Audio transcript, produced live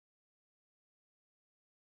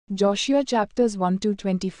Joshua chapters 1 to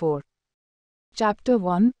 24. Chapter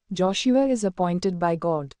 1, Joshua is appointed by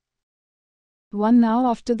God. 1 Now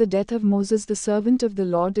after the death of Moses the servant of the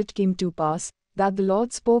Lord it came to pass, that the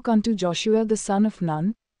Lord spoke unto Joshua the son of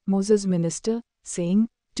Nun, Moses' minister, saying,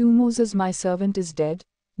 2 Moses my servant is dead,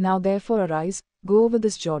 now therefore arise, go over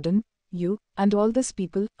this Jordan, you, and all this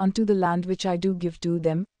people, unto the land which I do give to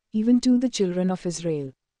them, even to the children of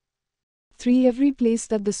Israel. 3 Every place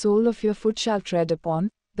that the sole of your foot shall tread upon,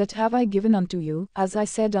 that have I given unto you, as I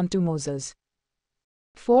said unto Moses.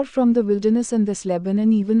 4 From the wilderness and this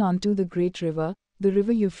Lebanon even unto the great river, the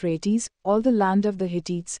river Euphrates, all the land of the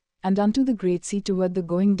Hittites, and unto the great sea toward the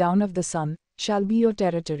going down of the sun, shall be your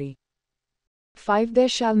territory. 5 There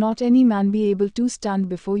shall not any man be able to stand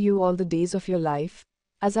before you all the days of your life,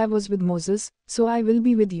 as I was with Moses, so I will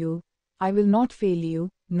be with you, I will not fail you,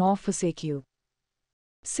 nor forsake you.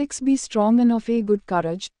 6 Be strong and of a good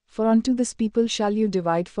courage, for unto this people shall you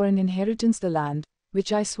divide for an inheritance the land,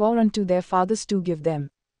 which I swore unto their fathers to give them.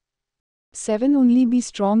 7 Only be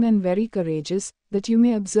strong and very courageous, that you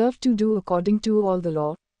may observe to do according to all the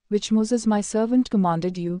law, which Moses my servant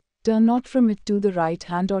commanded you, turn not from it to the right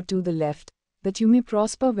hand or to the left, that you may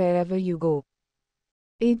prosper wherever you go.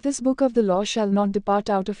 8 This book of the law shall not depart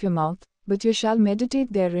out of your mouth, but you shall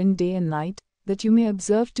meditate therein day and night, that you may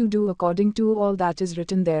observe to do according to all that is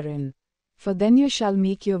written therein. For then you shall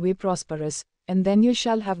make your way prosperous, and then you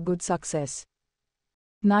shall have good success.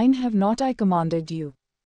 9 Have not I commanded you?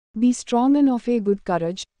 Be strong and of a good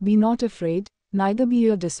courage, be not afraid, neither be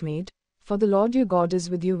ye dismayed, for the Lord your God is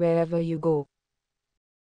with you wherever you go.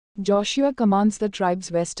 Joshua commands the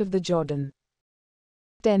tribes west of the Jordan.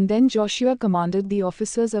 10 Then Joshua commanded the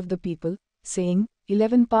officers of the people, saying,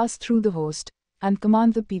 11 Pass through the host, and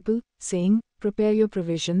command the people, saying, Prepare your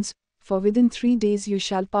provisions, for within 3 days you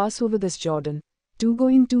shall pass over this Jordan, to go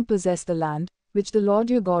in to possess the land, which the Lord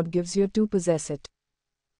your God gives you to possess it.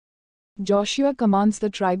 Joshua commands the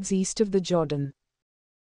tribes east of the Jordan.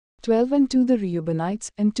 12 And to the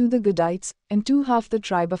Reubenites, and to the Gadites, and to half the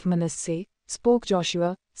tribe of Manasseh, spoke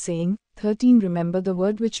Joshua, saying, 13 Remember the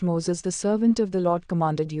word which Moses the servant of the Lord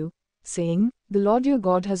commanded you, saying, The Lord your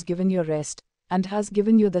God has given you rest, and has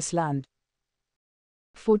given you this land.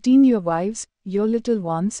 14 Your wives, your little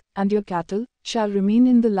ones, and your cattle, shall remain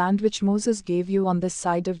in the land which Moses gave you on this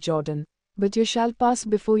side of Jordan, but you shall pass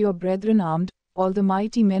before your brethren armed, all the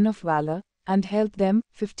mighty men of valor, and help them.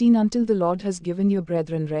 15 Until the Lord has given your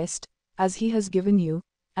brethren rest, as he has given you,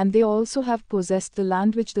 and they also have possessed the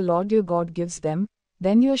land which the Lord your God gives them,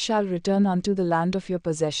 then you shall return unto the land of your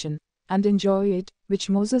possession, and enjoy it, which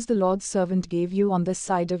Moses the Lord's servant gave you on this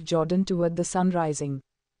side of Jordan toward the sun rising.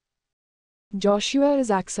 Joshua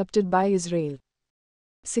is accepted by Israel.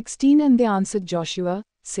 16 And they answered Joshua,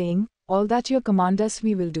 saying, All that you command us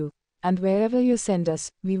we will do, and wherever you send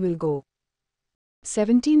us, we will go.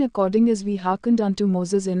 17 According as we hearkened unto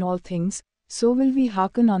Moses in all things, so will we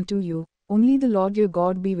hearken unto you, only the Lord your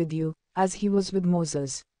God be with you, as he was with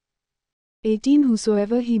Moses. 18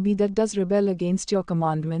 Whosoever he be that does rebel against your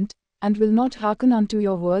commandment, and will not hearken unto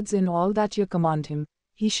your words in all that you command him,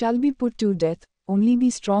 he shall be put to death, only be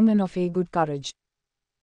strong and of a good courage.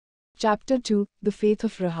 Chapter 2, The Faith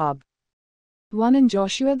of Rahab. 1 And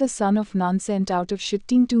Joshua the son of Nun sent out of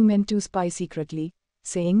Shittim 2 men to spy secretly,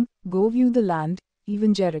 saying, Go view the land,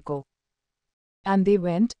 even Jericho. And they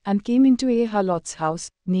went, and came into a harlot's house,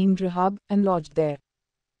 named Rahab, and lodged there.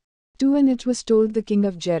 2 And it was told the king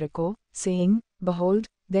of Jericho, saying, Behold,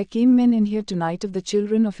 there came men in here tonight of the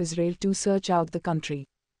children of Israel to search out the country.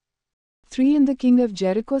 3 And the king of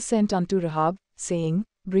Jericho sent unto Rahab, saying,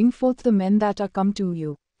 Bring forth the men that are come to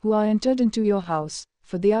you, who are entered into your house,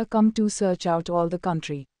 for they are come to search out all the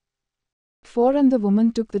country. 4 And the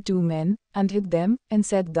woman took the 2 men, and hid them, and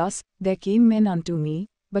said thus, There came men unto me,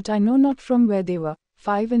 but I know not from where they were.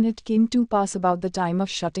 5 And it came to pass about the time of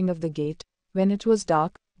shutting of the gate, when it was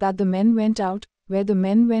dark, that the men went out, where the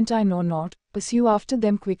men went I know not, pursue after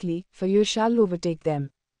them quickly, for you shall overtake them.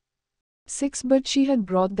 6 But she had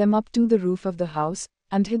brought them up to the roof of the house,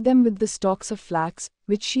 and hid them with the stalks of flax,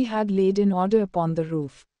 which she had laid in order upon the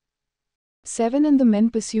roof. 7 And the men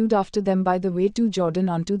pursued after them by the way to Jordan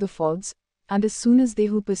unto the fords, and as soon as they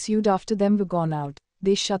who pursued after them were gone out,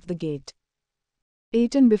 they shut the gate.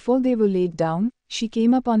 8 And before they were laid down, she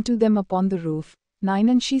came up unto them upon the roof. 9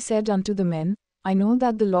 And she said unto the men, I know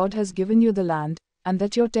that the Lord has given you the land, and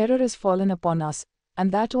that your terror is fallen upon us,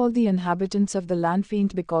 and that all the inhabitants of the land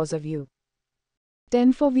faint because of you.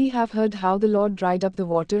 10 For we have heard how the Lord dried up the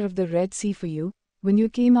water of the Red Sea for you, when you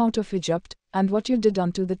came out of Egypt, and what you did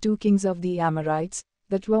unto the 2 kings of the Amorites,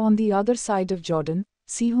 that were on the other side of Jordan,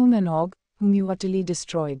 Sihon and Og, whom you utterly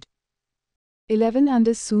destroyed. 11 And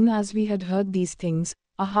as soon as we had heard these things,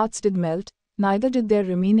 our hearts did melt, neither did there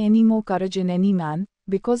remain any more courage in any man,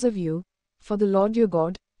 because of you, for the Lord your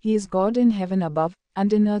God, He is God in heaven above,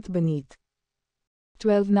 and in earth beneath.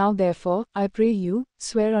 12 Now therefore, I pray you,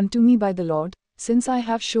 swear unto me by the Lord, since I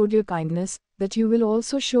have showed you kindness, that you will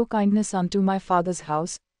also show kindness unto my father's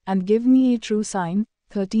house, and give me a true sign.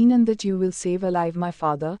 13 And that you will save alive my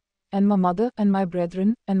father, and my mother, and my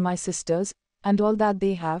brethren, and my sisters, and all that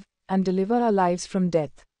they have, and deliver our lives from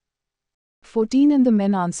death. 14 And the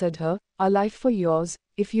men answered her, Our life for yours,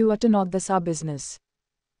 if you utter not thus our business.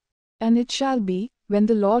 And it shall be, when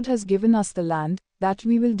the Lord has given us the land, that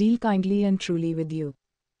we will deal kindly and truly with you.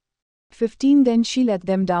 15 Then she let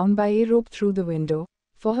them down by a rope through the window,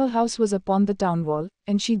 for her house was upon the town wall,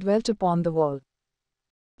 and she dwelt upon the wall.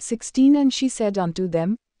 16 And she said unto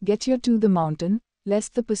them, Get you to the mountain,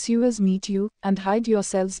 lest the pursuers meet you, and hide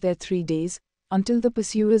yourselves there 3 days, until the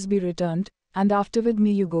pursuers be returned, and afterward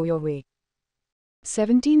may you go your way.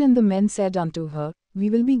 17 And the men said unto her, We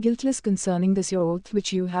will be guiltless concerning this your oath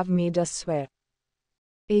which you have made us swear.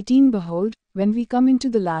 18 Behold, when we come into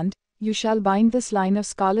the land, you shall bind this line of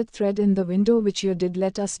scarlet thread in the window which you did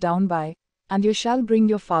let us down by, and you shall bring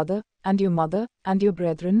your father, and your mother, and your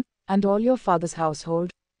brethren, and all your father's household,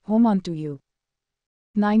 home unto you.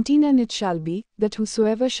 19 And it shall be, that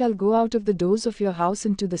whosoever shall go out of the doors of your house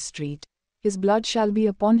into the street, his blood shall be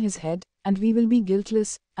upon his head, and we will be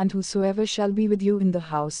guiltless, and whosoever shall be with you in the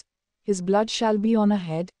house, his blood shall be on our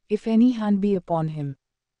head, if any hand be upon him.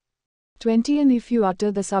 20 And if you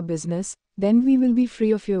utter thus our business, then we will be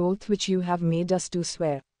free of your oath which you have made us to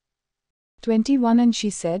swear. 21 And she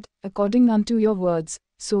said, According unto your words,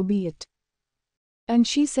 so be it. And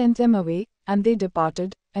she sent them away, and they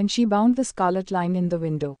departed, and she bound the scarlet line in the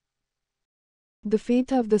window. The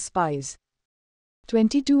faith of the spies.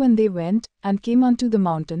 22 And they went, and came unto the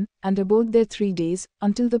mountain, and abode there 3 days,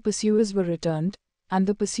 until the pursuers were returned, and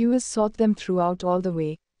the pursuers sought them throughout all the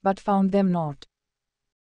way, but found them not.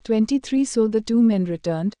 23 So the 2 men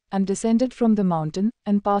returned, and descended from the mountain,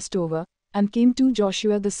 and passed over, and came to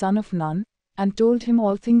Joshua the son of Nun, and told him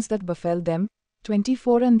all things that befell them.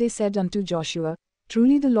 24 And they said unto Joshua,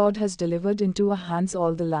 Truly the Lord has delivered into our hands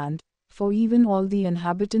all the land, for even all the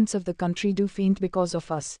inhabitants of the country do faint because of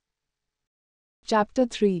us. Chapter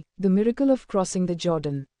 3 The Miracle of Crossing the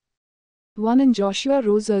Jordan. 1 And Joshua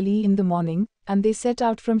rose early in the morning, and they set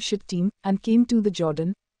out from Shittim, and came to the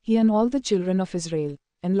Jordan, he and all the children of Israel,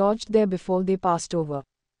 and lodged there before they passed over.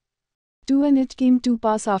 2 And it came to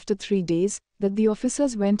pass after 3 days, that the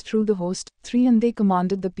officers went through the host. 3 And they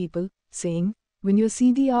commanded the people, saying, When you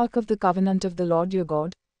see the ark of the covenant of the Lord your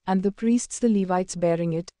God, and the priests the Levites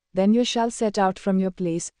bearing it, then you shall set out from your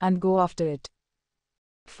place, and go after it.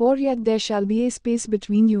 4 Yet there shall be a space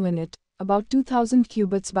between you and it, about 2,000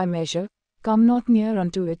 cubits by measure. Come not near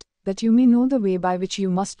unto it, that you may know the way by which you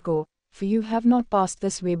must go, for you have not passed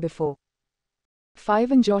this way before.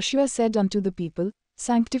 5 And Joshua said unto the people,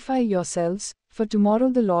 Sanctify yourselves, for tomorrow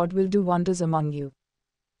the Lord will do wonders among you.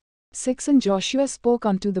 6 And Joshua spoke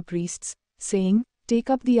unto the priests, saying, Take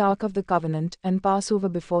up the ark of the covenant, and pass over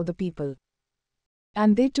before the people.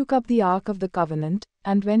 And they took up the ark of the covenant,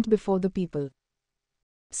 and went before the people.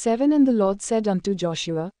 7 And the Lord said unto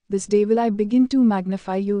Joshua, This day will I begin to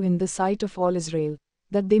magnify you in the sight of all Israel,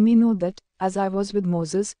 that they may know that, as I was with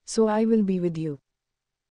Moses, so I will be with you.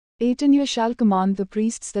 8 And you shall command the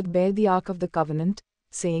priests that bear the ark of the covenant,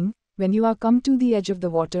 saying, When you are come to the edge of the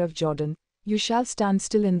water of Jordan, you shall stand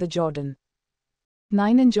still in the Jordan.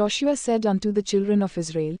 9 And Joshua said unto the children of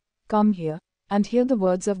Israel, Come here, and hear the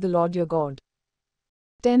words of the Lord your God.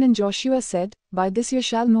 10 And Joshua said, By this you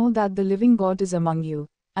shall know that the living God is among you,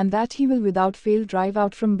 and that he will without fail drive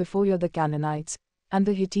out from before you the Canaanites, and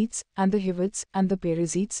the Hittites, and the Hivites, and the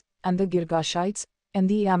Perizzites, and the Girgashites, and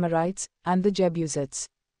the Amorites, and the Jebusites.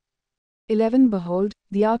 11 Behold,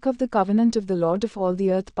 the ark of the covenant of the Lord of all the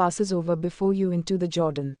earth passes over before you into the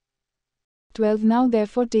Jordan. 12 Now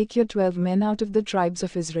therefore take your 12 men out of the tribes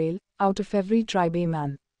of Israel, out of every tribe a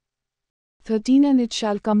man. 13 And it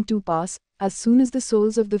shall come to pass, as soon as the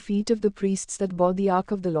soles of the feet of the priests that bore the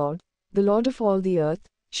ark of the Lord of all the earth,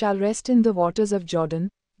 shall rest in the waters of Jordan,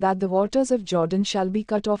 that the waters of Jordan shall be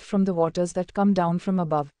cut off from the waters that come down from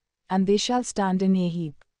above, and they shall stand in a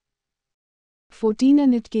heap. 14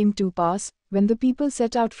 And it came to pass, when the people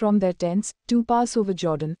set out from their tents, to pass over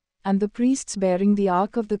Jordan, and the priests bearing the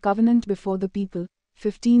ark of the covenant before the people,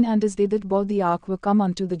 15 And as they that bore the ark were come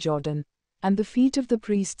unto the Jordan, and the feet of the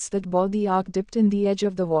priests that bore the ark dipped in the edge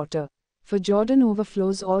of the water, for Jordan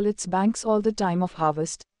overflows all its banks all the time of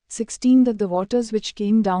harvest. 16 That the waters which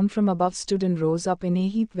came down from above stood and rose up in a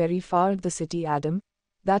heap very far at the city Adam.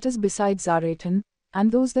 that is besides R10,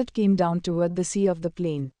 and those that came down toward the sea of the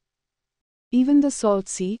plain. Even the salt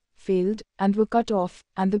sea failed, and were cut off,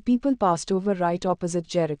 and the people passed over right opposite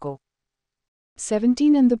Jericho.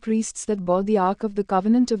 17 And the priests that bore the ark of the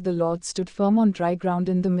covenant of the Lord stood firm on dry ground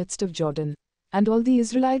in the midst of Jordan, and all the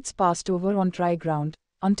Israelites passed over on dry ground,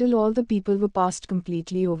 until all the people were passed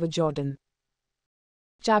completely over Jordan.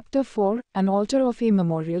 Chapter 4 An altar of a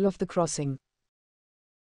memorial of the crossing.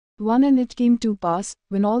 1 And it came to pass,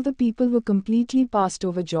 when all the people were completely passed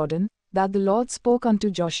over Jordan, that the Lord spoke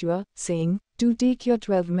unto Joshua, saying, To take your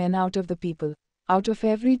 12 men out of the people, out of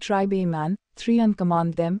every tribe a man, 3 and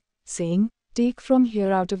command them, saying, Take from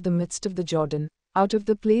here out of the midst of the Jordan, out of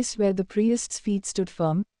the place where the priest's feet stood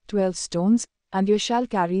firm, 12 stones, and you shall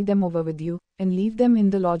carry them over with you, and leave them in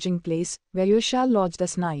the lodging place, where you shall lodge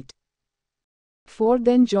this night. 4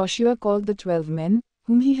 Then Joshua called the 12 men,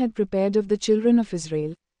 whom he had prepared of the children of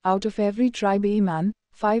Israel, out of every tribe a man.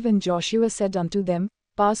 5 And Joshua said unto them,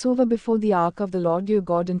 Pass over before the ark of the Lord your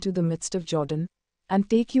God into the midst of Jordan, and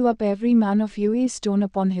take you up every man of you a stone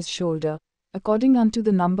upon his shoulder, according unto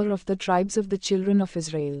the number of the tribes of the children of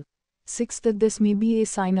Israel. 6 That this may be a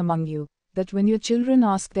sign among you, that when your children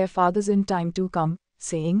ask their fathers in time to come,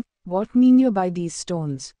 saying, What mean you by these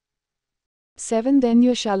stones? 7 Then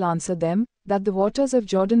you shall answer them, that the waters of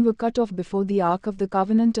Jordan were cut off before the ark of the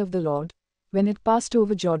covenant of the Lord. When it passed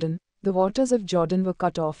over Jordan, the waters of Jordan were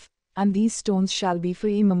cut off, and these stones shall be for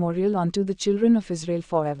a memorial unto the children of Israel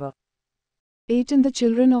forever. 8 And the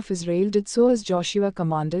children of Israel did so as Joshua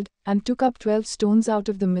commanded, and took up 12 stones out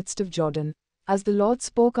of the midst of Jordan, as the Lord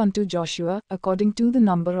spoke unto Joshua, according to the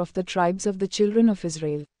number of the tribes of the children of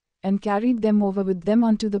Israel, and carried them over with them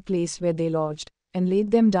unto the place where they lodged, and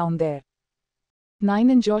laid them down there. 9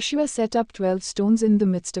 And Joshua set up 12 stones in the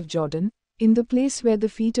midst of Jordan, in the place where the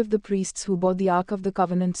feet of the priests who bore the ark of the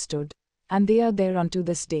covenant stood, and they are there unto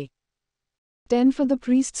this day. 10 For the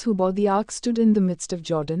priests who bore the ark stood in the midst of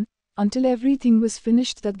Jordan, until everything was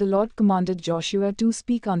finished that the Lord commanded Joshua to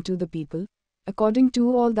speak unto the people, according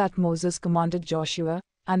to all that Moses commanded Joshua,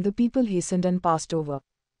 and the people hastened and passed over.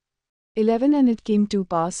 11 And it came to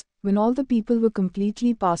pass, when all the people were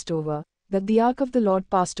completely passed over, that the ark of the Lord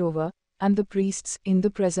passed over, and the priests, in the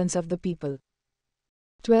presence of the people.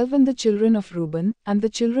 12 And the children of Reuben, and the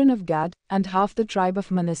children of Gad, and half the tribe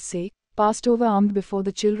of Manasseh, passed over armed before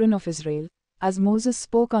the children of Israel, as Moses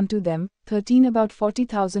spoke unto them. 13 About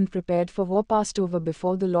 40,000 prepared for war passed over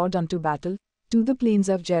before the Lord unto battle, to the plains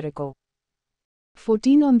of Jericho.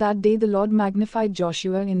 14 On that day the Lord magnified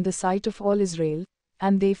Joshua in the sight of all Israel,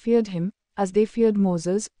 and they feared him, as they feared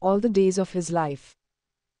Moses, all the days of his life.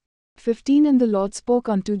 15 And the Lord spoke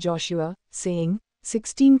unto Joshua, saying,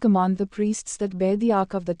 16 Command the priests that bear the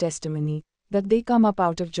ark of the testimony, that they come up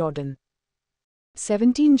out of Jordan.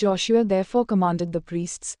 17 Joshua therefore commanded the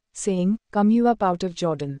priests, saying, Come you up out of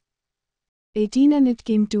Jordan. 18 And it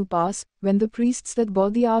came to pass, when the priests that bore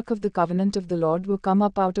the ark of the covenant of the Lord were come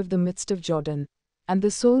up out of the midst of Jordan, and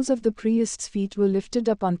the soles of the priests' feet were lifted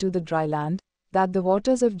up unto the dry land, that the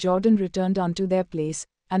waters of Jordan returned unto their place,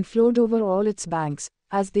 and flowed over all its banks,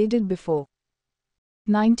 as they did before.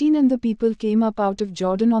 19 And the people came up out of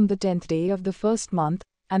Jordan on the 10th day of the first month,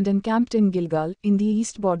 and encamped in Gilgal, in the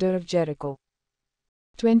east border of Jericho.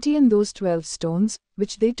 20 And those 12 stones,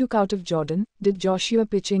 which they took out of Jordan, did Joshua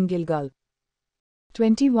pitch in Gilgal.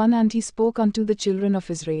 21 And he spoke unto the children of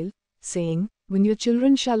Israel, saying, When your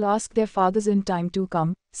children shall ask their fathers in time to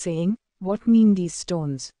come, saying, What mean these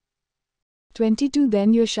stones? 22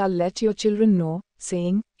 Then you shall let your children know,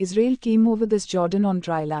 saying, Israel came over this Jordan on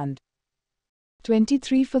dry land.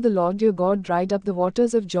 23 For the Lord your God dried up the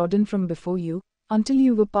waters of Jordan from before you, until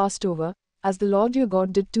you were passed over, as the Lord your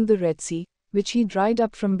God did to the Red Sea, which he dried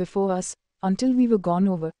up from before us, until we were gone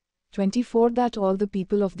over. 24 That all the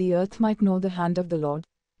people of the earth might know the hand of the Lord,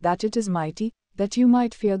 that it is mighty, that you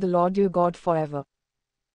might fear the Lord your God forever.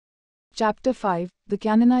 Chapter 5 The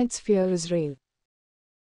Canaanites fear Israel.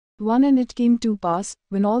 1 And it came to pass,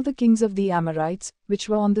 when all the kings of the Amorites, which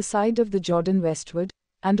were on the side of the Jordan westward,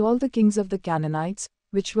 and all the kings of the Canaanites,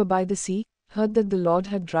 which were by the sea, heard that the Lord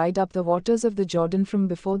had dried up the waters of the Jordan from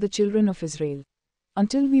before the children of Israel,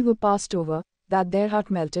 until we were passed over, that their heart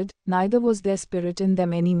melted, neither was there spirit in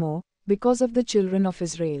them any more, because of the children of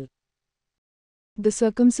Israel. The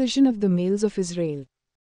circumcision of the males of Israel.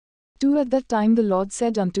 2 At that time the Lord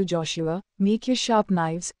said unto Joshua, Make your sharp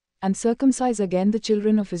knives, and circumcise again the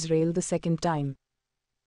children of Israel the second time.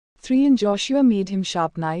 3 And Joshua made him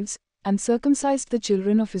sharp knives, and circumcised the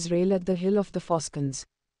children of Israel at the hill of the foreskins.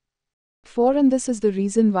 4 And this is the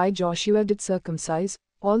reason why Joshua did circumcise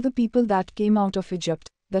all the people that came out of Egypt,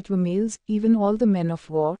 that were males, even all the men of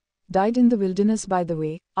war, died in the wilderness by the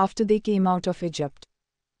way, after they came out of Egypt.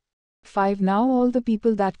 5 Now all the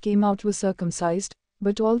people that came out were circumcised,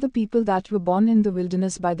 but all the people that were born in the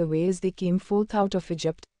wilderness by the way as they came forth out of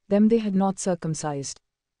Egypt, them they had not circumcised.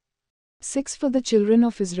 6 For the children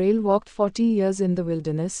of Israel walked 40 years in the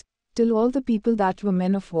wilderness, till all the people that were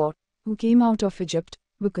men of war, who came out of Egypt,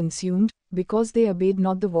 were consumed, because they obeyed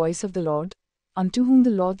not the voice of the Lord, unto whom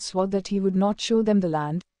the Lord swore that he would not show them the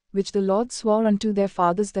land, which the Lord swore unto their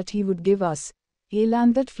fathers that he would give us, a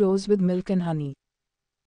land that flows with milk and honey.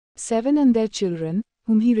 7 And their children,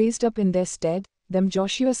 whom he raised up in their stead, them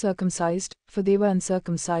Joshua circumcised, for they were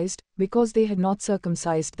uncircumcised, because they had not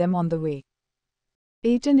circumcised them on the way.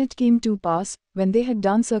 8 And it came to pass, when they had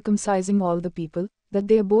done circumcising all the people, that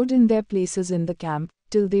they abode in their places in the camp,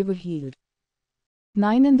 till they were healed.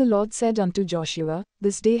 9 And the Lord said unto Joshua,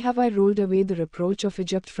 This day have I rolled away the reproach of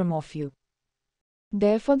Egypt from off you.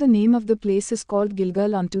 Therefore the name of the place is called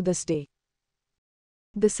Gilgal unto this day.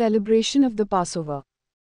 The celebration of the Passover.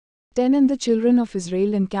 10 And the children of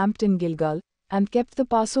Israel encamped in Gilgal, and kept the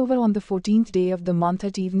Passover on the 14th day of the month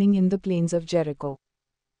at evening in the plains of Jericho.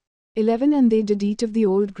 11 And they did eat of the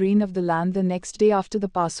old grain of the land the next day after the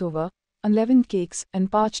Passover, unleavened cakes and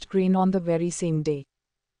parched grain on the very same day.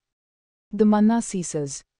 The manna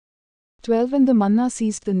ceases. 12 And the manna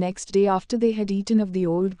ceased the next day after they had eaten of the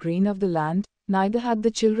old grain of the land, neither had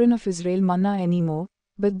the children of Israel manna any more,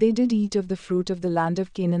 but they did eat of the fruit of the land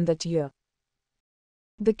of Canaan that year.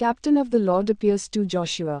 The captain of the Lord appears to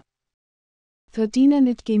Joshua. 13 And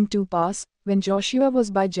it came to pass, when Joshua was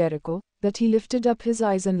by Jericho, that he lifted up his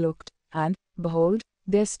eyes and looked, and, behold,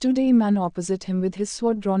 there stood a man opposite him with his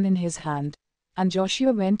sword drawn in his hand. And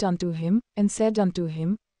Joshua went unto him, and said unto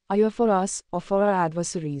him, Are you for us, or for our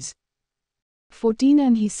adversaries? 14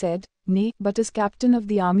 And he said, Nay, but as captain of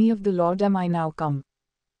the army of the Lord am I now come.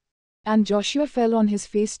 And Joshua fell on his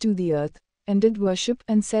face to the earth, and did worship,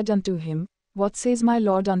 and said unto him, What says my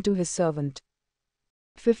Lord unto his servant?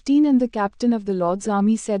 15 And the captain of the Lord's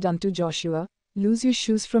army said unto Joshua, Loose your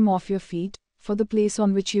shoes from off your feet, for the place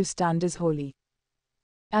on which you stand is holy.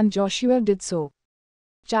 And Joshua did so.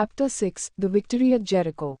 Chapter 6 The victory at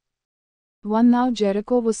Jericho. 1 Now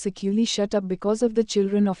Jericho was securely shut up because of the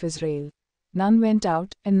children of Israel. None went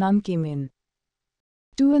out, and none came in.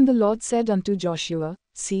 2 And the Lord said unto Joshua,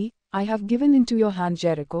 See, I have given into your hand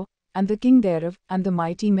Jericho, and the king thereof, and the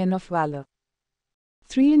mighty men of valor.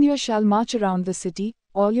 3 And you shall march around the city,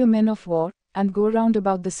 all your men of war, and go round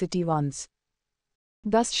about the city once.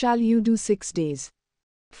 Thus shall you do 6 days.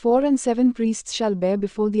 4 And 7 priests shall bear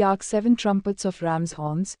before the ark 7 trumpets of ram's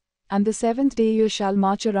horns, and the 7th day you shall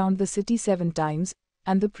march around the city 7 times,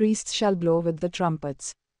 and the priests shall blow with the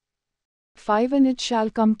trumpets. 5 And it shall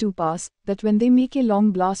come to pass, that when they make a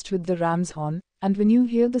long blast with the ram's horn, and when you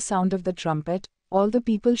hear the sound of the trumpet, all the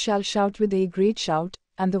people shall shout with a great shout,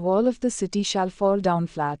 and the wall of the city shall fall down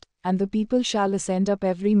flat, and the people shall ascend up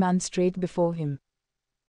every man straight before him.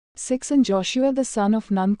 6 And Joshua the son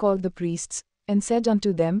of Nun called the priests, and said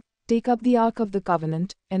unto them, Take up the ark of the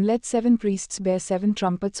covenant, and let 7 priests bear 7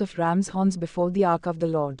 trumpets of ram's horns before the ark of the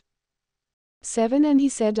Lord. 7 And he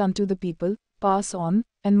said unto the people, Pass on,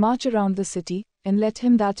 and march around the city, and let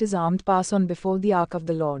him that is armed pass on before the ark of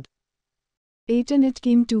the Lord. 8 And it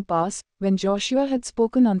came to pass, when Joshua had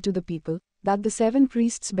spoken unto the people, that the 7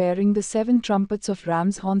 priests bearing the 7 trumpets of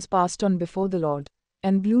ram's horns passed on before the Lord,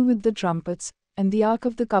 and blew with the trumpets, and the ark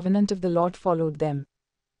of the covenant of the Lord followed them.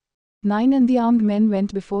 9 And the armed men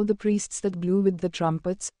went before the priests that blew with the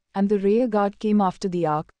trumpets, and the rear guard came after the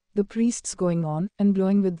ark, the priests going on, and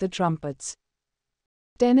blowing with the trumpets.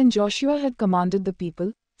 10 And Joshua had commanded the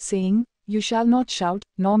people, saying, You shall not shout,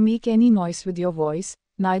 nor make any noise with your voice,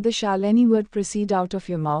 neither shall any word proceed out of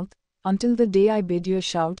your mouth, until the day I bid you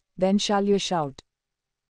shout, then shall you shout.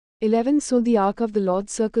 11 So the ark of the Lord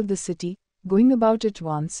circled the city, going about it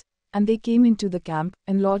once, and they came into the camp,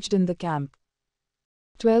 and lodged in the camp.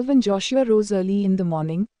 12 And Joshua rose early in the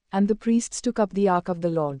morning, and the priests took up the ark of the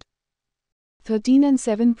Lord. 13 And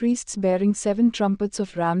 7 priests bearing 7 trumpets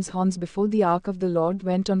of ram's horns before the ark of the Lord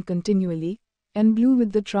went on continually, and blew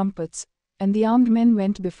with the trumpets, and the armed men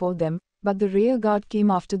went before them, but the rear guard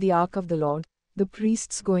came after the ark of the Lord, the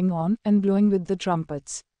priests going on, and blowing with the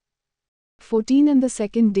trumpets. 14 And the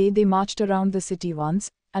 2nd day they marched around the city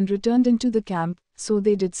once, and returned into the camp, so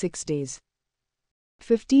they did 6 days.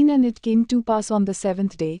 15 And it came to pass on the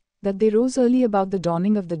 7th day, that they rose early about the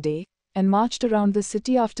dawning of the day, and marched around the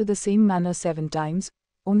city after the same manner 7 times,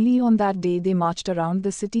 only on that day they marched around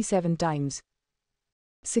the city 7 times.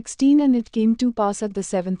 16 And it came to pass at the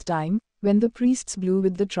 7th time, when the priests blew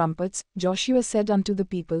with the trumpets, Joshua said unto the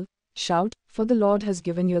people, Shout, for the Lord has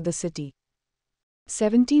given you the city.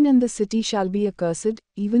 17 And the city shall be accursed,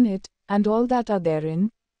 even it, and all that are therein,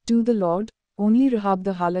 to the Lord. Only Rahab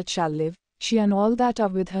the harlot shall live, she and all that are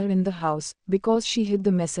with her in the house, because she hid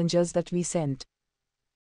the messengers that we sent.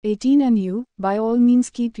 18 And you, by all means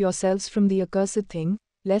keep yourselves from the accursed thing,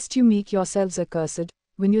 lest you make yourselves accursed,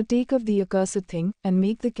 when you take of the accursed thing, and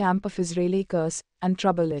make the camp of Israel a curse, and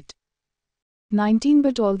trouble it. 19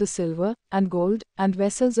 But all the silver, and gold, and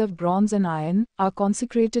vessels of bronze and iron, are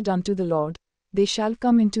consecrated unto the Lord, they shall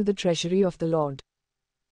come into the treasury of the Lord.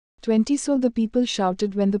 20 So the people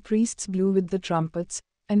shouted when the priests blew with the trumpets,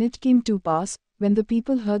 and it came to pass, when the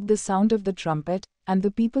people heard the sound of the trumpet, and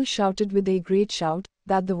the people shouted with a great shout,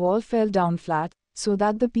 that the wall fell down flat, so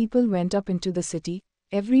that the people went up into the city,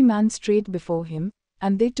 every man straight before him,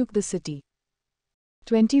 and they took the city.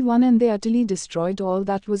 21 And they utterly destroyed all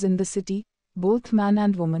that was in the city, both man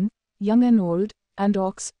and woman, young and old, and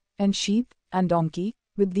ox, and sheep, and donkey,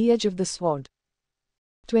 with the edge of the sword.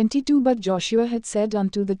 22 But Joshua had said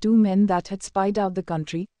unto the 2 men that had spied out the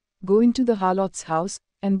country, Go into the harlot's house,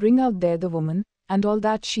 and bring out there the woman, and all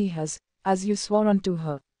that she has, as you swore unto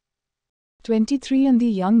her. 23 And the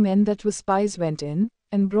young men that were spies went in,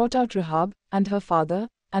 and brought out Rahab, and her father,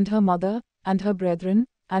 and her mother, and her brethren,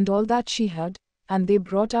 and all that she had, and they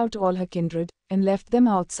brought out all her kindred, and left them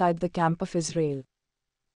outside the camp of Israel.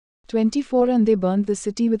 24 And they burned the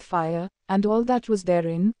city with fire, and all that was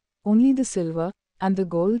therein, only the silver, and the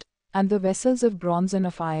gold, and the vessels of bronze and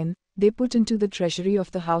of iron, they put into the treasury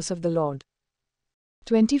of the house of the Lord.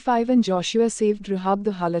 25 And Joshua saved Rahab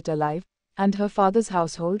the harlot alive, and her father's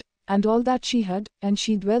household, and all that she had, and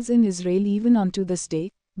she dwells in Israel even unto this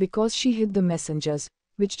day, because she hid the messengers,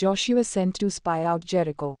 which Joshua sent to spy out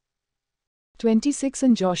Jericho. 26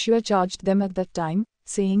 And Joshua charged them at that time,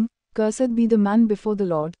 saying, Cursed be the man before the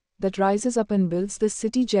Lord, that rises up and builds this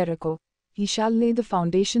city Jericho. He shall lay the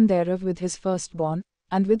foundation thereof with his firstborn,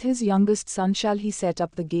 and with his youngest son shall he set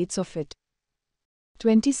up the gates of it.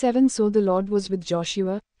 27 So the Lord was with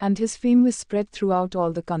Joshua, and his fame was spread throughout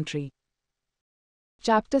all the country.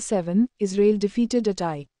 Chapter 7 Israel defeated at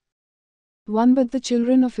Ai. 1 But the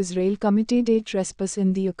children of Israel committed a trespass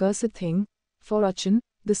in the accursed thing, for Achan,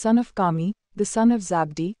 the son of Carmi, the son of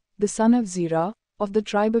Zabdi, the son of Zerah, of the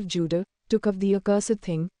tribe of Judah, took of the accursed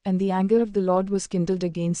thing, and the anger of the Lord was kindled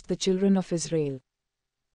against the children of Israel.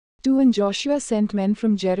 2 And Joshua sent men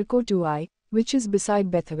from Jericho to Ai, which is beside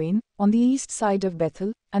Bethaven, on the east side of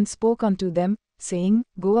Bethel, and spoke unto them, saying,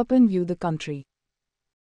 Go up and view the country.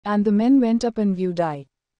 And the men went up and viewed Ai.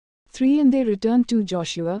 3 And they returned to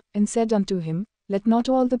Joshua, and said unto him, Let not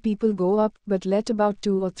all the people go up, but let about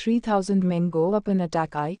 2,000 or 3,000 men go up and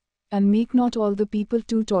attack Ai, and make not all the people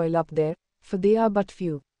to toil up there, for they are but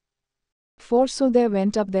few. 4 So there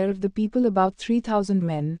went up there of the people about 3,000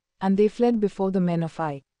 men, and they fled before the men of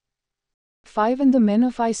Ai. 5 And the men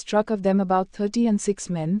of Ai struck of them about 36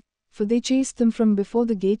 men, for they chased them from before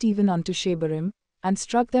the gate even unto Shebarim, and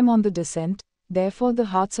struck them on the descent, therefore the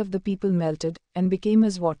hearts of the people melted, and became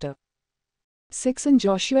as water. 6 And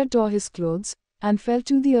Joshua tore his clothes, and fell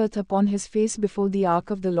to the earth upon his face before the ark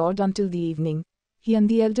of the Lord until the evening, he and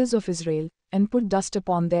the elders of Israel, and put dust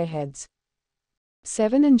upon their heads.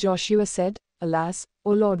 7 And Joshua said, Alas,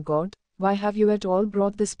 O Lord God, why have you at all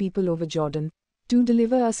brought this people over Jordan, to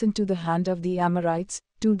deliver us into the hand of the Amorites,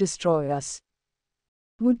 to destroy us?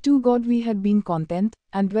 Would to God we had been content,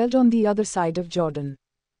 and dwelt on the other side of Jordan.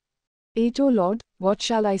 8 O Lord, what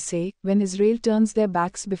shall I say, when Israel turns their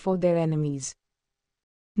backs before their enemies?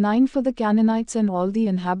 9 For the Canaanites and all the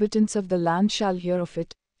inhabitants of the land shall hear of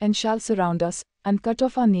it, and shall surround us, and cut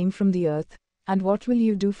off our name from the earth, and what will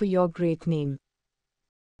you do for your great name?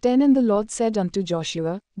 10 And the Lord said unto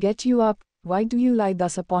Joshua, Get you up, why do you lie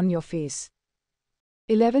thus upon your face?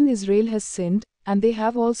 11 Israel has sinned, and they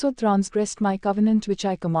have also transgressed my covenant which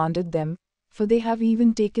I commanded them, for they have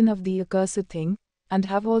even taken of the accursed thing, and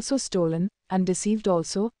have also stolen, and deceived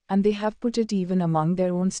also, and they have put it even among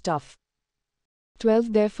their own stuff.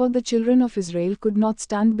 12 Therefore the children of Israel could not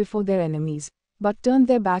stand before their enemies, but turned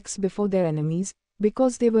their backs before their enemies,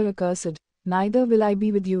 because they were accursed. Neither will I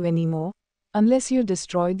be with you any more, unless you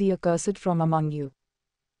destroy the accursed from among you.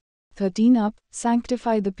 13 Up,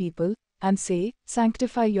 sanctify the people, and say,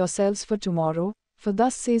 Sanctify yourselves for tomorrow, for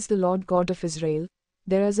thus says the Lord God of Israel,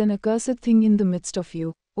 There is an accursed thing in the midst of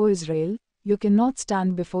you, O Israel, you cannot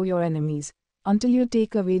stand before your enemies, until you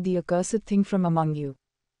take away the accursed thing from among you.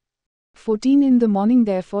 14 In the morning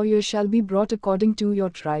therefore you shall be brought according to your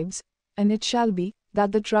tribes, and it shall be,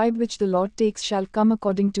 that the tribe which the Lord takes shall come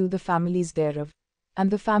according to the families thereof,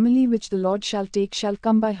 and the family which the Lord shall take shall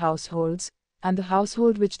come by households, and the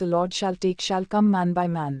household which the Lord shall take shall come man by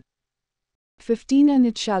man. 15 And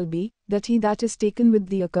it shall be, that he that is taken with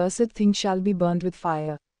the accursed thing shall be burned with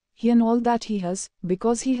fire, he and all that he has,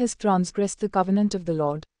 because he has transgressed the covenant of the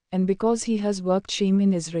Lord, and because he has worked shame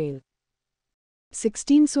in Israel.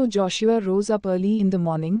 16 So Joshua rose up early in the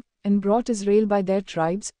morning, and brought Israel by their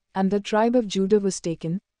tribes, and the tribe of Judah was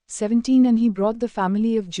taken. 17 And he brought the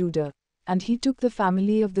family of Judah, and he took the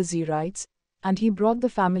family of the Zerites, and he brought the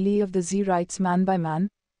family of the Zerites man by man,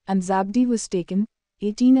 and Zabdi was taken.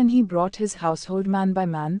 18 And he brought his household man by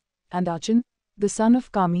man, and Achan, the son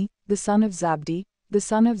of Carmi, the son of Zabdi, the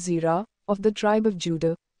son of Zerah, of the tribe of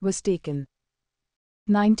Judah, was taken.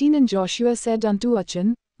 19 And Joshua said unto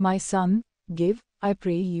Achan, My son, give, I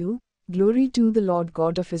pray you, glory to the Lord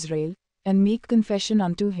God of Israel, and make confession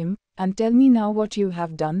unto him, and tell me now what you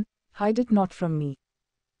have done, hide it not from me.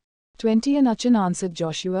 20 And Achan answered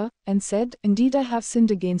Joshua, and said, Indeed I have sinned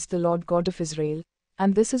against the Lord God of Israel,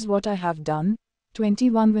 and this is what I have done.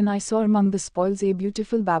 21 When I saw among the spoils a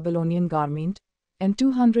beautiful Babylonian garment, and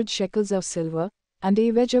 200 shekels of silver, and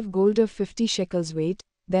a wedge of gold of 50 shekels weight,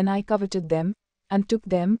 then I coveted them, and took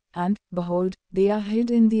them, and, behold, they are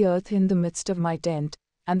hid in the earth in the midst of my tent,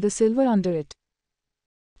 and the silver under it.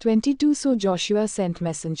 22 So Joshua sent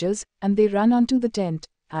messengers, and they ran unto the tent,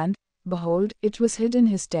 and, behold, it was hid in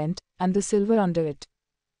his tent, and the silver under it.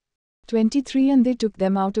 23 And they took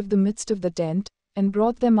them out of the midst of the tent, and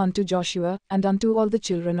brought them unto Joshua, and unto all the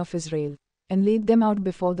children of Israel, and laid them out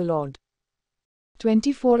before the Lord.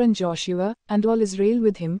 24 And Joshua, and all Israel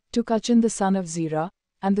with him, took Achan the son of Zerah,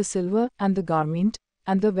 and the silver, and the garment,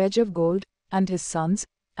 and the wedge of gold, and his sons,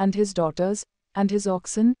 and his daughters, and his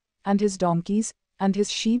oxen, and his donkeys, and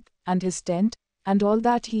his sheep, and his tent, and all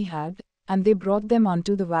that he had, and they brought them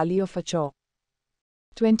unto the valley of Achor.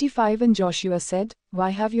 25 And Joshua said,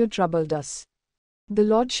 Why have you troubled us? The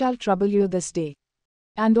Lord shall trouble you this day.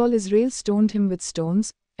 And all Israel stoned him with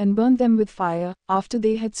stones, and burned them with fire, after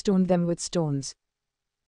they had stoned them with stones.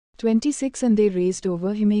 26 And they raised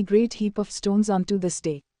over him a great heap of stones unto this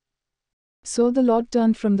day. So the Lord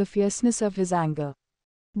turned from the fierceness of his anger.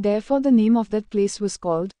 Therefore the name of that place was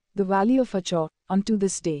called, the Valley of Achor, unto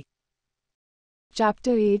this day.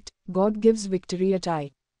 Chapter 8 God gives victory at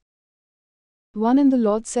Ai. 1 And the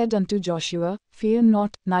Lord said unto Joshua, Fear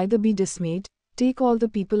not, neither be dismayed, take all the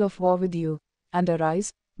people of war with you, and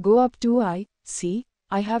arise, go up to Ai. See,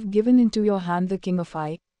 I have given into your hand the king of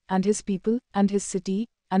Ai, and his people, and his city,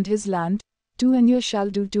 and his land. 2 And you shall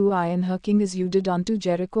do to Ai and her king as you did unto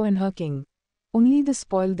Jericho and her king. Only the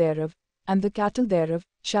spoil thereof, and the cattle thereof,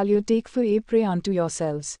 shall you take for a prey unto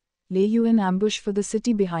yourselves. Lay you in ambush for the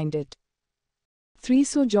city behind it. 3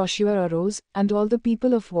 So Joshua arose, and all the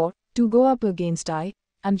people of war, to go up against Ai,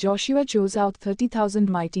 and Joshua chose out 30,000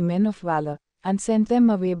 mighty men of valor, and sent them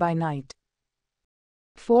away by night.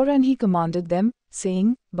 4 And he commanded them,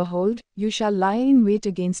 saying, Behold, you shall lie in wait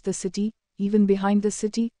against the city, even behind the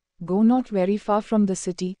city, go not very far from the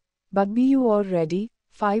city, but be you all ready.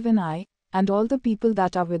 5 And I, and all the people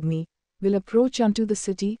that are with me, will approach unto the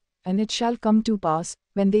city, and it shall come to pass,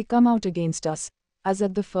 when they come out against us, as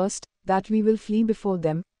at the first, that we will flee before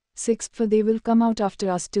them. 6 For they will come out after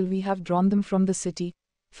us till we have drawn them from the city,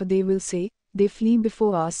 for they will say, They flee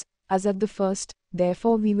before us, as at the first,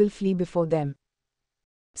 therefore we will flee before them.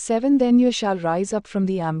 7 Then you shall rise up from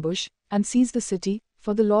the ambush, and seize the city,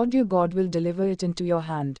 for the Lord your God will deliver it into your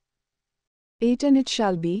hand. 8 And it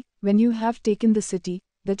shall be, when you have taken the city,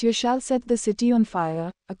 that you shall set the city on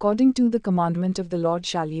fire, according to the commandment of the Lord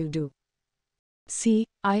shall you do. See,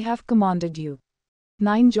 I have commanded you.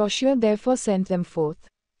 9 Joshua therefore sent them forth,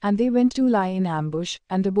 and they went to lie in ambush,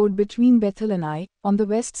 and abode between Bethel and Ai, on the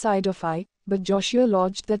west side of Ai, but Joshua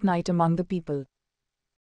lodged that night among the people.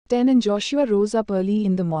 10 And Joshua rose up early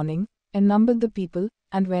in the morning, and numbered the people,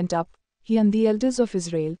 and went up, he and the elders of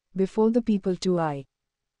Israel, before the people to Ai.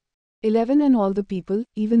 11 And all the people,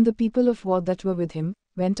 even the people of war that were with him,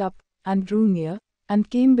 went up, and drew near, and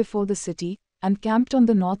came before the city, and camped on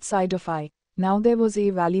the north side of Ai. Now there was a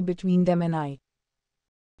valley between them and Ai.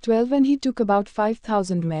 12 And he took about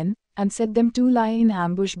 5,000 men, and set them to lie in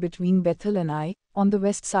ambush between Bethel and Ai, on the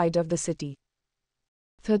west side of the city.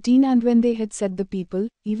 13 And when they had set the people,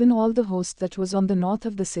 even all the host that was on the north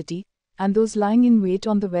of the city, and those lying in wait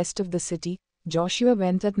on the west of the city, Joshua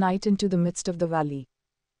went at night into the midst of the valley.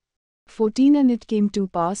 14 And it came to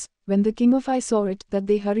pass, when the king of Ai saw it, that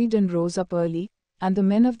they hurried and rose up early, and the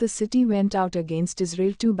men of the city went out against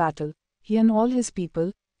Israel to battle, he and all his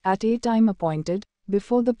people, at a time appointed,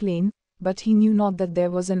 before the plain, but he knew not that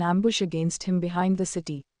there was an ambush against him behind the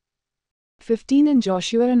city. 15 And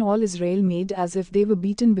Joshua and all Israel made as if they were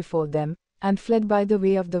beaten before them, and fled by the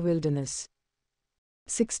way of the wilderness.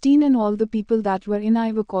 16 And all the people that were in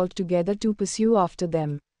Ai were called together to pursue after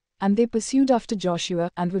them. And they pursued after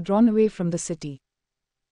Joshua, and were drawn away from the city.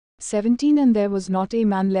 17 And there was not a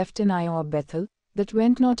man left in Ai or Bethel, that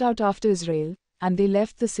went not out after Israel, and they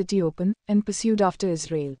left the city open, and pursued after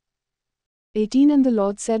Israel. 18 And the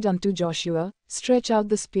Lord said unto Joshua, Stretch out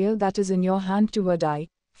the spear that is in your hand toward Ai,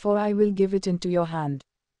 for I will give it into your hand.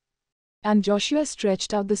 And Joshua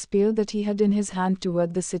stretched out the spear that he had in his hand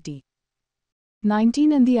toward the city.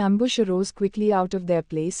 19 And the ambush arose quickly out of their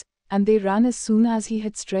place, and they ran as soon as he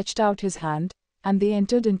had stretched out his hand, and they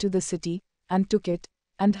entered into the city, and took it,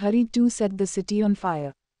 and hurried to set the city on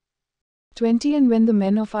fire. 20 And when the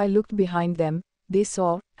men of Ai looked behind them, they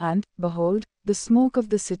saw, and, behold, the smoke of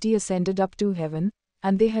the city ascended up to heaven,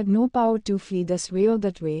 and they had no power to flee this way or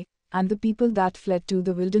that way, and the people that fled to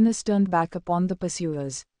the wilderness turned back upon the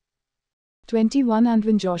pursuers. 21 And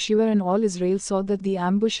when Joshua and all Israel saw that the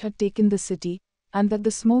ambush had taken the city, and that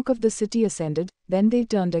the smoke of the city ascended, then they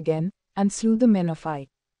turned again, and slew the men of Ai.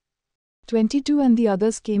 22 And the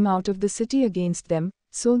others came out of the city against them,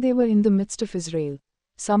 so they were in the midst of Israel,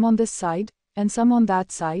 some on this side, and some on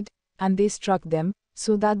that side, and they struck them,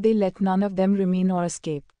 so that they let none of them remain or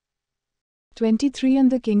escape. 23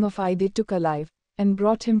 And the king of Ai they took alive, and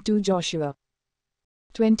brought him to Joshua.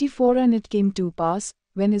 24 And it came to pass,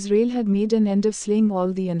 when Israel had made an end of slaying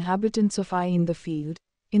all the inhabitants of Ai in the field,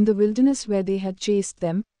 in the wilderness where they had chased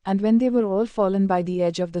them, and when they were all fallen by the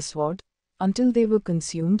edge of the sword, until they were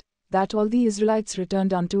consumed, that all the Israelites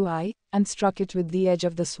returned unto Ai, and struck it with the edge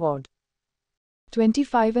of the sword.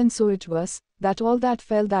 25 And so it was, that all that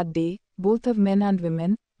fell that day, both of men and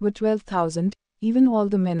women, were 12,000, even all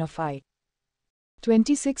the men of Ai.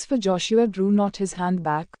 26 For Joshua drew not his hand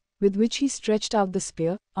back, with which he stretched out the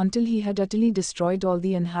spear, until he had utterly destroyed all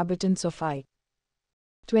the inhabitants of Ai.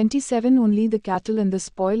 27 Only the cattle and the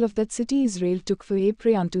spoil of that city Israel took for a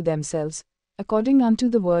prey unto themselves, according unto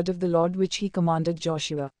the word of the Lord which he commanded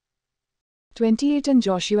Joshua. 28 And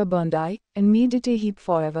Joshua burned Ai, and made it a heap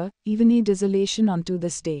forever, even a desolation unto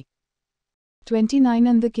this day. 29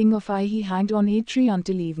 And the king of Ai he hanged on a tree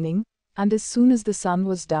until evening, and as soon as the sun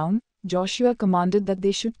was down, Joshua commanded that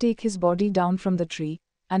they should take his body down from the tree,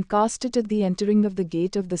 and cast it at the entering of the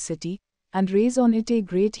gate of the city, and raise on it a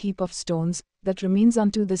great heap of stones, that remains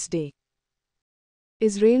unto this day.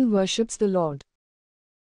 Israel worships the Lord.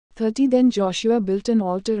 30 Then Joshua built an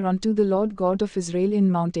altar unto the Lord God of Israel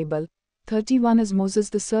in Mount Ebal. 31 As Moses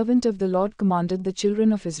the servant of the Lord commanded the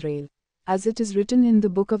children of Israel, as it is written in the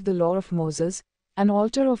book of the law of Moses, an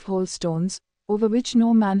altar of whole stones, over which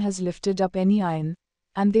no man has lifted up any iron,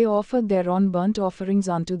 and they offered thereon burnt offerings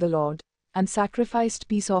unto the Lord, and sacrificed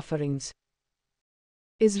peace offerings.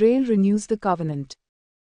 Israel renews the covenant.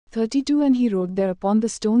 32 And he wrote there upon the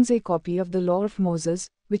stones a copy of the law of Moses,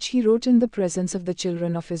 which he wrote in the presence of the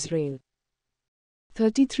children of Israel.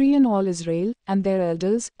 33 And all Israel, and their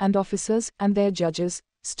elders, and officers, and their judges,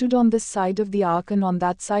 stood on this side of the ark and on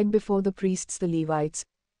that side before the priests the Levites,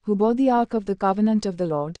 who bore the ark of the covenant of the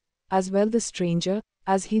Lord, as well the stranger,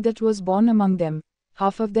 as he that was born among them,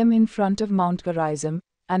 half of them in front of Mount Gerizim,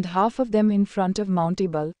 and half of them in front of Mount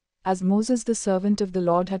Ebal, as Moses the servant of the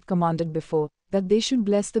Lord had commanded before, that they should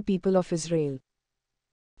bless the people of Israel.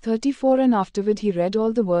 34 And afterward he read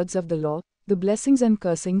all the words of the law, the blessings and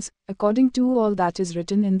cursings, according to all that is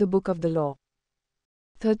written in the book of the law.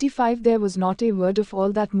 35 There was not a word of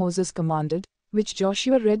all that Moses commanded, which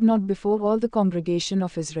Joshua read not before all the congregation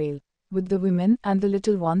of Israel, with the women and the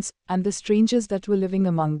little ones, and the strangers that were living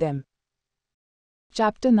among them.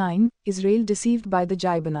 Chapter 9 Israel deceived by the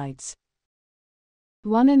Gibeonites.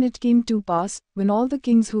 1 And it came to pass, when all the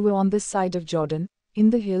kings who were on this side of Jordan, in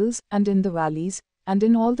the hills, and in the valleys, and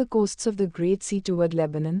in all the coasts of the great sea toward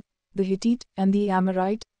Lebanon, the Hittite, and the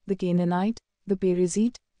Amorite, the Canaanite, the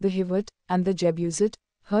Perizzite, the Hivite, and the Jebusite,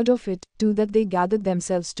 heard of it, too that they gathered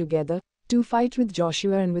themselves together, to fight with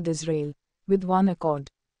Joshua and with Israel, with one accord.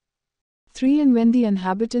 3 And when the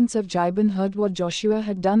inhabitants of Gibeon heard what Joshua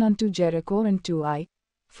had done unto Jericho and to Ai,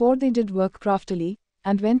 for they did work craftily,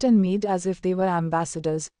 and went and made as if they were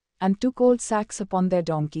ambassadors, and took old sacks upon their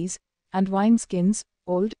donkeys, and wineskins,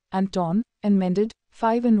 old, and torn, and mended,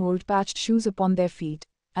 5 And old patched shoes upon their feet,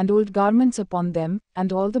 and old garments upon them,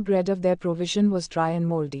 and all the bread of their provision was dry and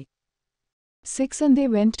mouldy. 6 And they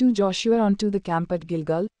went to Joshua unto the camp at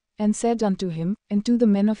Gilgal, and said unto him, and to the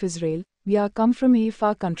men of Israel, We are come from a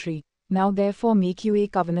far country, now therefore make you a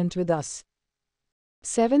covenant with us.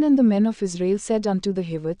 7 And the men of Israel said unto the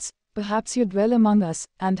Hivites, Perhaps you dwell among us,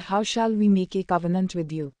 and how shall we make a covenant with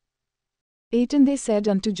you? 8 And they said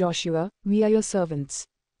unto Joshua, We are your servants.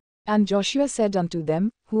 And Joshua said unto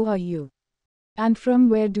them, Who are you? And from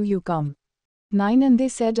where do you come? 9 And they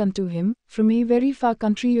said unto him, From a very far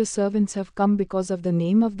country your servants have come because of the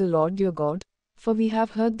name of the Lord your God, for we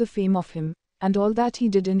have heard the fame of him, and all that he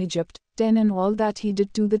did in Egypt. 10 And all that he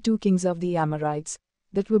did to the 2 kings of the Amorites,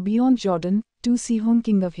 that were beyond Jordan, to Sihon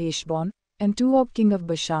king of Heshbon, and to Og king of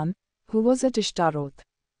Bashan, who was at Ishtaroth.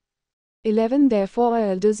 11 Therefore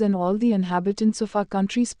our elders and all the inhabitants of our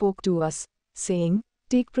country spoke to us, saying,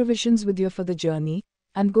 Take provisions with you for the journey,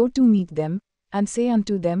 and go to meet them, and say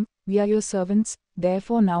unto them, We are your servants,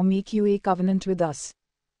 therefore now make you a covenant with us.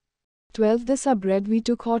 12 This our bread we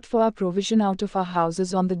took hot for our provision out of our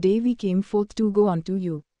houses on the day we came forth to go unto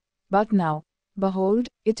you. But now, behold,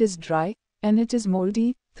 it is dry, and it is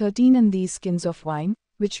mouldy. 13 And these skins of wine,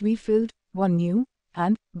 which we filled, were new,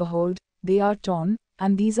 and, behold, they are torn,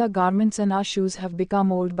 and these our garments and our shoes have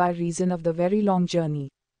become old by reason of the very long journey.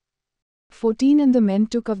 14 And the men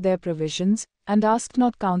took of their provisions, and asked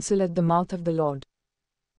not counsel at the mouth of the Lord.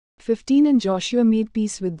 15 And Joshua made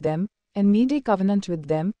peace with them, and made a covenant with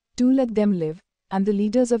them, to let them live, and the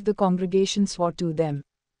leaders of the congregation swore to them.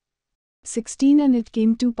 16 And it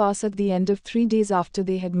came to pass at the end of 3 days after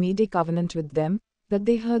they had made a covenant with them, that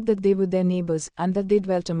they heard that they were their neighbors, and that they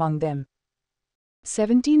dwelt among them.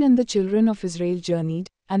 17 And the children of Israel journeyed,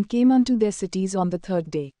 and came unto their cities on the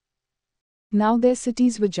 3rd day. Now their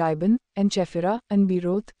cities were Jibin, and Chephirah, and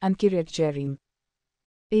Beeroth, and Kiriath-Jearim.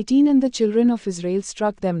 18 And the children of Israel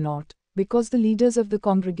struck them not, because the leaders of the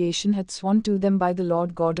congregation had sworn to them by the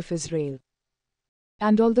Lord God of Israel.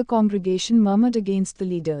 And all the congregation murmured against the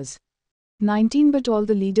leaders. 19 But all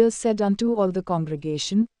the leaders said unto all the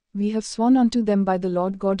congregation, We have sworn unto them by the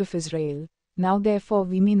Lord God of Israel, now therefore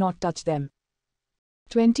we may not touch them.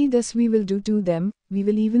 20 Thus we will do to them, we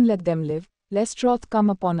will even let them live, lest wrath come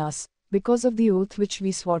upon us, because of the oath which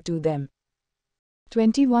we swore to them.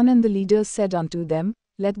 21 And the leaders said unto them,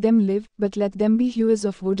 Let them live, but let them be hewers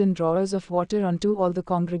of wood and drawers of water unto all the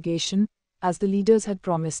congregation, as the leaders had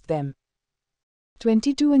promised them.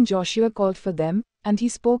 22 And Joshua called for them, and he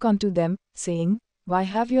spoke unto them, saying, Why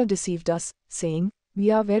have ye deceived us, saying,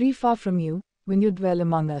 We are very far from you, when you dwell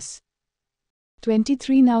among us?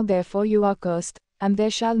 23 Now therefore you are cursed, and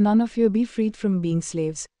there shall none of you be freed from being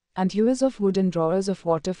slaves, and hewers of wood and drawers of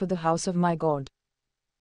water for the house of my God.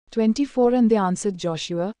 24 And they answered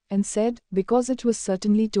Joshua, and said, Because it was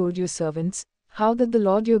certainly told your servants, how that the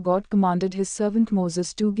Lord your God commanded his servant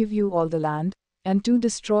Moses to give you all the land, and to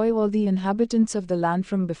destroy all the inhabitants of the land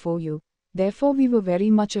from before you, therefore we were very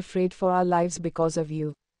much afraid for our lives because of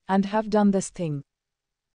you, and have done this thing.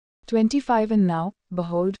 25 And now,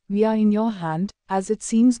 behold, we are in your hand, as it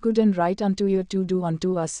seems good and right unto you to do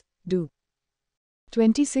unto us, do.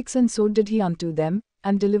 26 And so did he unto them,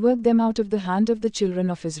 and delivered them out of the hand of the children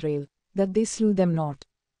of Israel, that they slew them not.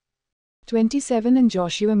 27 And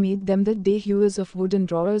Joshua made them that day hewers of wood and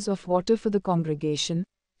drawers of water for the congregation,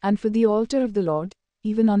 and for the altar of the Lord,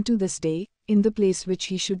 even unto this day, in the place which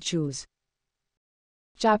he should choose.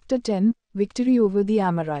 Chapter 10 Victory over the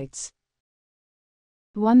Amorites.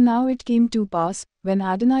 1 Now it came to pass, when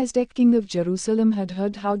Adonizedek king of Jerusalem had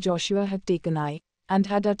heard how Joshua had taken Ai, and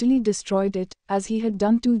had utterly destroyed it, as he had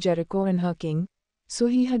done to Jericho and her king, so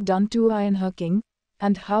he had done to Ai and her king,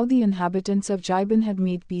 and how the inhabitants of Jibin had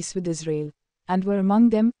made peace with Israel, and were among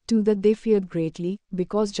them, too, that they feared greatly,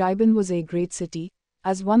 because Jibin was a great city,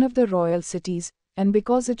 as one of the royal cities, and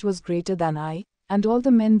because it was greater than Ai, and all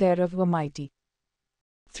the men thereof were mighty.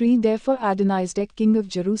 3 Therefore Adonizedek king of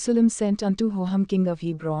Jerusalem sent unto Hoham king of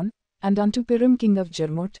Hebron, and unto Piram king of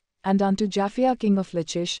Jarmuth, and unto Japhia king of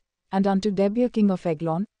Lachish, and unto Debir king of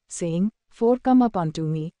Eglon, saying, For come up unto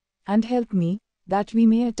me, and help me, that we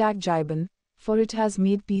may attack Jibin, for it has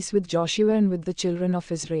made peace with Joshua and with the children of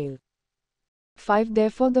Israel. 5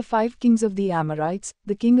 Therefore the 5 kings of the Amorites,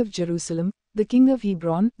 the king of Jerusalem, the king of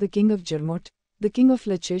Hebron, the king of Jarmuth, the king of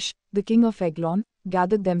Lachish, the king of Eglon,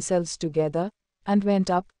 gathered themselves together, and went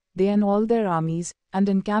up, they and all their armies, and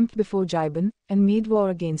encamped before Jibin, and made war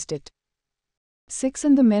against it. 6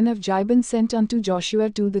 And the men of Jibin sent unto Joshua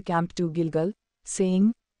to the camp to Gilgal,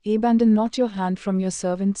 saying, Abandon not your hand from your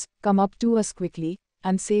servants, come up to us quickly,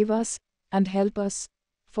 and save us, and help us,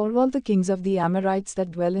 for all the kings of the Amorites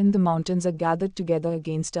that dwell in the mountains are gathered together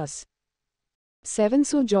against us. 7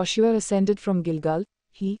 So Joshua ascended from Gilgal,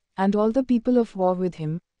 he, and all the people of war with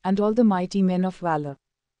him, and all the mighty men of valor.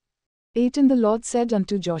 8 And the Lord said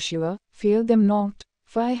unto Joshua, Fear them not,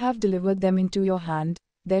 for I have delivered them into your hand,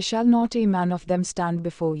 there shall not a man of them stand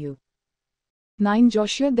before you. 9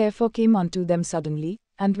 Joshua therefore came unto them suddenly,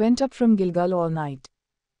 and went up from Gilgal all night.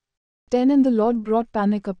 10 And the Lord brought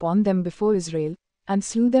panic upon them before Israel, and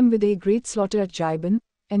slew them with a great slaughter at Jibin,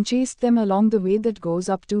 and chased them along the way that goes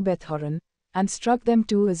up to Beth-horon, and struck them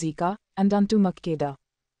to Azekah, and unto Makkedah.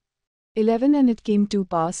 11 And it came to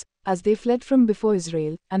pass, as they fled from before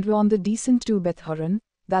Israel, and were on the descent to Beth-horon,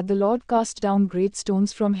 that the Lord cast down great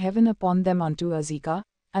stones from heaven upon them unto Azekah,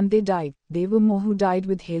 and they died. They were more who died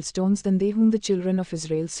with hailstones than they whom the children of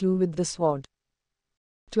Israel slew with the sword.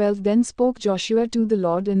 12 Then spoke Joshua to the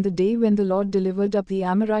Lord in the day when the Lord delivered up the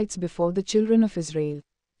Amorites before the children of Israel.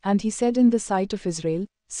 And he said in the sight of Israel,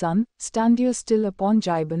 Sun, stand you still upon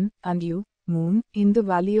Gibeon, and you, moon, in the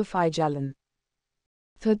valley of Aijalon.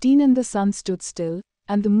 13 And the sun stood still,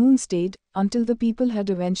 and the moon stayed, until the people had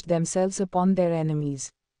avenged themselves upon their enemies.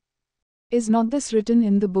 Is not this written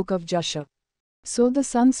in the book of Joshua? So the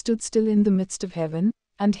sun stood still in the midst of heaven,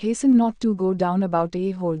 and hastened not to go down about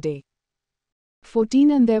a whole day.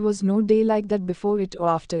 14 And there was no day like that before it or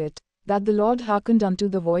after it, that the Lord hearkened unto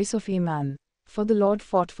the voice of a man, for the Lord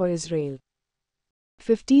fought for Israel.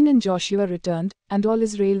 15 And Joshua returned, and all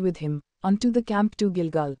Israel with him, unto the camp to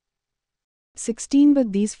Gilgal. 16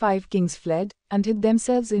 But these 5 kings fled, and hid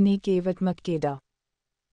themselves in a cave at Makkedah.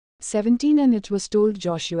 17 And it was told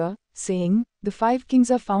Joshua, saying, The 5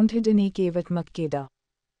 kings are found hid in a cave at Makkedah.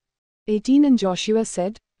 18 And Joshua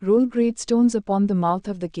said, Roll great stones upon the mouth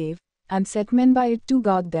of the cave, and set men by it to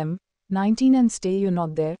guard them. 19 And stay you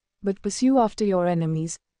not there, but pursue after your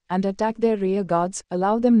enemies, and attack their rear guards,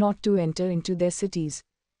 allow them not to enter into their cities.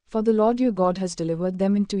 For the Lord your God has delivered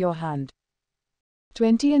them into your hand.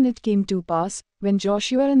 20 And it came to pass, when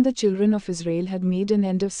Joshua and the children of Israel had made an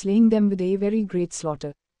end of slaying them with a very great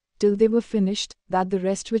slaughter, till they were finished, that the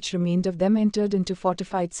rest which remained of them entered into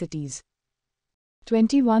fortified cities.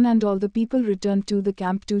 21 And all the people returned to the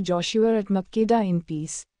camp to Joshua at Makkedah in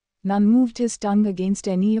peace. None moved his tongue against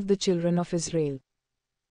any of the children of Israel.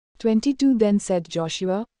 22 Then said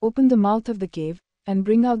Joshua, Open the mouth of the cave, and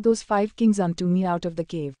bring out those 5 kings unto me out of the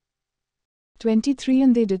cave. 23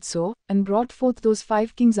 And they did so, and brought forth those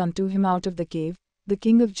 5 kings unto him out of the cave, the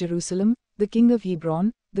king of Jerusalem, the king of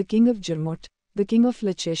Hebron, the king of Jarmuth, the king of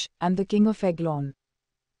Lachish, and the king of Eglon.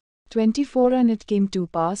 24 And it came to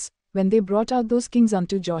pass, when they brought out those kings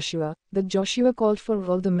unto Joshua, that Joshua called for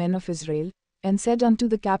all the men of Israel, and said unto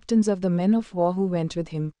the captains of the men of war who went with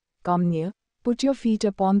him, Come near, put your feet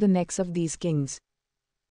upon the necks of these kings.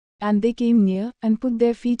 And they came near, and put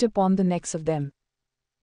their feet upon the necks of them.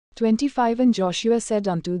 25 And Joshua said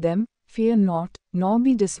unto them, Fear not, nor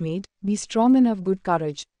be dismayed, be strong and of good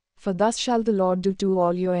courage, for thus shall the Lord do to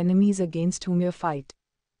all your enemies against whom you fight.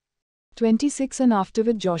 26 And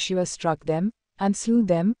afterward Joshua struck them, and slew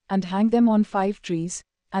them, and hanged them on 5 trees,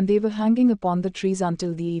 and they were hanging upon the trees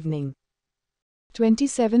until the evening.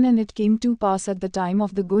 27 And it came to pass at the time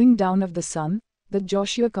of the going down of the sun, that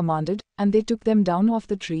Joshua commanded, and they took them down off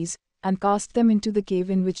the trees, and cast them into the cave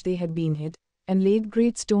in which they had been hid, and laid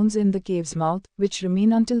great stones in the cave's mouth, which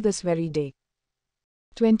remain until this very day.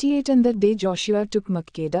 28 And that day Joshua took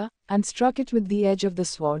Makkedah, and struck it with the edge of the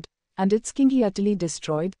sword, and its king he utterly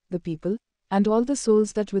destroyed, the people, and all the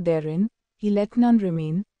souls that were therein, he let none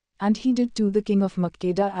remain, and he did to the king of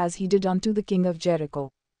Makkedah as he did unto the king of Jericho.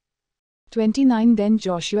 29 Then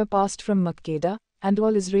Joshua passed from Makkedah, and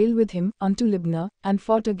all Israel with him, unto Libnah, and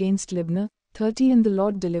fought against Libnah. 30 And the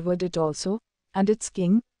Lord delivered it also, and its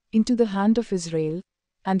king, into the hand of Israel,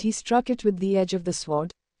 and he struck it with the edge of the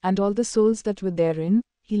sword, and all the souls that were therein,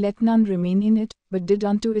 he let none remain in it, but did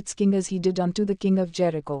unto its king as he did unto the king of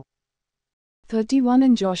Jericho. 31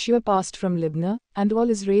 And Joshua passed from Libnah, and all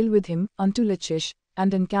Israel with him, unto Lachish,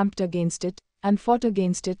 and encamped against it, and fought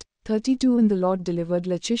against it. 32 And the Lord delivered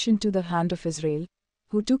Lachish into the hand of Israel,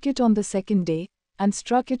 who took it on the 2nd day, and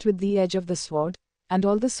struck it with the edge of the sword, and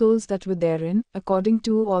all the souls that were therein, according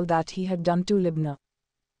to all that he had done to Libnah.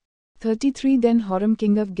 33 Then Horam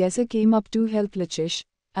king of Gezer came up to help Lachish,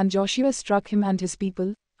 and Joshua struck him and his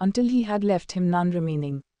people, until he had left him none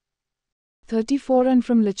remaining. 34 And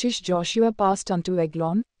from Lachish Joshua passed unto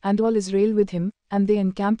Eglon, and all Israel with him, and they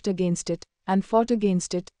encamped against it, and fought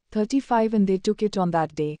against it. 35 And they took it on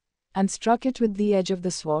that day, and struck it with the edge of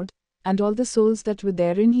the sword, and all the souls that were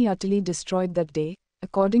therein he utterly destroyed that day,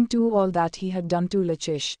 according to all that he had done to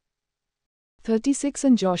Lachish. 36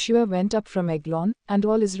 And Joshua went up from Eglon, and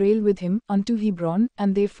all Israel with him, unto Hebron,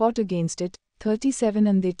 and they fought against it. 37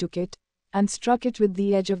 And they took it, and struck it with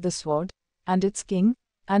the edge of the sword, and its king,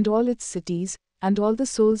 and all its cities, and all the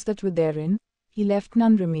souls that were therein, he left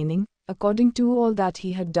none remaining, according to all that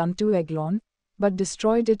he had done to Eglon, but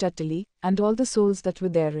destroyed it utterly, and all the souls that were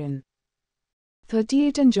therein.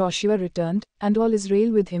 38 And Joshua returned, and all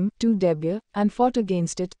Israel with him, to Debir, and fought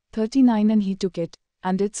against it. 39 And he took it,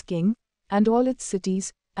 and its king, and all its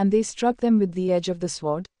cities, and they struck them with the edge of the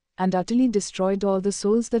sword, and utterly destroyed all the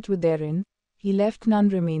souls that were therein, he left none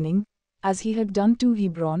remaining, as he had done to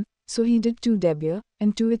Hebron. so he did to Debir,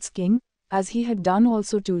 and to its king, as he had done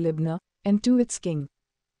also to Libnah, and to its king.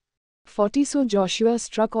 40 So Joshua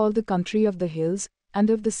struck all the country of the hills, and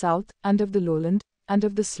of the south, and of the lowland, and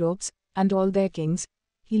of the slopes, and all their kings.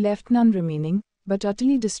 He left none remaining, but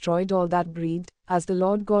utterly destroyed all that breathed, as the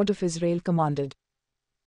Lord God of Israel commanded.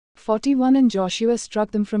 41 And Joshua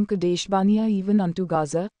struck them from Kadesh Barnea even unto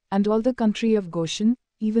Gaza, and all the country of Goshen,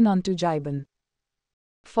 even unto Jabin.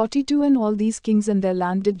 42 And all these kings and their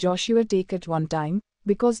land did Joshua take at one time,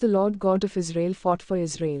 because the Lord God of Israel fought for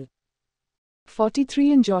Israel.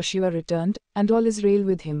 43 And Joshua returned, and all Israel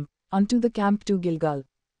with him, unto the camp to Gilgal.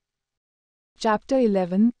 Chapter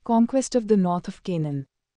 11 Conquest of the north of Canaan.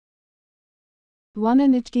 1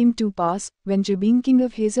 And it came to pass, when Jabin king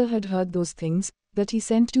of Hazor had heard those things, that he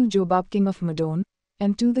sent to Jobab king of Madon,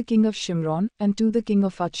 and to the king of Shimron, and to the king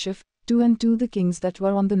of Atshaph, and to the kings that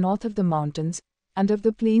were on the north of the mountains, and of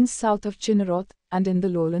the plains south of Chinneroth, and in the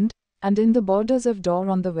lowland, and in the borders of Dor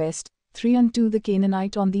on the west, 3 Unto the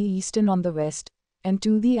Canaanite on the east and on the west, and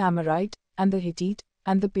to the Amorite, and the Hittite,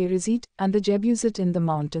 and the Perizzite, and the Jebusite in the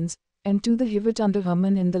mountains, and to the Hivite under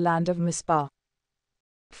Hermon in the land of Mizpah.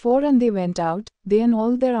 4 And they went out, they and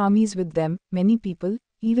all their armies with them, many people,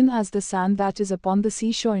 even as the sand that is upon the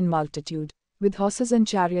seashore in multitude, with horses and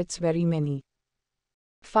chariots very many.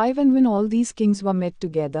 5 And when all these kings were met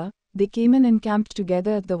together, they came and encamped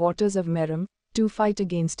together at the waters of Merom, to fight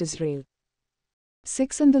against Israel.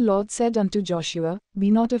 6 And the Lord said unto Joshua, Be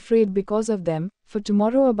not afraid because of them, for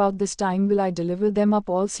tomorrow about this time will I deliver them up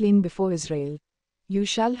all slain before Israel. You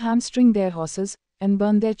shall hamstring their horses, and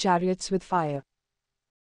burn their chariots with fire.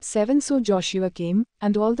 7 So Joshua came,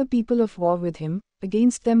 and all the people of war with him,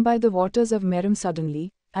 against them by the waters of Merom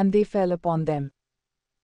suddenly, and they fell upon them.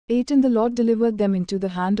 8 And the Lord delivered them into the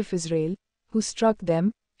hand of Israel, who struck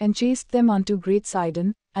them, and chased them unto great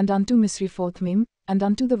Sidon, and unto Misrephothmaim, and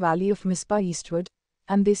unto the valley of Mizpah eastward,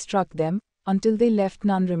 and they struck them, until they left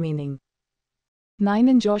none remaining. 9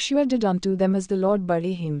 And Joshua did unto them as the Lord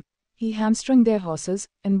bade him. He hamstrung their horses,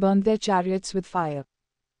 and burned their chariots with fire.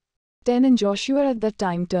 10 And Joshua at that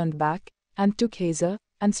time turned back, and took Hazor,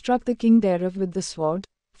 and struck the king thereof with the sword,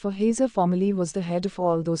 for Hazor formerly was the head of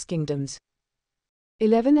all those kingdoms.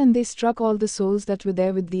 11 And they struck all the souls that were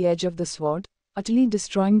there with the edge of the sword, utterly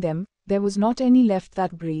destroying them, there was not any left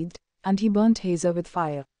that breathed, and he burnt Hazor with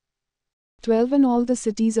fire. 12 And all the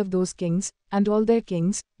cities of those kings, and all their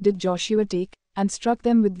kings, did Joshua take, and struck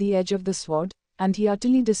them with the edge of the sword, and he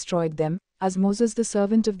utterly destroyed them, as Moses the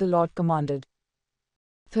servant of the Lord commanded.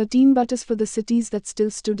 13 But as for the cities that still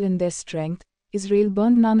stood in their strength, Israel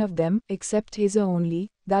burned none of them, except Hazor only,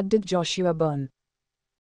 that did Joshua burn.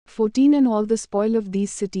 14 And all the spoil of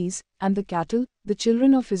these cities, and the cattle, the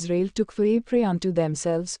children of Israel took for a prey unto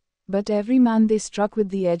themselves, but every man they struck with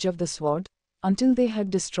the edge of the sword, until they had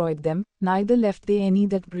destroyed them, neither left they any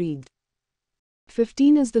that breathed.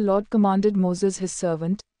 15 As the Lord commanded Moses his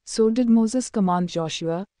servant, so did Moses command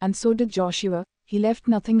Joshua, and so did Joshua, he left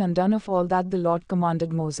nothing undone of all that the Lord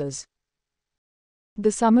commanded Moses.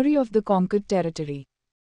 The summary of the conquered territory.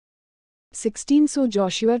 16 So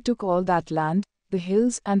Joshua took all that land, the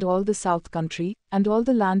hills and all the south country, and all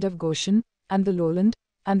the land of Goshen, and the lowland,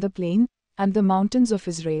 and the plain, and the mountains of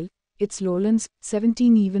Israel, its lowlands,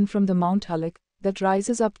 17 Even from the Mount Halak, that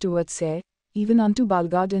rises up towards Seir, even unto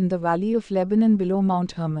Balgad in the valley of Lebanon below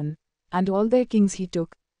Mount Hermon, and all their kings he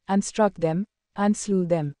took, and struck them, and slew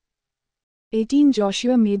them. 18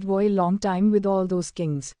 Joshua made war a long time with all those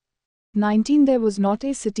kings. 19 There was not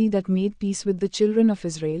a city that made peace with the children of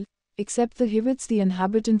Israel, except the Hivites the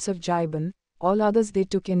inhabitants of Jabin, all others they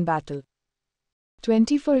took in battle.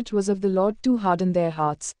 20 For it was of the Lord to harden their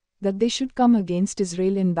hearts, that they should come against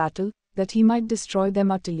Israel in battle, that he might destroy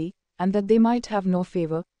them utterly, and that they might have no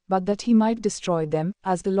favor, but that he might destroy them,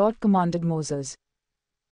 as the Lord commanded Moses.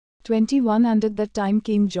 21 And at that time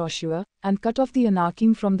came Joshua, and cut off the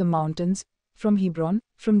Anakim from the mountains, from Hebron,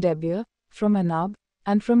 from Debir, from Anab,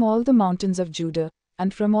 and from all the mountains of Judah,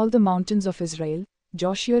 and from all the mountains of Israel.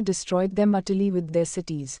 Joshua destroyed them utterly with their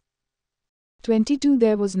cities. 22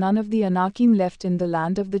 There was none of the Anakim left in the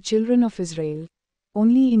land of the children of Israel.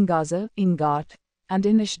 Only in Gaza, in Gath, and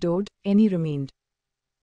in Ashdod, any remained.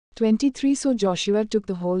 23 So Joshua took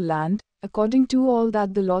the whole land, according to all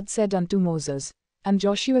that the Lord said unto Moses, and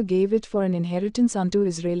Joshua gave it for an inheritance unto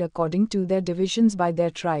Israel according to their divisions by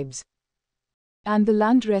their tribes. And the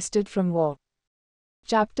land rested from war.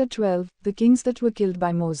 Chapter 12 The kings that were killed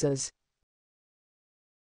by Moses.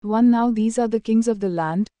 1 Now these are the kings of the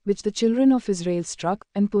land, which the children of Israel struck,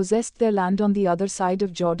 and possessed their land on the other side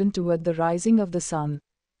of Jordan toward the rising of the sun,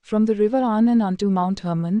 from the river Arnon unto Mount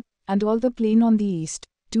Hermon, and all the plain on the east,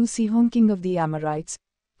 to Sihon king of the Amorites,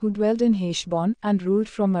 who dwelled in Heshbon and ruled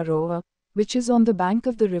from Aroer, which is on the bank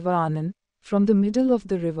of the river Arnon, from the middle of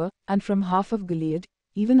the river, and from half of Gilead,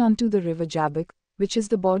 even unto the river Jabbok, which is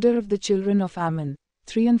the border of the children of Ammon,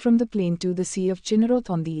 3 and from the plain to the sea of Chinneroth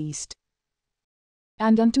on the east.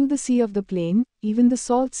 And unto the sea of the plain, even the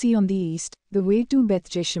salt sea on the east, the way to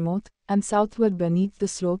Beth-Jeshimoth, and southward beneath the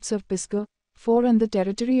slopes of Pisgah, 4 and the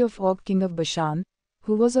territory of Og king of Bashan,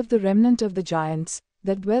 who was of the remnant of the giants,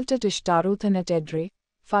 that dwelt at Ishtaroth and at Edrei,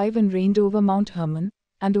 5 and reigned over Mount Hermon,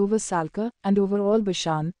 and over Salcah, and over all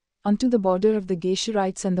Bashan, unto the border of the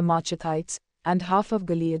Geshurites and the Maachathites, and half of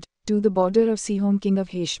Gilead, to the border of Sihon king of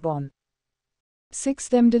Heshbon. 6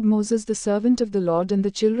 Them did Moses the servant of the Lord and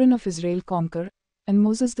the children of Israel conquer, and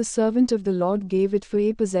Moses the servant of the Lord gave it for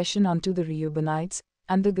a possession unto the Reubenites,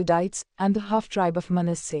 and the Gadites, and the half-tribe of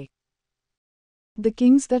Manasseh. The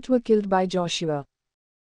kings that were killed by Joshua.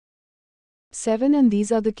 7 And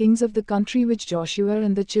these are the kings of the country which Joshua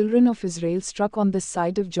and the children of Israel struck on this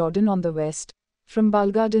side of Jordan on the west, from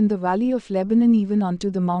Balgad in the valley of Lebanon even unto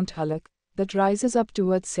the Mount Halak, that rises up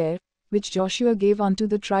towards Seir, which Joshua gave unto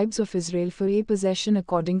the tribes of Israel for a possession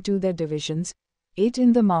according to their divisions, 8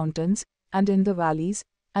 In the mountains, and in the valleys,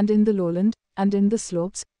 and in the lowland, and in the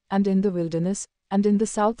slopes, and in the wilderness, and in the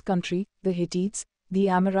south country, the Hittites, the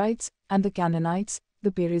Amorites, and the Canaanites,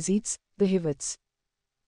 the Perizzites, the Hivites,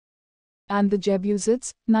 and the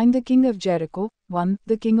Jebusites, 9 The king of Jericho, 1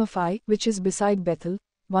 The king of Ai, which is beside Bethel,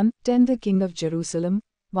 1 10 The king of Jerusalem,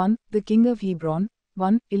 1 The king of Hebron,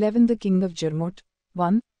 1 11 The king of Jarmuth,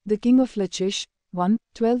 1 The king of Lachish, 1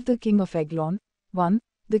 12 The king of Eglon, 1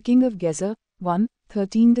 The king of Gezer, 1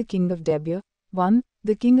 13 The king of Debir, 1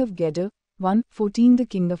 The king of Geder, 1 14 The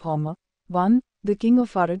king of Homer, 1 The king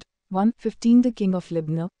of Arad, 1 15 The king of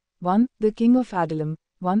Libnah, 1 The king of Adullam,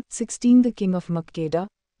 1 16 The king of Makkedah,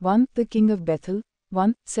 1 The king of Bethel,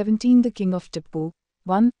 1 17 The king of Tippu,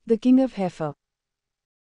 1 The king of Hepher,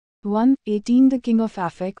 1 18 The king of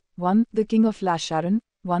Aphek, 1 The king of Lasharon,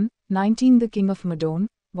 1 19 The king of Madon,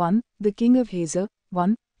 1 The king of Hazer,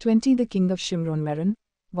 1 20 The king of Shimron-Meron,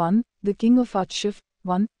 1 The king of Atshaf,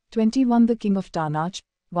 1 21 The king of Tanach,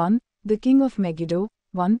 1 The king of Megiddo,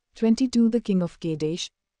 1 22 The king of Kadesh,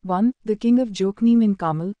 1 The king of Jokneam in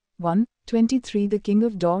Carmel, 1 23 The king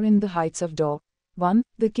of Dor in the heights of Dor, 1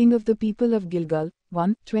 The king of the people of Gilgal,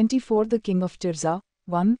 1 24 The king of Tirzah,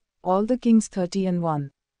 1 All the kings 30 and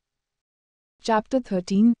 1. Chapter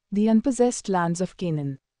 13 The unpossessed lands of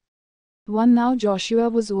Canaan. 1 Now Joshua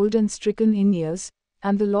was old and stricken in years,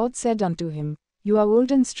 and the Lord said unto him, You are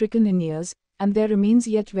old and stricken in years, and there remains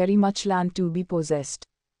yet very much land to be possessed.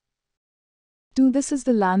 2 This is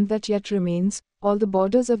the land that yet remains, all the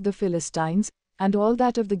borders of the Philistines, and all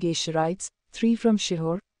that of the Geshurites, 3 From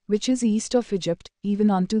Shihor, which is east of Egypt,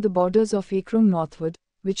 even unto the borders of Ekron northward,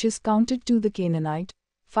 which is counted to the Canaanite,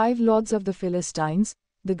 5 Lords of the Philistines,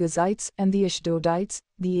 the Gazites and the Ashdodites,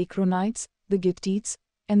 the Ekronites, the Gittites,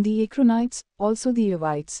 and the Ekronites, also the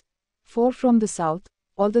Evites, 4 From the south,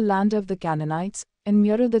 all the land of the Canaanites, and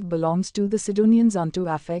Mearah that belongs to the Sidonians unto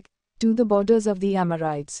Aphek, to the borders of the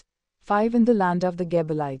Amorites, 5 In the land of the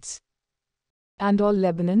Gebalites, and all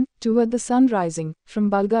Lebanon, toward the sun rising, from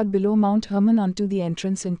Balgad below Mount Hermon unto the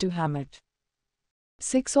entrance into Hamath.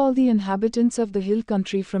 6 All the inhabitants of the hill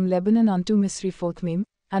country from Lebanon unto Misrephothmaim,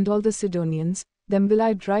 and all the Sidonians, them will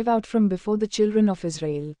I drive out from before the children of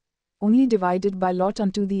Israel, only divided by lot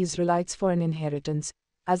unto the Israelites for an inheritance,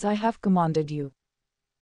 as I have commanded you.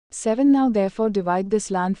 7 Now therefore divide this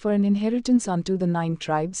land for an inheritance unto the 9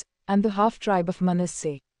 tribes, and the half-tribe of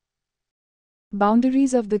Manasseh.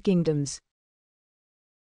 Boundaries of the kingdoms.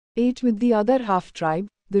 8 With the other half-tribe,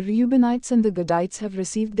 the Reubenites and the Gadites have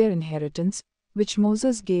received their inheritance, which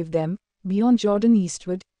Moses gave them, beyond Jordan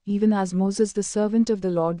eastward, even as Moses the servant of the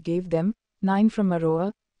Lord gave them, 9 From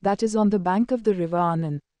Aroer, that is on the bank of the river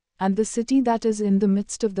Arnon, and the city that is in the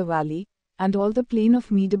midst of the valley, and all the plain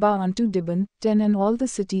of Medeba unto Dibon, 10 And all the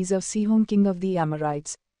cities of Sihon king of the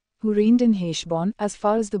Amorites, who reigned in Heshbon as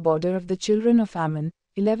far as the border of the children of Ammon,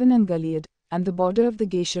 11 And Gilead, and the border of the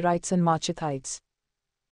Geshurites and Maachathites,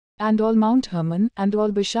 and all Mount Hermon, and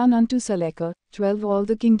all Bashan unto Salekah, 12 All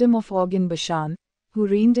the kingdom of Og in Bashan, who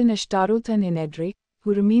reigned in Ashtaroth and in Edrei,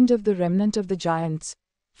 who remained of the remnant of the giants,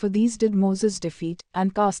 for these did Moses defeat,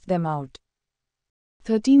 and cast them out.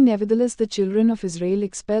 13 Nevertheless the children of Israel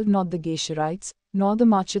expelled not the Geshurites, nor the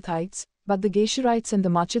Maachathites, but the Geshurites and the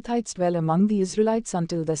Maachathites dwell among the Israelites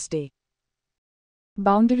until this day.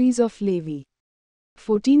 Boundaries of Levi.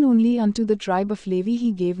 14 Only unto the tribe of Levi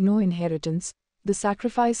he gave no inheritance, the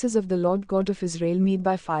sacrifices of the Lord God of Israel made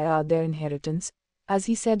by fire are their inheritance, as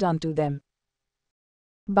he said unto them.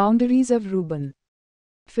 Boundaries of Reuben.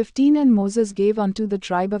 15 And Moses gave unto the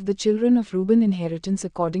tribe of the children of Reuben inheritance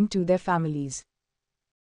according to their families.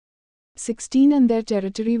 16 And their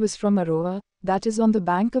territory was from Aroer, that is on the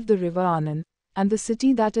bank of the river Arnon, and the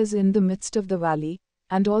city that is in the midst of the valley,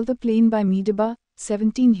 and all the plain by Medeba,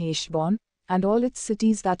 17 Heshbon, and all its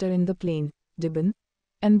cities that are in the plain, Dibon,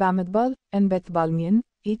 and Bamidbal, and Bethbalmeon,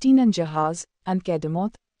 18 And Jahaz, and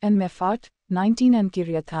Kedemoth, and Mephat, 19 And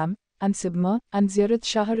Kiriatham, and Sibmah, and Zereth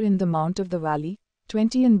Shahar in the mount of the valley,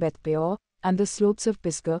 20 And Bethpeor, and the slopes of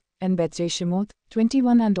Pisgah, and Bethjeshemoth,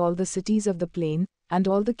 21 And all the cities of the plain, and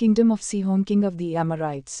all the kingdom of Sihon king of the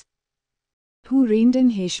Amorites, who reigned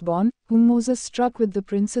in Heshbon, whom Moses struck with the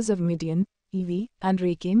princes of Midian, Evi, and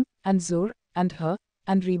Rakem, and Zor, and Hur,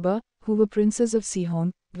 and Reba, who were princes of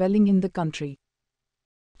Sihon, dwelling in the country.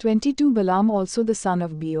 22 Balaam also the son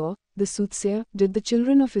of Beor, the soothsayer, did the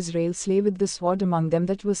children of Israel slay with the sword among them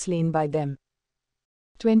that were slain by them.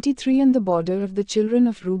 23 And the border of the children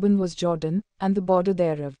of Reuben was Jordan, and the border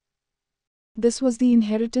thereof. This was the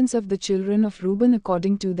inheritance of the children of Reuben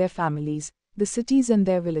according to their families, the cities and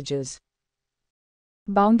their villages.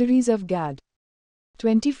 Boundaries of Gad.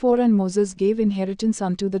 24 And Moses gave inheritance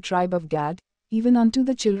unto the tribe of Gad, even unto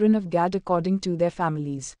the children of Gad according to their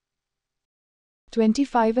families.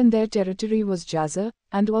 25 And their territory was Jazer,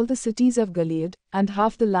 and all the cities of Gilead, and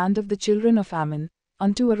half the land of the children of Ammon,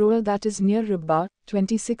 unto Aroer that is near Ribbah,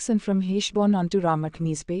 26 And from Heshbon unto Ramat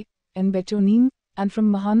Mizpeh, and Betonim, and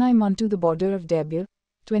from Mahanaim unto the border of Debir,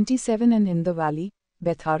 27 And in the valley,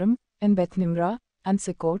 Betharam, and Bethnimrah, and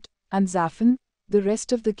Sukkot, and Zaphon, the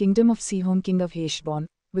rest of the kingdom of Sihon king of Heshbon,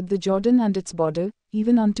 with the Jordan and its border,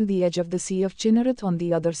 even unto the edge of the sea of Chinnereth on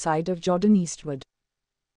the other side of Jordan eastward.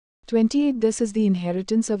 28 This is the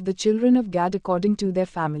inheritance of the children of Gad according to their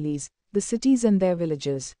families, the cities and their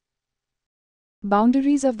villages.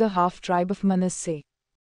 Boundaries of the half-tribe of Manasseh.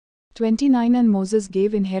 29 And Moses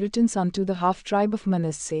gave inheritance unto the half-tribe of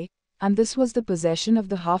Manasseh, and this was the possession of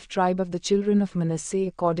the half-tribe of the children of Manasseh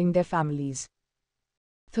according their families.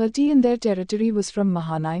 30 And their territory was from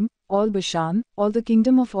Mahanaim, all Bashan, all the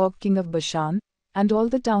kingdom of Og king of Bashan, and all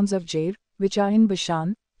the towns of Jair, which are in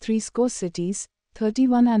Bashan, 60 cities,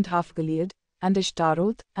 31 And half Gilead, and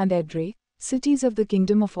Ashtaroth, and Edrei, cities of the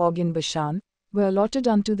kingdom of Og in Bashan, were allotted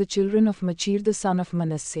unto the children of Machir the son of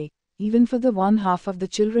Manasseh, even for the 1/2 of the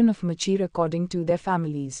children of Machir according to their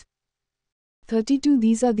families. 32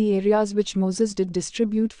 These are the areas which Moses did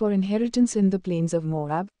distribute for inheritance in the plains of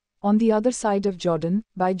Moab, on the other side of Jordan,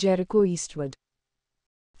 by Jericho eastward.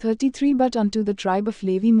 33 But unto the tribe of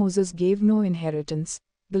Levi Moses gave no inheritance,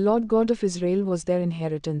 the Lord God of Israel was their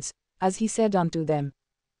inheritance, as he said unto them.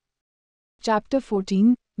 Chapter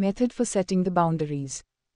 14 Method for setting the boundaries.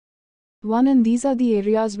 1 And these are the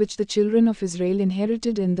areas which the children of Israel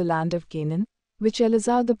inherited in the land of Canaan, which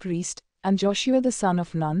Eleazar the priest, and Joshua the son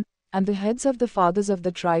of Nun, and the heads of the fathers of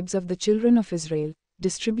the tribes of the children of Israel,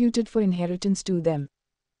 distributed for inheritance to them.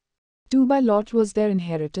 2 By lot was their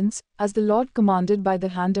inheritance, as the Lord commanded by the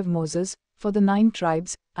hand of Moses, for the 9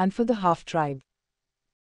 tribes, and for the half-tribe.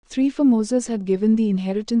 3 For Moses had given the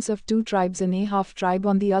inheritance of 2 tribes and a half-tribe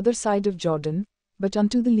on the other side of Jordan, but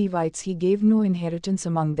unto the Levites he gave no inheritance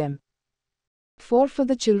among them. 4 For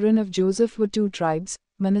the children of Joseph were 2 tribes,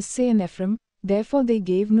 Manasseh and Ephraim, therefore they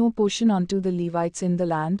gave no portion unto the Levites in the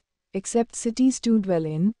land, except cities to dwell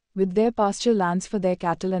in, with their pasture lands for their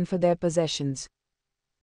cattle and for their possessions.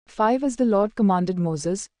 5 As the Lord commanded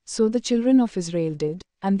Moses, so the children of Israel did,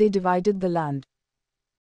 and they divided the land.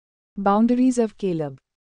 Boundaries of Caleb.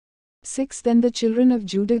 6 Then the children of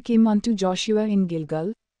Judah came unto Joshua in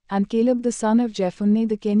Gilgal, and Caleb the son of Jephunneh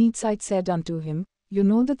the Kenizzite said unto him, You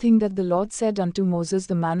know the thing that the Lord said unto Moses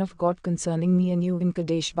the man of God concerning me and you in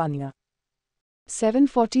Kadesh Barnea. 7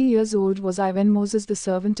 40 years old was I when Moses the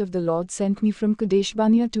servant of the Lord sent me from Kadesh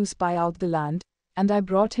Barnea to spy out the land, and I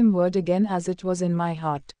brought him word again as it was in my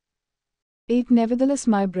heart. 8 Nevertheless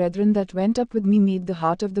my brethren that went up with me made the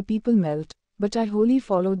heart of the people melt, but I wholly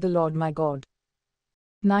followed the Lord my God.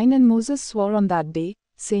 9 And Moses swore on that day,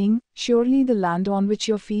 saying, Surely the land on which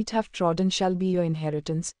your feet have trodden shall be your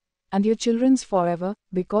inheritance, and your children's forever,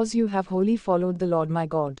 because you have wholly followed the Lord my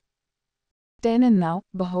God. 10 And now,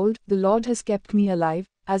 behold, the Lord has kept me alive,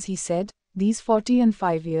 as he said, these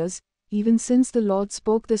 45 years, even since the Lord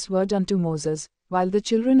spoke this word unto Moses, while the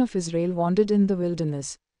children of Israel wandered in the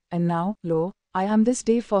wilderness. And now, lo, I am this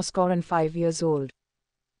day 45 years old.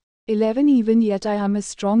 11 Even yet I am as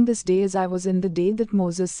strong this day as I was in the day that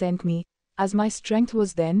Moses sent me, as my strength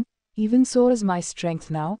was then, even so is my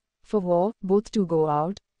strength now, for war, both to go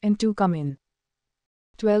out, and to come in.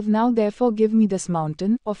 12 Now therefore give me this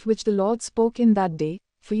mountain, of which the Lord spoke in that day,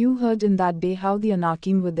 for you heard in that day how the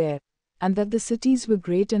Anakim were there, and that the cities were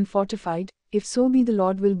great and fortified. If so be the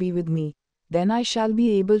Lord will be with me, then I shall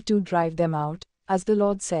be able to drive them out, as the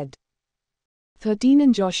Lord said. 13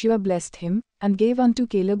 And Joshua blessed him, and gave unto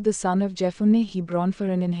Caleb the son of Jephunneh Hebron for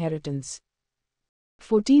an inheritance.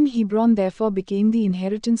 14 Hebron therefore became the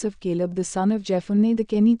inheritance of Caleb the son of Jephunneh the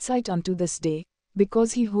Kenizzite unto this day,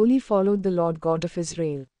 because he wholly followed the Lord God of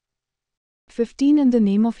Israel. 15 And the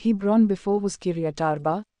name of Hebron before was Kiriath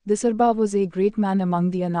Arba. This Arba was a great man among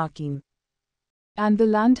the Anakim. And the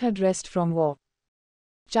land had rest from war.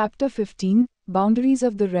 Chapter 15 Boundaries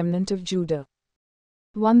of the remnant of Judah.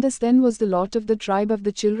 1 This then was the lot of the tribe of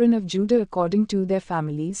the children of Judah according to their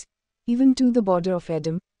families, even to the border of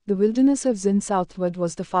Edom. The wilderness of Zin southward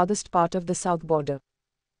was the farthest part of the south border.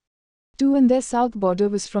 2 And their south border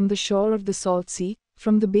was from the shore of the salt sea,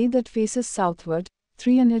 from the bay that faces southward.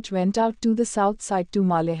 3 And it went out to the south side to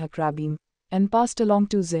Maleh-Hakrabim, and passed along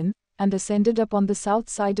to Zin, and ascended up on the south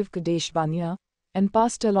side of Kadesh Barnea, and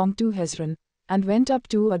passed along to Hezron, and went up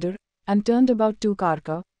to Adur, and turned about to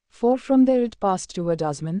Karka. 4 From there it passed toward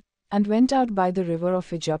Azman, and went out by the river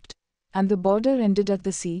of Egypt, and the border ended at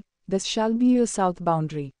the sea. This shall be your south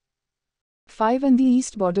boundary. 5 And the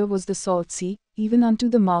east border was the salt sea, even unto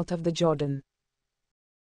the mouth of the Jordan.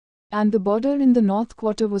 And the border in the north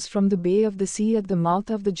quarter was from the bay of the sea at the mouth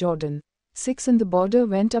of the Jordan. 6 And the border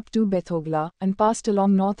went up to Beth-Hogla, and passed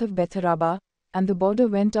along north of Beth-Araba, and the border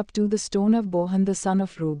went up to the stone of Bohan the son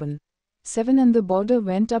of Reuben. 7 And the border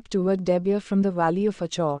went up toward Debir from the valley of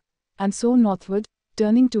Achor, and so northward,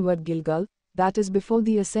 turning toward Gilgal, that is before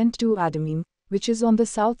the ascent to Adamim, which is on the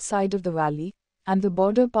south side of the valley, and the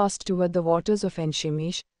border passed toward the waters of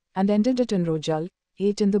En-Shemesh, and ended at Enrogel.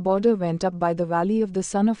 8 And the border went up by the valley of the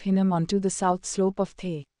son of Hinnom unto the south slope of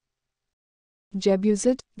The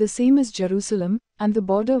Jebusite, the same as Jerusalem, and the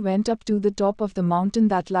border went up to the top of the mountain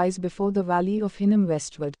that lies before the valley of Hinnom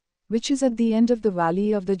westward, which is at the end of the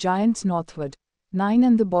valley of the giants northward. 9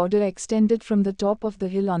 And the border extended from the top of the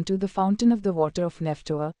hill unto the fountain of the water of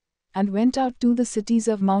Nephtoah, and went out to the cities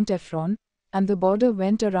of Mount Ephron, and the border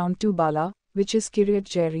went around to Bala, which is Kiriath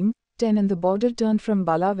Jearim. 10 And the border turned from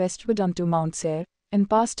Bala westward unto Mount Seir, and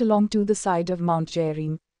passed along to the side of Mount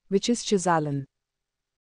Jearim, which is Chesalon,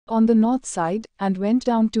 on the north side, and went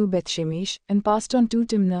down to Bethshemesh, and passed on to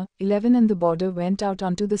Timnah. 11 And the border went out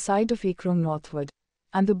unto the side of Ekron northward,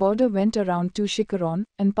 and the border went around to Shikkeron,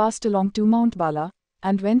 and passed along to Mount Bala,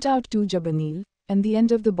 and went out to Jabneel, and the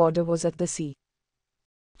end of the border was at the sea.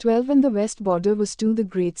 12 And the west border was to the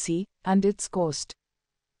great sea, and its coast.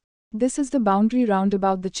 This is the boundary round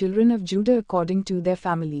about the children of Judah according to their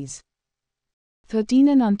families. 13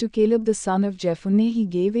 And unto Caleb the son of Jephunneh he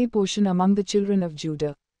gave a portion among the children of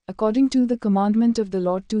Judah, according to the commandment of the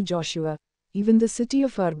Lord to Joshua, even the city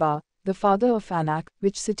of Arba, the father of Anak,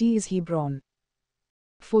 which city is Hebron.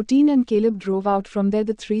 14 And Caleb drove out from there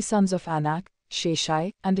the 3 sons of Anak,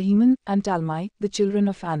 Sheshai, and Ahiman, and Talmai, the children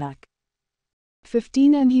of Anak.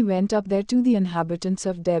 15 And he went up there to the inhabitants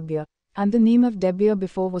of Debir, and the name of Debir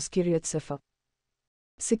before was Kiriath-Sepher.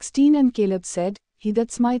 16 And Caleb said, He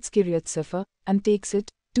that smites Kiriath-Sepher, and takes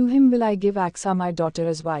it, to him will I give Achsah my daughter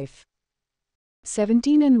as wife.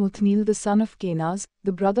 17 And Othniel the son of Kenaz,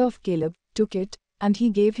 the brother of Caleb, took it, and he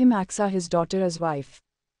gave him Achsah his daughter as wife.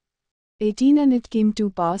 18 And it came to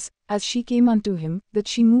pass, as she came unto him, that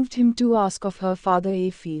she moved him to ask of her father a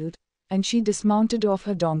field, and she dismounted off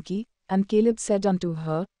her donkey, and Caleb said unto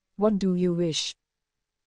her, What do you wish?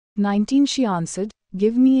 19 She answered,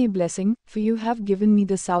 Give me a blessing, for you have given me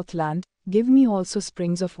the south land, give me also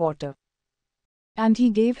springs of water. And he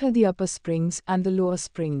gave her the upper springs and the lower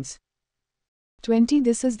springs. 20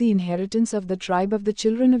 This is the inheritance of the tribe of the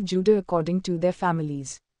children of Judah according to their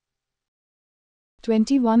families.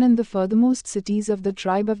 21 And the furthermost cities of the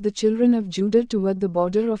tribe of the children of Judah toward the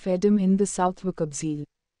border of Edom in the south were Kabzeel,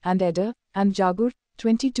 and Eder, and Jagur.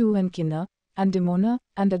 22 And Kinnah, and Dimonah,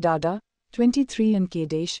 and Adada. 23 And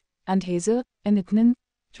Kadesh, and Hazer, and Itnan.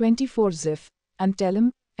 24 Ziph, and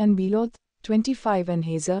Telem, and Beloth. 25 And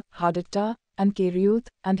Hazer, Hadattah, and Kerioth,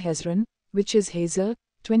 and Hezron, which is Hazer.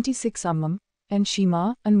 26 Ammam, and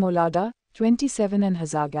Shema, and Molada. 27 And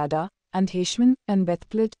Hazagada, and Heshman, and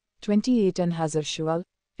Bethplet. 28 And Hazarshual,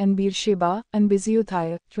 and Beersheba, and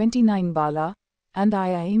Biziothai. 29 Bala, and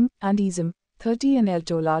Ayaim, and Ezim. 30 And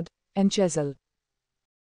Eltolad, and Chezel,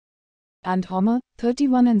 and Homer.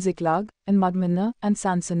 31 And Ziklag, and Madmannah, and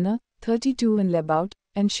Sansannah. 32 And Lebaut,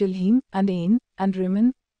 and Shilhim, and Ain, and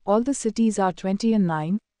Rimmon. All the cities are 20 and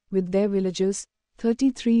 9, with their villages.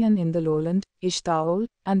 33 And in the lowland, Ishtaol,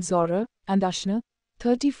 and Zorah, and Ashna.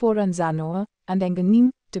 34 And Zanoah, and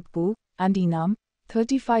Enganim, Tippu, and Enam.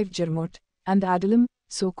 35 Jermut, and Adullam,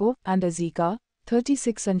 Soko, and Azekah.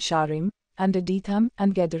 36 and Sharim, and Aditham,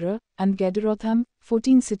 and Gederah, and Gederotham,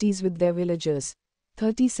 14 cities with their villages.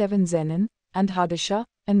 37 Zenon, and Hadashah,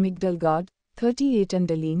 and Migdalgad, 38 and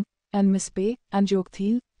Daleen, and Mispeh, and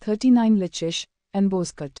Joktheel, 39 Lachish, and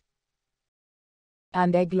Bozkat.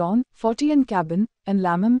 And Eglon, 40 and Cabin, and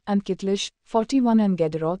Lamam, and Kitlish, 41 and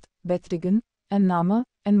Gederoth, Bethdagon, and Nama,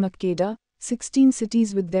 and Makkedah, 16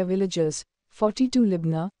 cities with their villages. 42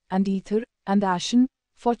 Libnah, and Ether, and Ashan,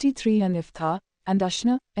 43 and Iftha, and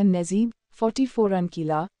Ashna, and Nezib, 44 and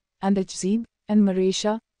Kila, and Achzib, and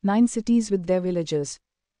Maresha, 9 cities with their villages.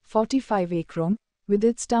 45 Ekron, with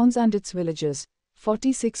its towns and its villages.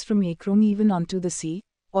 46 from Ekron even unto the sea,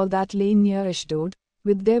 all that lay near Ashdod,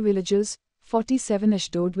 with their villages. 47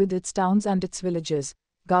 Ashdod with its towns and its villages.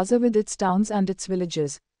 Gaza with its towns and its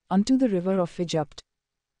villages, unto the river of Egypt.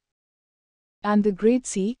 And the great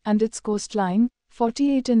sea, and its coastline,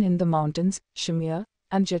 48 and in the mountains, Shamir,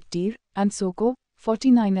 and Jattir, and Soko,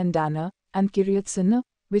 49 and Dana, and Kiriath-Sinah,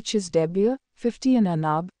 which is Debir, 50 and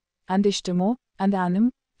Anab, and Ishtamo, and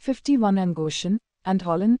Anam, 51 and Goshen, and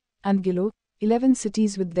Holon, and Gilo, 11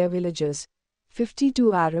 cities with their villages.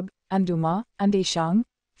 52 Arab, and Duma, and Eshang,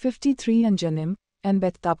 53 and Janim, and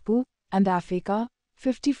Beth-Tappu, and Aphekah,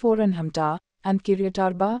 54 and Hamta, and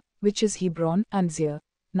Kiryat-Arba, which is Hebron, and Zir,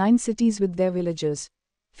 9 cities with their villages.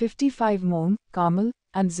 55 Mon, Carmel,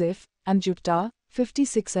 and Ziph, and Juttah,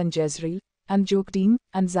 56 and Jezreel, and Jokdeam,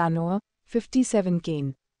 and Zanoah, 57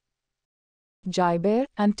 Cain. Jaber,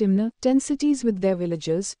 and Timnah, 10 cities with their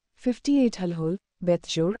villages. 58 Halhul,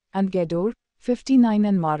 Bethjor, and Gedor, 59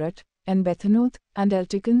 and Marat, and Bethanoth, and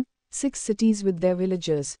Eltekon, 6 cities with their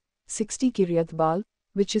villages. 60 Kiryat-Baal,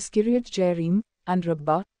 which is Kiryat-Jearim, and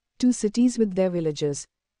Rabbah, 2 cities with their villages.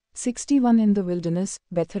 61 in the wilderness,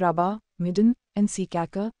 Beth-Rabbah, Middin, and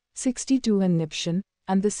Sekaka, 62 and Nibshan,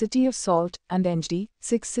 and the city of Salt, and Engedi,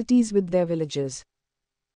 6 cities with their villages.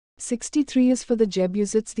 63 is for the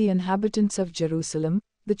Jebusites, the inhabitants of Jerusalem.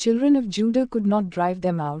 The children of Judah could not drive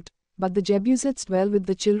them out, but the Jebusites dwell with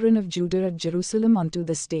the children of Judah at Jerusalem unto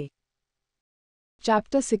this day.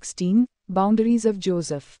 Chapter 16, Boundaries of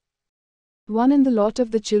Joseph. 1 And the lot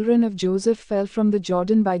of the children of Joseph fell from the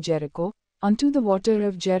Jordan by Jericho, unto the water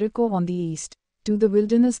of Jericho on the east, to the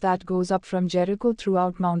wilderness that goes up from Jericho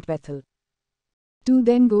throughout Mount Bethel. 2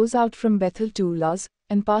 Then goes out from Bethel to Luz,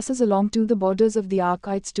 and passes along to the borders of the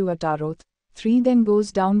Archites to Ataroth. 3 Then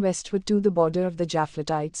goes down westward to the border of the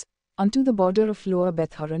Japhletites, unto the border of Lower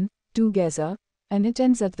Beth-horon, to Gezer, and it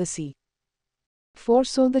ends at the sea. 4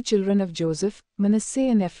 So the children of Joseph, Manasseh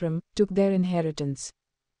and Ephraim, took their inheritance.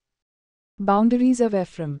 Boundaries of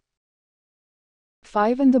Ephraim.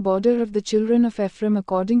 5 And the border of the children of Ephraim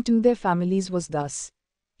according to their families was thus.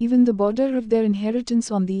 Even the border of their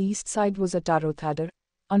inheritance on the east side was Ataroth-Hadar,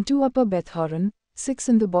 unto Upper Beth-horon. 6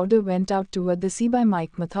 And the border went out toward the sea by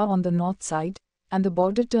Michmathah on the north side, and the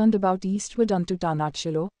border turned about eastward unto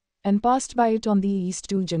Tanat-Shiloh, and passed by it on the east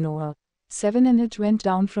to Janoah. 7 And it went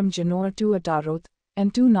down from Janoah to Ataroth,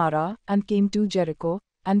 and to Nara, and came to Jericho,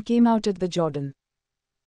 and came out at the Jordan.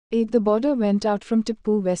 8 The border went out from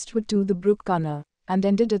Tippu westward to the brook Kana, and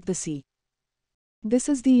ended at the sea. This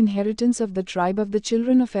is the inheritance of the tribe of the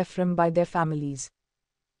children of Ephraim by their families.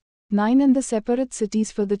 9 And the separate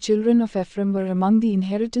cities for the children of Ephraim were among the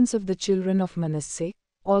inheritance of the children of Manasseh,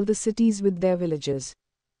 all the cities with their villages.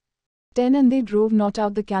 10 And they drove not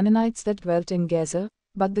out the Canaanites that dwelt in Gezer,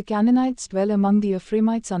 but the Canaanites dwell among the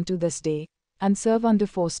Ephraimites unto this day, and serve under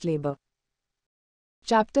forced labor.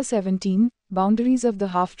 Chapter 17, Boundaries of the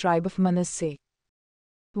half-tribe of Manasseh.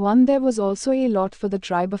 1 There was also a lot for the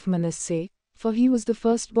tribe of Manasseh, for he was the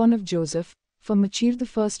firstborn of Joseph, for Machir the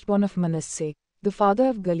firstborn of Manasseh, the father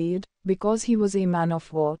of Gilead, because he was a man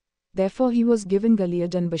of war, therefore he was given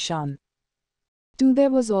Gilead and Bashan. 2 There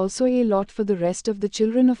was also a lot for the rest of the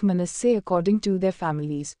children of Manasseh according to their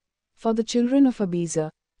families, for the children of Abiezer,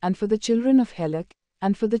 and for the children of Helek,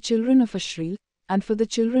 and for the children of Ashreel, and for the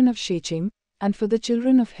children of Shechem, and for the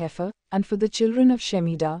children of Hepher, and for the children of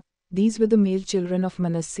Shemidah. These were the male children of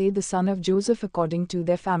Manasseh the son of Joseph according to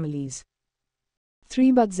their families.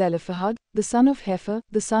 3 But Zelophehad, the son of Hepher,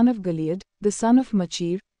 the son of Gilead, the son of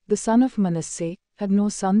Machir, the son of Manasseh, had no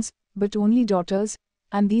sons, but only daughters,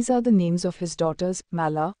 and these are the names of his daughters,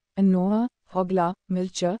 Mahlah, and Noah, Hoglah,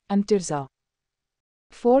 Milcah, and Tirzah.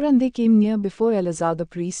 4 And they came near before Eleazar the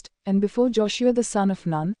priest, and before Joshua the son of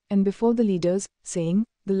Nun, and before the leaders, saying,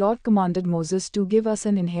 The Lord commanded Moses to give us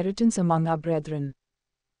an inheritance among our brethren.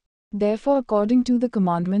 Therefore according to the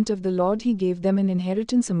commandment of the Lord he gave them an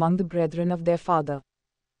inheritance among the brethren of their father.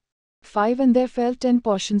 5 And there fell 10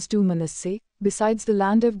 portions to Manasseh, besides the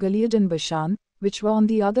land of Gilead and Bashan, which were on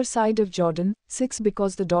the other side of Jordan. 6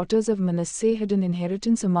 Because the daughters of Manasseh had an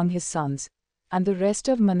inheritance among his sons, and the rest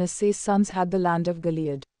of Manasseh's sons had the land of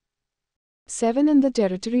Gilead. 7 And the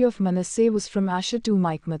territory of Manasseh was from Asher to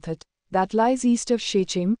Michmethat, that lies east of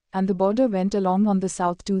Shechem, and the border went along on the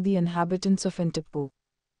south to the inhabitants of En-Tippu.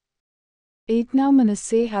 8 Now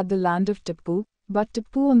Manasseh had the land of Tippu, but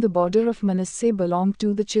Tippu on the border of Manasseh belonged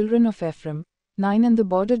to the children of Ephraim. 9 And the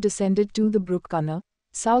border descended to the brook Kana,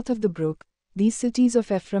 south of the brook. These cities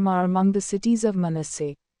of Ephraim are among the cities of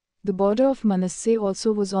Manasseh. The border of Manasseh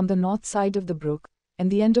also was on the north side of the brook,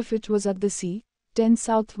 and the end of it was at the sea. 10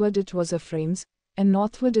 Southward it was Ephraim's, and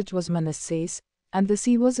northward it was Manasseh's, and the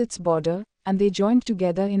sea was its border, and they joined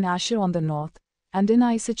together in Asher on the north, and in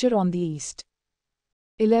Issachar on the east.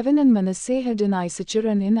 11 And Manasseh had in Issachar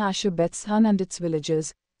and in Asher Bethshan and its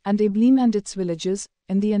villages, and Eblim and its villages,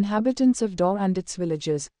 and the inhabitants of Dor and its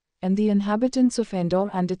villages, and the inhabitants of Endor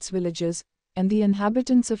and its villages, and the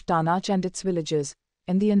inhabitants of Tanach and its villages,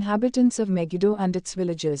 and the inhabitants of Megiddo and its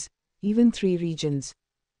villages, even 3 regions.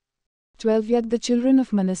 12 Yet the children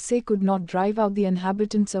of Manasseh could not drive out the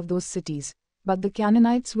inhabitants of those cities, but the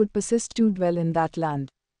Canaanites would persist to dwell in that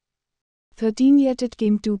land. 13 Yet it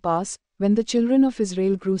came to pass, when the children of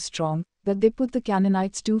Israel grew strong, that they put the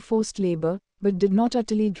Canaanites to forced labor, but did not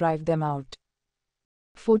utterly drive them out.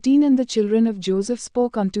 14 And the children of Joseph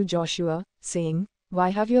spoke unto Joshua, saying, Why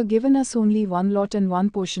have you given us only one lot and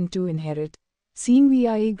one portion to inherit, seeing we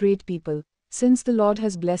are a great people, since the Lord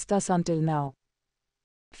has blessed us until now?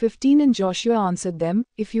 15 And Joshua answered them,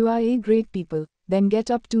 If you are a great people, then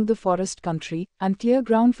get up to the forest country, and clear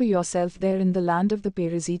ground for yourself there in the land of the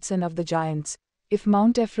Perizzites and of the giants, if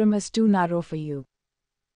Mount Ephraim is too narrow for you.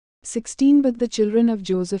 16 But the children of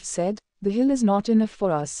Joseph said, The hill is not enough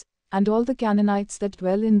for us, and all the Canaanites that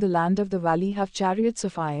dwell in the land of the valley have chariots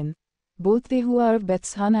of iron, both they who are of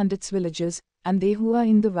Bethshan and its villages, and they who are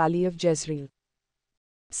in the valley of Jezreel.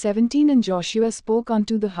 17 And Joshua spoke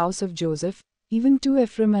unto the house of Joseph, even to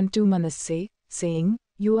Ephraim and to Manasseh, saying,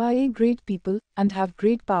 You are a great people, and have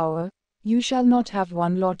great power, you shall not have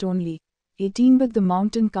one lot only. 18 But the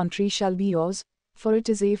mountain country shall be yours, for it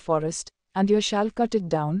is a forest, and you shall cut it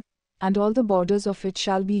down, and all the borders of it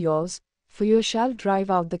shall be yours, for you shall drive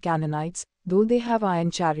out the Canaanites, though they have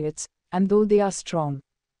iron chariots, and though they are strong.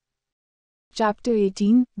 Chapter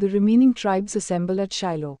 18 The remaining tribes assemble at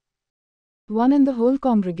Shiloh. 1 And the whole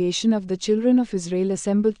congregation of the children of Israel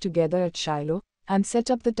assembled together at Shiloh, and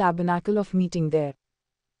set up the tabernacle of meeting there.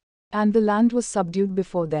 And the land was subdued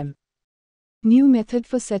before them. New method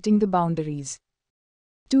for setting the boundaries.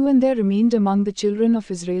 2 And there remained among the children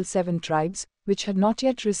of Israel 7 tribes, which had not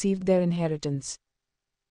yet received their inheritance.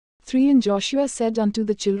 3 And Joshua said unto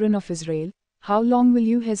the children of Israel, How long will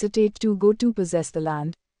you hesitate to go to possess the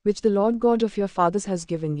land, which the Lord God of your fathers has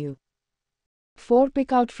given you? 4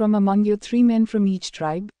 Pick out from among you 3 men from each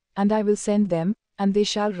tribe, and I will send them, and they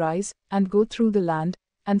shall rise, and go through the land,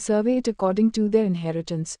 and survey it according to their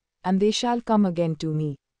inheritance, and they shall come again to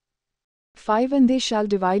me. 5 And they shall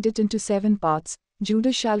divide it into 7 parts.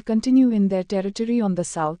 Judah shall continue in their territory on the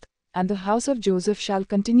south, and the house of Joseph shall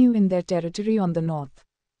continue in their territory on the north.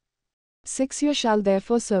 6 You shall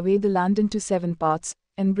therefore survey the land into 7 parts,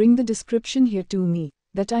 and bring the description here to me,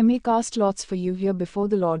 that I may cast lots for you here before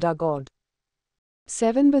the Lord our God.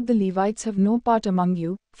 7 But the Levites have no part among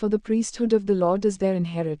you, for the priesthood of the Lord is their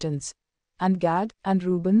inheritance. And Gad, and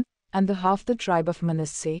Reuben, and the half the tribe of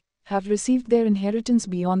Manasseh, have received their inheritance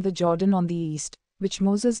beyond the Jordan on the east, which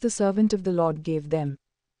Moses the servant of the Lord gave them.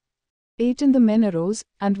 8 And the men arose,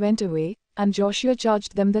 and went away, and Joshua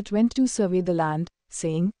charged them that went to survey the land,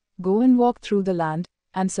 saying, Go and walk through the land,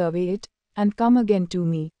 and survey it, and come again to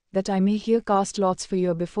me, that I may here cast lots for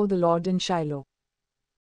you before the Lord in Shiloh.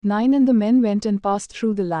 9 And the men went and passed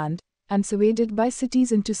through the land, and surveyed it by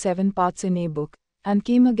cities into 7 parts in a book, and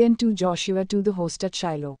came again to Joshua to the host at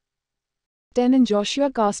Shiloh. 10 And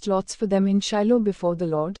Joshua cast lots for them in Shiloh before the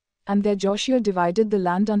Lord, and there Joshua divided the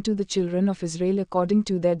land unto the children of Israel according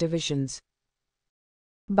to their divisions.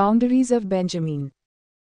 Boundaries of Benjamin.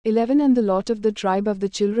 11 And the lot of the tribe of the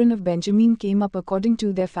children of Benjamin came up according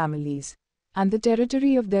to their families, and the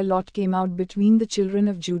territory of their lot came out between the children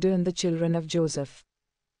of Judah and the children of Joseph.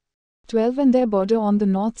 12 And their border on the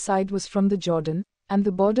north side was from the Jordan, and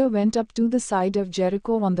the border went up to the side of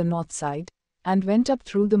Jericho on the north side, and went up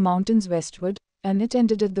through the mountains westward, and it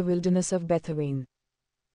ended at the wilderness of Bethaven.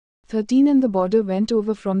 13 And the border went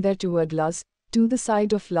over from there toward Luz, to the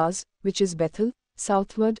side of Luz, which is Bethel,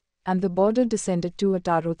 southward, and the border descended to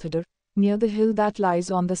Atarothadar, near the hill that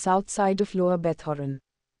lies on the south side of Lower Bethhoron.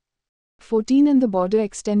 14 And the border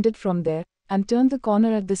extended from there, and turned the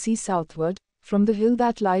corner at the sea southward, from the hill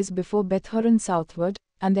that lies before Beth-horon southward,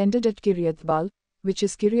 and ended at Kiryat-Baal, which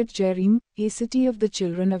is Kiryat-Jearim, a city of the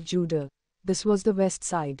children of Judah. This was the west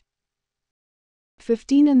side.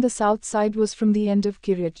 15 And the south side was from the end of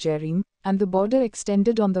Kiryat-Jearim, and the border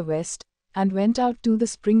extended on the west, and went out to the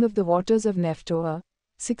spring of the waters of Nephtoah.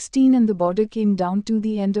 16 And the border came down to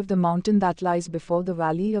the end of the mountain that lies before the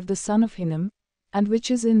valley of the son of Hinnom, and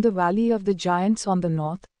which is in the valley of the giants on the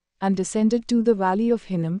north, and descended to the valley of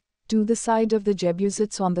Hinnom, to the side of the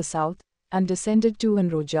Jebusites on the south, and descended to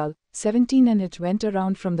En-Rogel. 17 And it went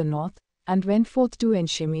around from the north, and went forth to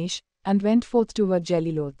En-Shemesh, and went forth toward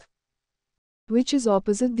Jeliloth, which is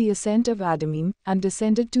opposite the ascent of Adamim, and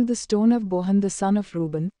descended to the stone of Bohan the son of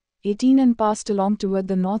Reuben. 18 And passed along toward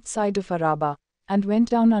the north side of Arabah, and went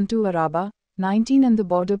down unto Arabah. 19 And the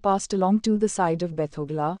border passed along to the side of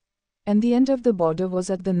Beth-hoglah, and the end of the border was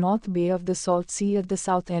at the north bay of the Salt Sea at the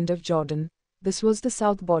south end of Jordan. This was the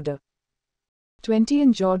south border. 20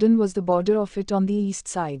 And Jordan was the border of it on the east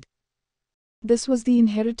side. This was the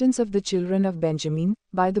inheritance of the children of Benjamin,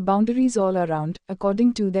 by the boundaries all around,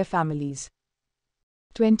 according to their families.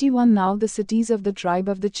 21 Now the cities of the tribe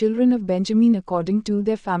of the children of Benjamin according to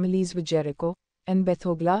their families were Jericho, and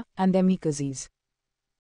Beth-hoglah, and Emekazis.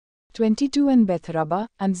 22 And Beth-arabah,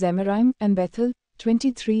 and Zemaraim, and Bethel.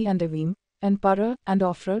 23 And Avim, and Parah, and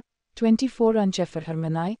Ophrah. 24 And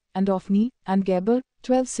Shepherharmanai, and Ophni, and Geber,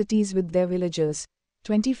 12 cities with their villages.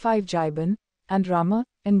 25 Jaiban, and Ramah,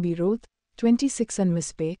 and Beeroth. 26 And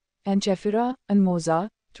Mizpeh, and Chephirah, and Mozah.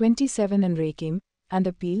 27 And Rakim, and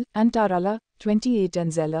Apil, and Tarala. 28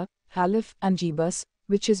 And Zelah, Halif, and Jebus,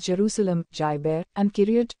 which is Jerusalem, Jaber, and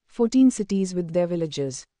Kiryat, 14 cities with their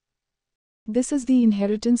villages. This is the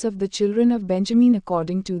inheritance of the children of Benjamin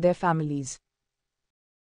according to their families.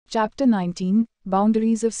 Chapter 19,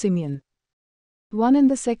 Boundaries of Simeon. 1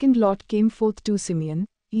 And the second lot came forth to Simeon,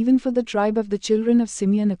 even for the tribe of the children of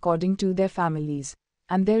Simeon according to their families,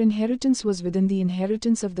 and their inheritance was within the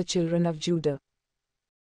inheritance of the children of Judah.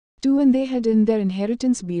 2 And they had in their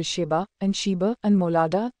inheritance Beersheba, and Sheba, and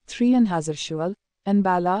Molada. 3 And Hazarshual, and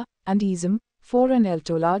Bala, and Ezem. 4 And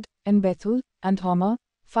Eltolad, and Bethul, and Homer.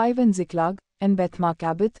 5 And Ziklag, and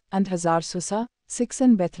Beth-Marcaboth, and Hazar-Susa. 6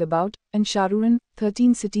 And Bethlebaut, and Sharuran,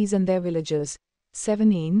 13 cities and their villages.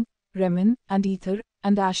 7 Ain, Remen, and Ether,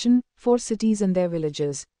 and Ashan, 4 cities and their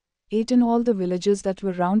villages. 8 And all the villages that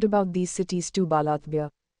were round about these cities to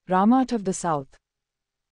Balathbeer, Ramat of the south.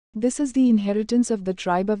 This is the inheritance of the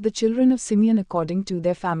tribe of the children of Simeon according to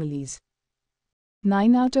their families.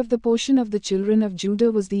 9 Out of the portion of the children of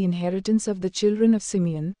Judah was the inheritance of the children of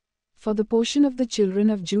Simeon, for the portion of the children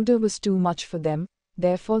of Judah was too much for them,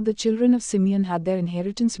 therefore the children of Simeon had their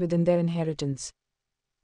inheritance within their inheritance.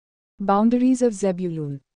 Boundaries of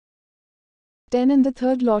Zebulun. 10 And the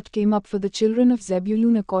third lot came up for the children of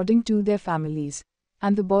Zebulun according to their families,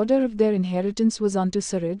 and the border of their inheritance was unto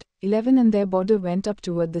Sarid. 11 And their border went up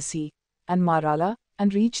toward the sea, and Marala,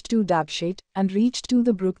 and reached to Dabshet, and reached to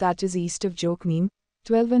the brook that is east of Jokneam.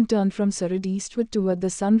 12 And turned from Sarid eastward toward the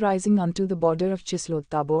sun rising unto the border of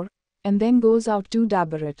Chisloth-Tabor, and then goes out to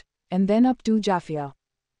Dabarat, and then up to Japhia.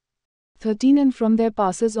 13 And from there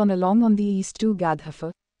passes on along on the east to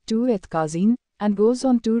Gadhapha, to Ethkazin, and goes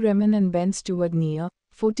on to Remen and bends toward Nia.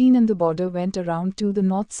 14 And the border went around to the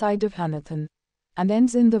north side of Hanathan, and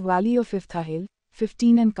ends in the valley of Iphtahil.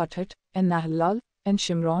 15 And Cuthat, and Nahalal, and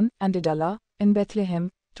Shimron, and Idallah, and Bethlehem,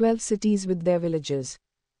 12 cities with their villages.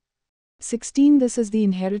 16 This is the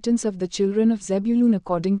inheritance of the children of Zebulun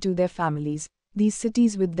according to their families, these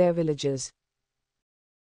cities with their villages.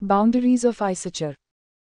 Boundaries of Issachar.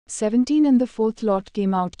 17 And the fourth lot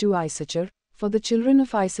came out to Issachar, for the children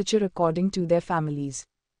of Issachar according to their families.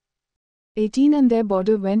 18 And their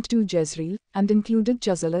border went to Jezreel, and included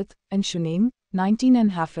Jazalath, and Shunem. 19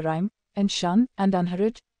 And Hapharaim, and Shun, and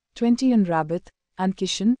Anharat. 20 And Rabbath, and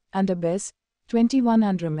Kishan, and Abez. 21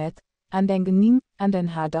 And Rameth, and Enganim, and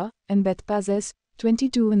Enhada, and Bethpazes.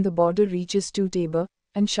 22 And the border reaches to Tabor,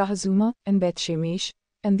 and Shahazuma, and Bethshemesh,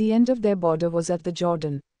 and the end of their border was at the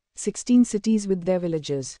Jordan. 16 cities with their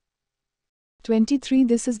villages. 23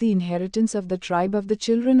 This is the inheritance of the tribe of the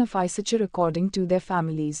children of Issachar according to their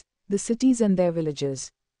families, the cities and their villages.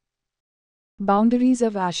 Boundaries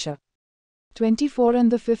of Asher. 24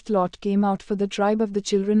 And the fifth lot came out for the tribe of the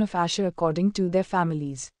children of Asher according to their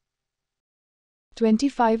families.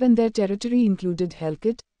 25 And their territory included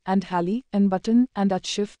Helkat, and Hali, and Button, and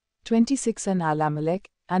Atshif. 26 And Alamelech,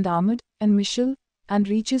 and Ahmad, and Mishal, and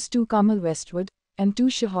reaches to Carmel westward, and to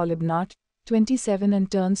Sheholibnat. 27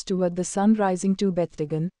 And turns toward the sun rising to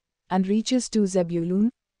Bethdagon, and reaches to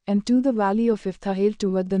Zebulun, and to the valley of Iphtahil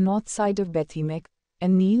toward the north side of Bethemech,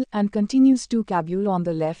 and Neel, and continues to Kabul on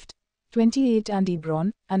the left. 28 and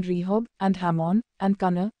Hebron, and Rehob, and Hammon, and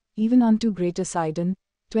Cana, even unto greater Sidon,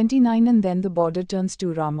 29 and then the border turns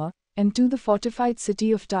to Ramah, and to the fortified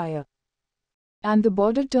city of Tyre. And the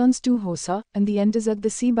border turns to Hosa, and the end is at the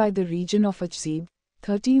sea by the region of Achzib,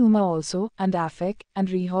 30 Umah also, and Aphek, and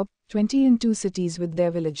Rehob, 20 and 2 cities with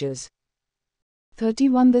their villages.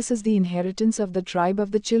 31 This is the inheritance of the tribe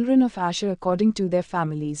of the children of Asher according to their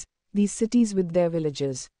families, these cities with their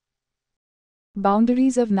villages.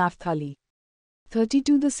 Boundaries of Naphtali.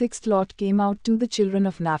 32 The sixth lot came out to the children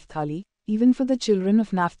of Naphtali, even for the children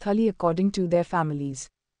of Naphtali according to their families.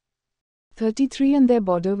 33 And their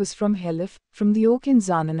border was from Heleph, from the oak in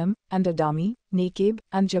Zaanannim, and Adami, Nekeb,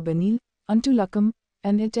 and Jabneel, unto Lakam,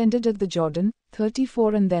 and it ended at the Jordan.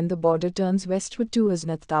 34 And then the border turns westward to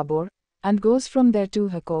Aznath Tabor, and goes from there to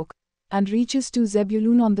Hakok, and reaches to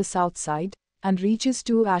Zebulun on the south side, and reaches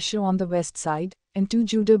to Asher on the west side, and to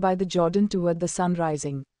Judah by the Jordan toward the sun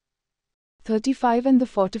rising. 35 And the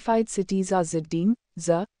fortified cities are Ziddim,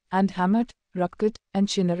 Zah, and Hamath, Rakkat, and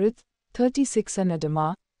Chinnereth, 36 And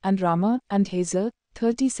Adamah, and Ramah, and Hazor,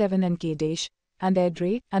 37 And Kadesh, and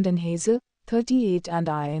Edrei, and Anhazer, 38 And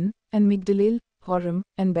Ain, and Migdalel, Horem,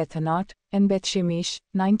 and Bethanat, and Bethshemesh,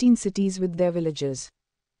 19 cities with their villages.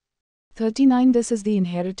 39 This is the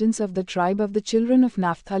inheritance of the tribe of the children of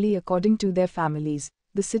Naphtali according to their families,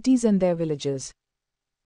 the cities and their villages.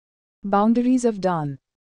 Boundaries of Dan.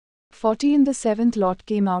 40 And the seventh lot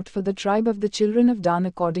came out for the tribe of the children of Dan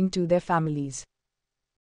according to their families.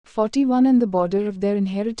 41 And the border of their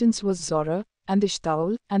inheritance was Zorah, and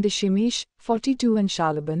Ishtaol, and Ishemesh, 42 And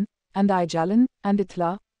Shalaban, and Aijalon, and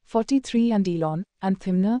Ithla, 43 And Elon, and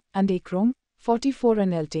Thimnah, and Ekron, 44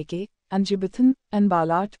 And Elteke, and Gibbethon, and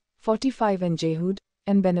Baalat, 45 And Jehud,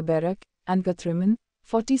 and Benaberak, and Gathrimmon,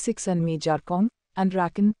 46 And Mejarkon, and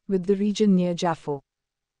Rakan, with the region near Japho.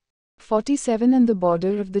 47 And the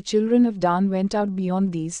border of the children of Dan went out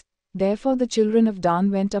beyond these, therefore the children of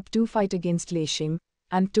Dan went up to fight against Leshem,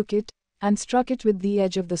 and took it, and struck it with the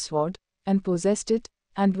edge of the sword, and possessed it,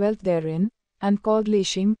 and dwelt therein, and called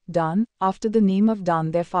Leshem, Dan, after the name of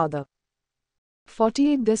Dan their father.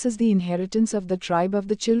 48 This is the inheritance of the tribe of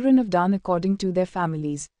the children of Dan according to their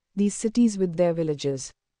families, these cities with their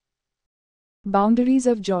villages. Boundaries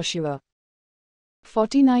of Joshua.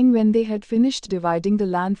 49 When they had finished dividing the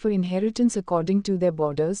land for inheritance according to their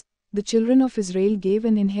borders, the children of Israel gave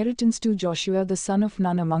an inheritance to Joshua the son of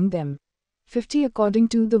Nun among them. 50 According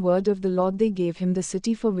to the word of the Lord they gave him the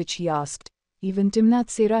city for which he asked, even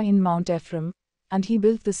Timnath-Serah in Mount Ephraim, and he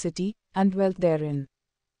built the city, and dwelt therein.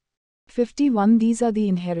 51 These are the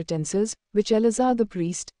inheritances, which Eleazar the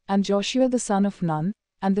priest, and Joshua the son of Nun,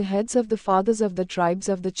 and the heads of the fathers of the tribes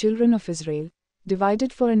of the children of Israel,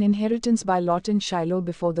 divided for an inheritance by lot in Shiloh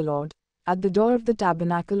before the Lord, at the door of the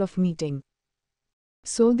tabernacle of meeting.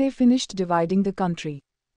 So they finished dividing the country.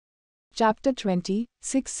 Chapter 20,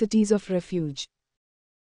 6 Cities of Refuge.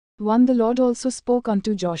 1 The Lord also spoke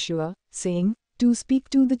unto Joshua, saying, to speak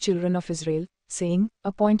to the children of Israel, saying,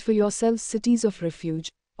 Appoint for yourselves cities of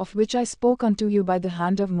refuge, of which I spoke unto you by the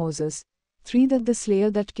hand of Moses. 3 That the slayer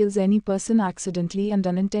that kills any person accidentally and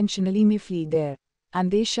unintentionally may flee there,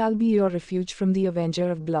 and they shall be your refuge from the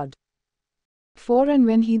avenger of blood. 4 And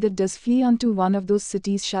when he that does flee unto one of those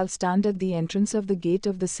cities shall stand at the entrance of the gate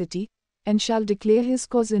of the city, and shall declare his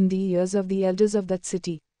cause in the ears of the elders of that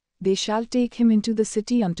city, they shall take him into the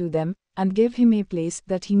city unto them, and give him a place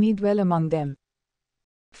that he may dwell among them.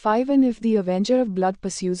 5 And if the avenger of blood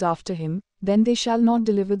pursues after him, then they shall not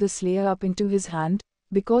deliver the slayer up into his hand,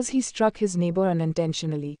 because he struck his neighbor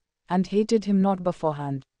unintentionally, and hated him not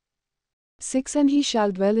beforehand. 6 And he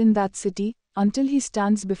shall dwell in that city, until he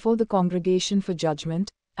stands before the congregation for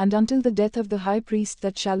judgment, and until the death of the high priest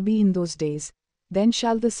that shall be in those days. Then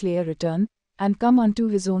shall the slayer return, and come unto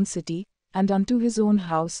his own city, and unto his own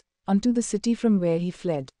house, unto the city from where he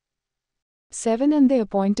fled. 7 And they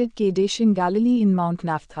appointed Kadesh in Galilee in Mount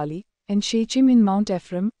Naphtali, and Shechem in Mount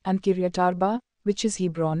Ephraim, and Kiriath-arba, which is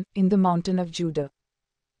Hebron, in the mountain of Judah.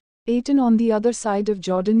 8 And on the other side of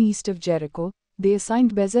Jordan east of Jericho, they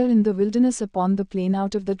assigned Bezer in the wilderness upon the plain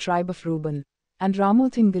out of the tribe of Reuben, and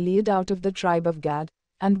Ramoth in Gilead out of the tribe of Gad,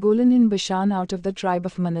 and Golan in Bashan out of the tribe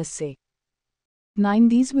of Manasseh. 9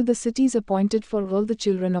 These were the cities appointed for all the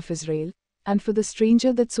children of Israel, and for the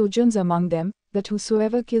stranger that sojourns among them, that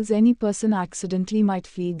whosoever kills any person accidentally might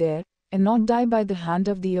flee there, and not die by the hand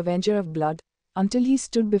of the avenger of blood, until he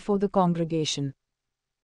stood before the congregation.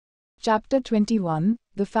 Chapter 21,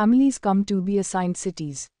 The families come to be assigned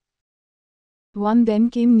cities. 1 Then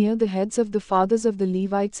came near the heads of the fathers of the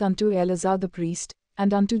Levites unto Eleazar the priest,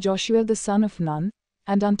 and unto Joshua the son of Nun,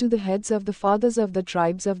 and unto the heads of the fathers of the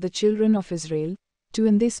tribes of the children of Israel, 2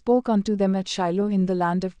 And they spoke unto them at Shiloh in the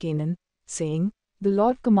land of Canaan, saying, The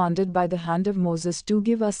Lord commanded by the hand of Moses to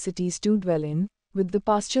give us cities to dwell in, with the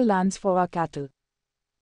pasture lands for our cattle.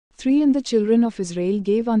 3 And the children of Israel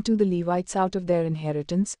gave unto the Levites out of their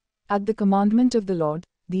inheritance, at the commandment of the Lord,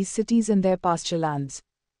 these cities and their pasture lands.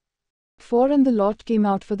 4 And the lot came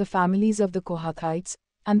out for the families of the Kohathites,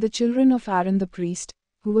 and the children of Aaron the priest,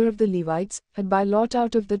 who were of the Levites, had by lot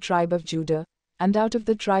out of the tribe of Judah, and out of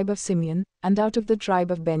the tribe of Simeon, and out of the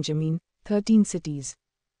tribe of Benjamin, 13 cities.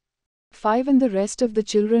 5 And the rest of the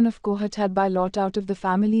children of Kohath had by lot out of the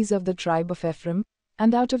families of the tribe of Ephraim,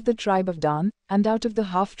 and out of the tribe of Dan, and out of the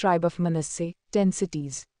half-tribe of Manasseh, 10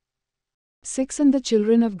 cities. 6 And the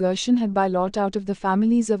children of Gershon had by lot out of the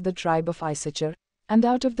families of the tribe of Issachar, and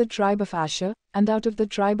out of the tribe of Asher, and out of the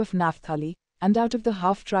tribe of Naphtali, and out of the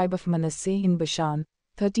half-tribe of Manasseh in Bashan,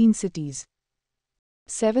 13 cities.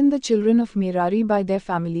 7 The children of Merari by their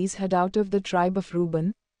families had out of the tribe of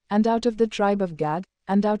Reuben, and out of the tribe of Gad,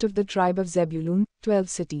 and out of the tribe of Zebulun, 12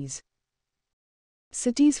 cities.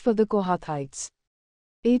 Cities for the Kohathites.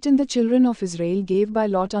 8 And the children of Israel gave by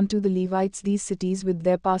lot unto the Levites these cities with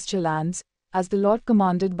their pasture lands, as the Lord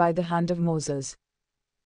commanded by the hand of Moses.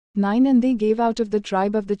 9 And they gave out of the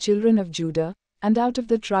tribe of the children of Judah, and out of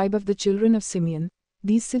the tribe of the children of Simeon,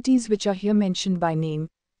 these cities which are here mentioned by name,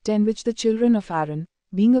 10 Which the children of Aaron,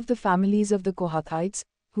 being of the families of the Kohathites,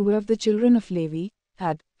 who were of the children of Levi,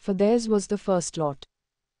 had, for theirs was the first lot.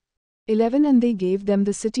 11 And they gave them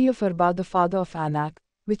the city of Arba the father of Anak,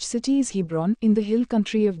 which city is Hebron, in the hill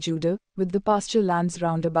country of Judah, with the pasture lands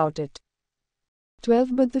round about it.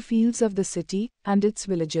 12 But the fields of the city, and its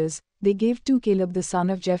villages, they gave to Caleb the son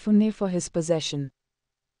of Jephunneh for his possession.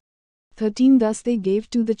 13 Thus they gave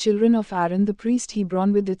to the children of Aaron the priest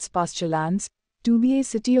Hebron with its pasture lands, to be a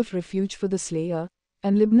city of refuge for the slayer,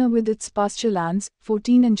 and Libnah with its pasture lands,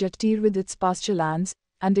 14 And Jattir with its pasture lands,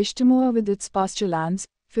 and Ishtemoa with its pasture lands,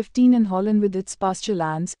 15 And Holon with its pasture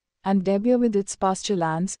lands, and Debir with its pasture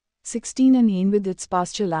lands, 16 And Ain with its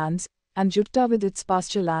pasture lands, and Jutta with its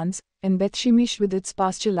pasture lands, and Bethshemesh with its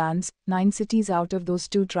pasture lands, 9 cities out of those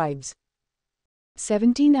 2 tribes.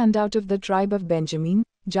 17 And out of the tribe of Benjamin,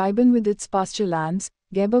 Jibon with its pasture lands,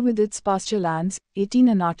 Geba with its pasture lands, 18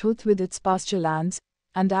 And Athoth with its pasture lands,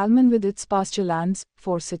 and Almon with its pasture lands,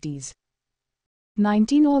 4 cities.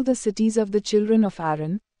 19 All the cities of the children of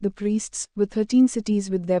Aaron, the priests, with 13 cities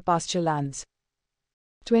with their pasture lands.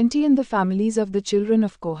 20 And the families of the children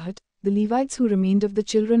of Kohath, the Levites who remained of the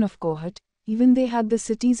children of Kohath, even they had the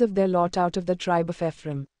cities of their lot out of the tribe of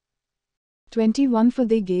Ephraim. 21 For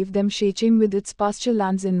they gave them Shechem with its pasture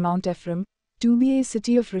lands in Mount Ephraim, to be a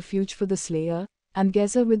city of refuge for the slayer, and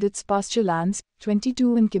Gezer with its pasture lands,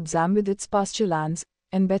 22 And Kibzam with its pasture lands,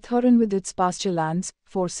 and Bethhoron with its pasture lands,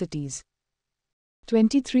 4 cities.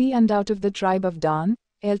 23 And out of the tribe of Dan,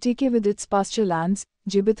 Elteke with its pasture lands,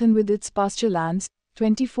 Gibbethon with its pasture lands,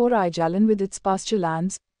 24 Aijalon with its pasture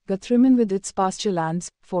lands, Gathrimmon with its pasture lands,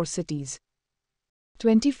 4 cities.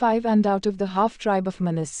 25 And out of the half-tribe of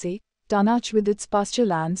Manasseh, Tanach with its pasture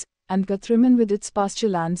lands, and Gathrimmon with its pasture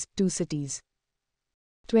lands, 2 cities.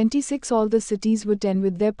 26 All the cities were 10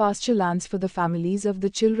 with their pasture lands for the families of the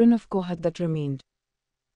children of Kohath that remained.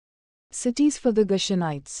 Cities for the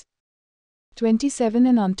Gershonites. 27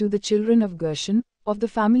 And unto the children of Gershon, of the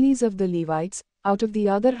families of the Levites, out of the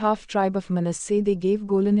other half-tribe of Manasseh they gave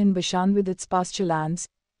Golan in Bashan with its pasture lands,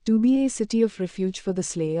 to be a city of refuge for the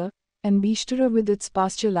slayer, and Beshtera with its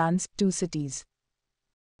pasture lands, 2 cities.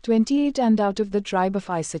 28 And out of the tribe of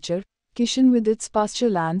Issachar, Kishon with its pasture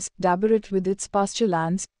lands, Dabarat with its pasture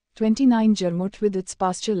lands, 29 Jarmuth with its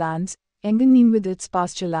pasture lands, Enganim with its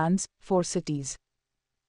pasture lands, 4 cities.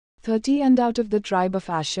 30 And out of the tribe of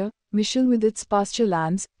Asher, Mishal with its pasture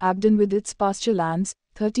lands, Abdon with its pasture lands,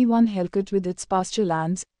 31 Helkat with its pasture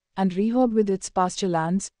lands, and Rehob with its pasture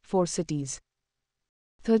lands, 4 cities.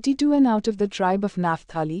 32 And out of the tribe of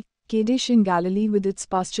Naphtali, Kadesh in Galilee with its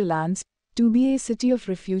pasture lands, to be a city of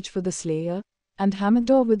refuge for the slayer, and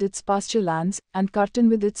Hamadah with its pasture lands, and Kartan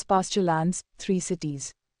with its pasture lands, 3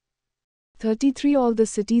 cities. 33 All the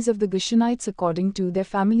cities of the Gershonites according to their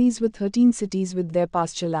families with 13 cities with their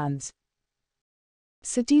pasture lands.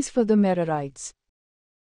 Cities for the Merarites.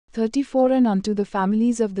 34 And unto the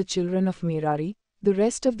families of the children of Merari, the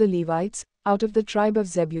rest of the Levites, out of the tribe of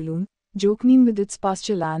Zebulun, Jokneam with its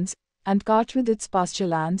pasture lands, and Kart with its pasture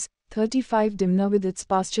lands, 35 Dimnah with its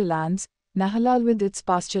pasture lands, Nahalal with its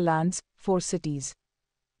pasture lands, 4 cities.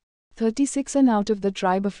 36 And out of the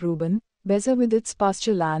tribe of Reuben, Bezer with its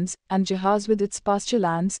pasture lands, and Jahaz with its pasture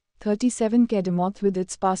lands, 37 Kedemoth with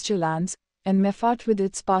its pasture lands, and Mephat with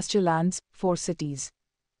its pasture lands, 4 cities.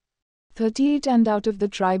 38 And out of the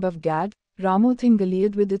tribe of Gad, Ramoth in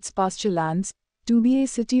Gilead with its pasture lands, to be a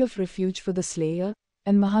city of refuge for the slayer,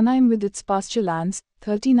 and Mahanaim with its pasture lands,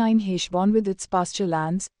 39 Heshbon with its pasture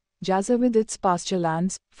lands, Jazer with its pasture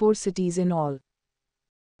lands, 4 cities in all.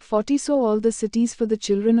 40 So all the cities for the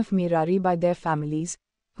children of Merari by their families,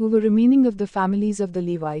 who were remaining of the families of the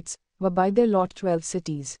Levites, were by their lot 12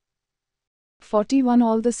 cities. 41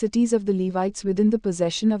 All the cities of the Levites within the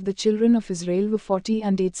possession of the children of Israel were 40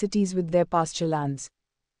 and 8 cities with their pasture lands.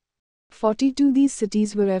 42 These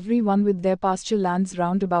cities were every one with their pasture lands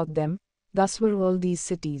round about them, thus were all these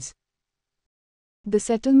cities. The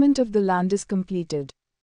settlement of the land is completed.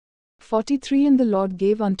 43 And the Lord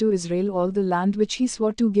gave unto Israel all the land which he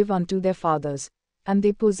swore to give unto their fathers, and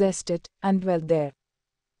they possessed it, and dwelt there.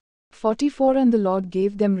 44 And the Lord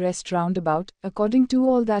gave them rest round about, according to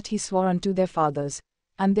all that he swore unto their fathers,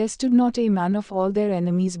 and there stood not a man of all their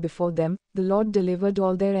enemies before them, the Lord delivered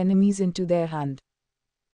all their enemies into their hand.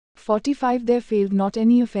 45 There failed not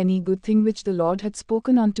any of any good thing which the Lord had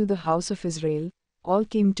spoken unto the house of Israel, all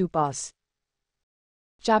came to pass.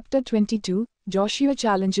 Chapter 22 Joshua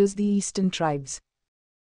challenges the eastern tribes.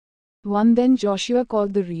 1 Then Joshua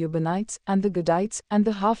called the Reubenites, and the Gadites, and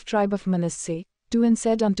the half-tribe of Manasseh, and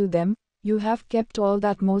said unto them, You have kept all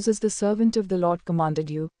that Moses the servant of the Lord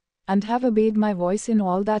commanded you, and have obeyed my voice in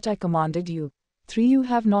all that I commanded you. 3 You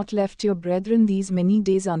have not left your brethren these many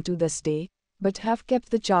days unto this day, but have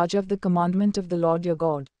kept the charge of the commandment of the Lord your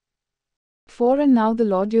God. 4 And now the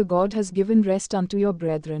Lord your God has given rest unto your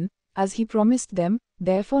brethren, as he promised them,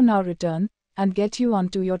 therefore now return, and get you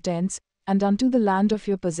unto your tents, and unto the land of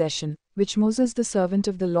your possession, which Moses the servant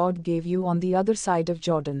of the Lord gave you on the other side of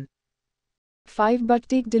Jordan. 5 But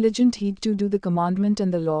take diligent heed to do the commandment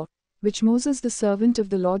and the law, which Moses the servant of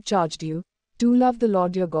the Lord charged you, to love the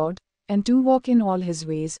Lord your God, and to walk in all his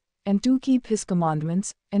ways, and to keep his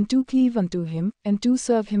commandments, and to cleave unto him, and to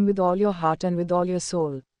serve him with all your heart and with all your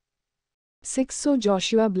soul. 6 So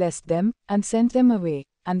Joshua blessed them, and sent them away,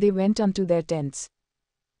 and they went unto their tents.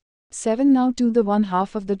 7 Now to the one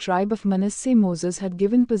half of the tribe of Manasseh Moses had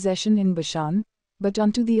given possession in Bashan, but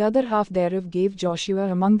unto the other half thereof gave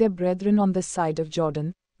Joshua among their brethren on this side of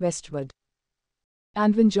Jordan, westward.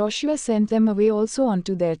 And when Joshua sent them away also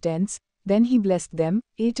unto their tents, then he blessed them.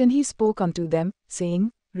 8 And he spoke unto them,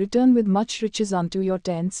 saying, Return with much riches unto your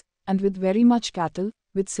tents, and with very much cattle,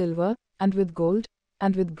 with silver, and with gold,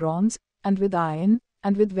 and with bronze, and with iron,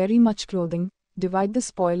 and with very much clothing, divide the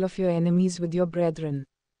spoil of your enemies with your brethren.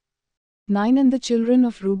 9 And the children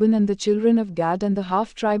of Reuben and the children of Gad and the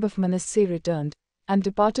half-tribe of Manasseh returned, and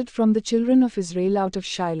departed from the children of Israel out of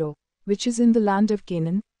Shiloh, which is in the land of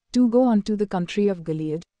Canaan, to go unto the country of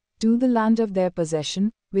Gilead, to the land of their possession,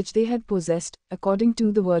 which they had possessed, according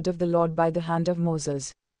to the word of the Lord by the hand of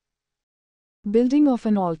Moses. Building of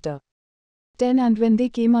an altar. 10 And when they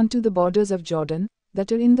came unto the borders of Jordan,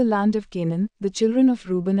 that are in the land of Canaan, the children of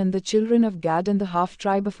Reuben and the children of Gad and the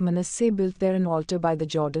half-tribe of Manasseh built there an altar by the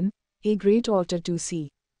Jordan, a great altar to see.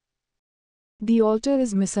 The altar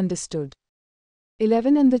is misunderstood.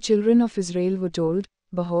 11 And the children of Israel were told,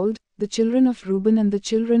 Behold, the children of Reuben and the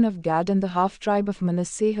children of Gad and the half-tribe of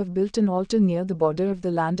Manasseh have built an altar near the border of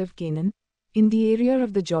the land of Canaan, in the area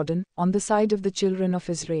of the Jordan, on the side of the children of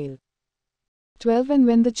Israel. 12 And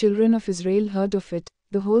when the children of Israel heard of it,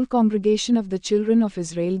 the whole congregation of the children of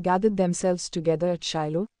Israel gathered themselves together at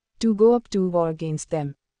Shiloh, to go up to war against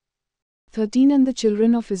them. 13 And the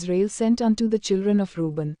children of Israel sent unto the children of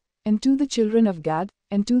Reuben, and to the children of Gad,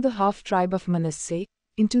 and to the half-tribe of Manasseh,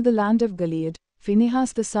 into the land of Gilead,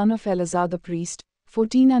 Phinehas the son of Eleazar the priest,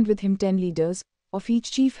 14 And with him 10 leaders, of each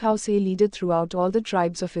chief house a leader throughout all the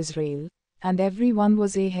tribes of Israel, and every one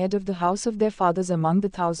was a head of the house of their fathers among the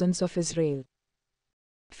thousands of Israel.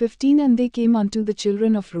 15 And they came unto the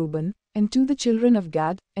children of Reuben, and to the children of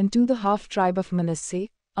Gad, and to the half-tribe of Manasseh,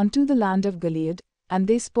 unto the land of Gilead, and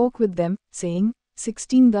they spoke with them, saying,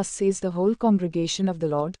 16 Thus says the whole congregation of the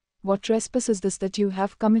Lord, What trespass is this that you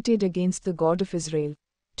have committed against the God of Israel,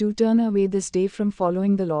 to turn away this day from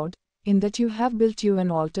following the Lord, in that you have built you an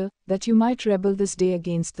altar, that you might rebel this day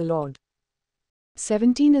against the Lord.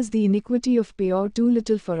 17 Is the iniquity of Peor too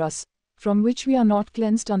little for us, from which we are not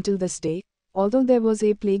cleansed until this day, although there was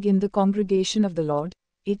a plague in the congregation of the Lord.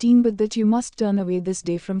 18 But that you must turn away this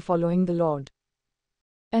day from following the Lord.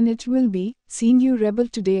 And it will be, seeing you rebel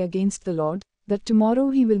today against the Lord, that tomorrow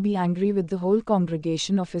he will be angry with the whole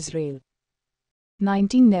congregation of Israel.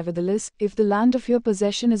 19 Nevertheless, if the land of your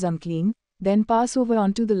possession is unclean, then pass over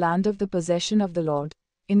unto the land of the possession of the Lord,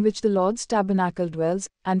 in which the Lord's tabernacle dwells,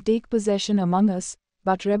 and take possession among us,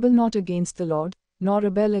 but rebel not against the Lord, nor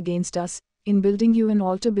rebel against us, in building you an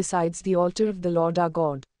altar besides the altar of the Lord our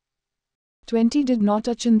God. 20 Did not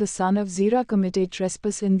Achan the son of Zerah commit a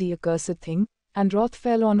trespass in the accursed thing, and wrath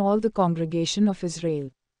fell on all the congregation of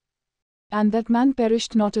Israel. And that man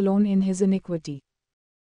perished not alone in his iniquity.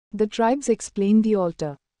 The tribes explain the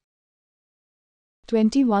altar.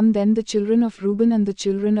 21 Then the children of Reuben and the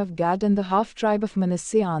children of Gad and the half-tribe of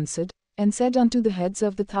Manasseh answered, and said unto the heads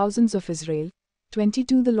of the thousands of Israel,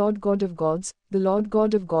 22 The Lord God of gods, the Lord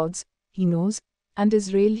God of gods, he knows, and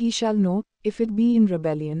Israel he shall know, if it be in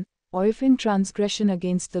rebellion, or if in transgression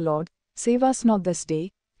against the Lord, save us not this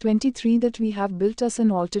day. 23 That we have built us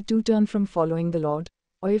an altar to turn from following the Lord,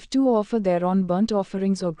 or if to offer thereon burnt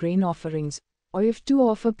offerings or grain offerings, or if to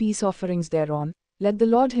offer peace offerings thereon, let the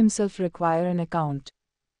Lord himself require an account.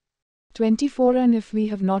 24 And if we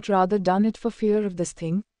have not rather done it for fear of this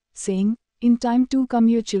thing, saying, in time to come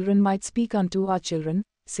your children might speak unto our children,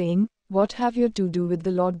 saying, what have you to do with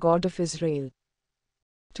the Lord God of Israel?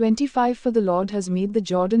 25 For the Lord has made the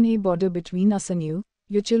Jordan a border between us and you,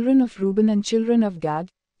 your children of Reuben and children of Gad,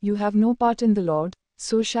 you have no part in the Lord,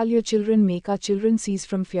 so shall your children make our children cease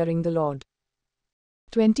from fearing the Lord.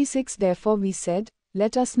 26 Therefore we said,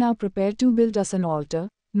 let us now prepare to build us an altar,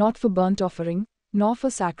 not for burnt offering, nor for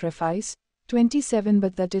sacrifice. 27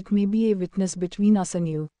 But that it may be a witness between us and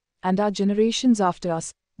you, and our generations after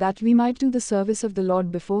us, that we might do the service of the Lord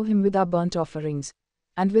before him with our burnt offerings,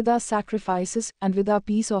 and with our sacrifices, and with our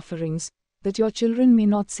peace offerings, that your children may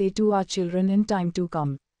not say to our children in time to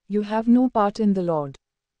come, you have no part in the Lord.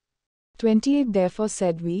 28 Therefore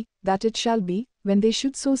said we, that it shall be, when they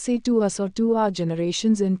should so say to us or to our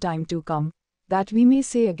generations in time to come, that we may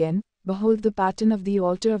say again, behold the pattern of the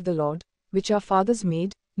altar of the Lord, which our fathers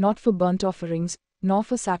made, not for burnt offerings, nor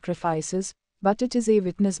for sacrifices, but it is a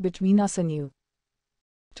witness between us and you.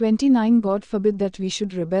 29 God forbid that we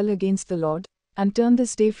should rebel against the Lord, and turn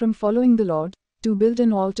this day from following the Lord, to build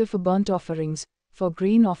an altar for burnt offerings, for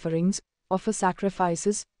grain offerings, or for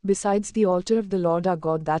sacrifices, besides the altar of the Lord our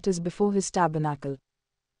God that is before his tabernacle.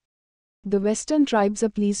 The western tribes are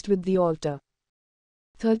pleased with the altar.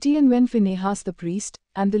 30 And when Phinehas the priest,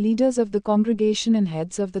 and the leaders of the congregation and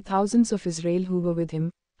heads of the thousands of Israel who were with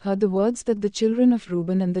him, heard the words that the children of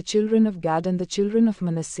Reuben and the children of Gad and the children of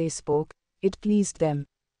Manasseh spoke, it pleased them.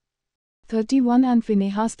 31 And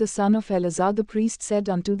Phinehas the son of Eleazar the priest said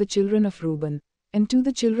unto the children of Reuben, and to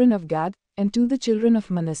the children of Gad, and to the children of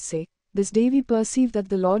Manasseh, this day we perceive that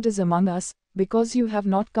the Lord is among us, because you have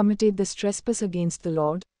not committed this trespass against the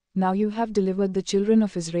Lord, now you have delivered the children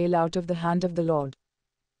of Israel out of the hand of the Lord.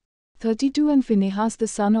 32 And Phinehas the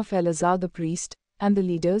son of Eleazar the priest, and the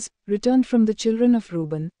leaders, returned from the children of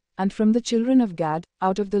Reuben, and from the children of Gad,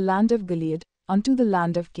 out of the land of Gilead, unto the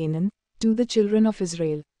land of Canaan, to the children of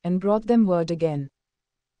Israel, and brought them word again.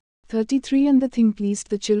 33 And the thing pleased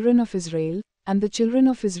the children of Israel, and the children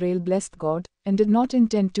of Israel blessed God, and did not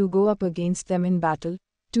intend to go up against them in battle,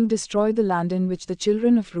 to destroy the land in which the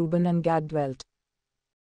children of Reuben and Gad dwelt.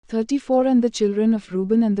 34 And the children of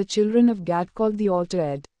Reuben and the children of Gad called the altar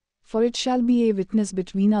Ed, for it shall be a witness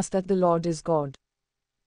between us that the Lord is God.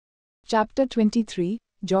 Chapter 23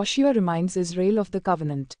 Joshua reminds Israel of the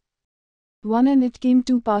covenant. 1 And it came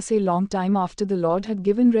to pass a long time after the Lord had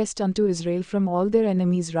given rest unto Israel from all their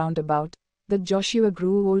enemies round about, that Joshua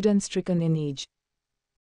grew old and stricken in age.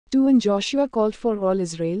 2 And Joshua called for all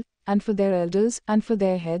Israel, and for their elders, and for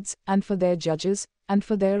their heads, and for their judges, and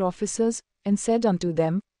for their officers, and said unto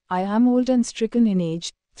them, I am old and stricken in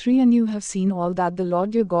age. 3 And you have seen all that the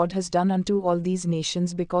Lord your God has done unto all these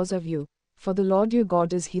nations because of you, for the Lord your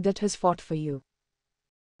God is he that has fought for you.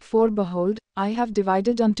 4 Behold, I have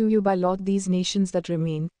divided unto you by lot these nations that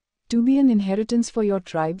remain, to be an inheritance for your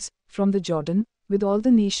tribes, from the Jordan, with all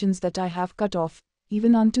the nations that I have cut off,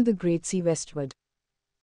 even unto the great sea westward.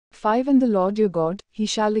 5 And the Lord your God, he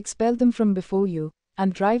shall expel them from before you,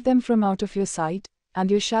 and drive them from out of your sight, and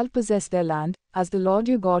you shall possess their land, as the Lord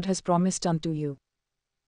your God has promised unto you.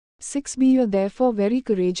 6 Be ye therefore very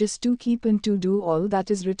courageous to keep and to do all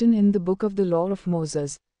that is written in the book of the law of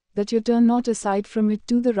Moses, that you turn not aside from it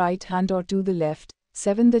to the right hand or to the left.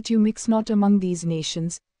 7 That you mix not among these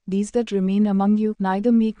nations, these that remain among you,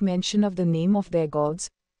 neither make mention of the name of their gods,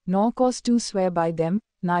 nor cause to swear by them,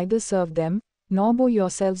 neither serve them, nor bow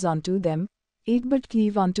yourselves unto them. 8 But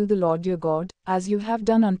cleave unto the Lord your God, as you have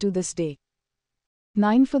done unto this day.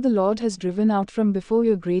 9 For the Lord has driven out from before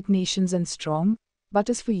you great nations and strong, but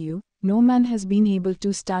as for you, no man has been able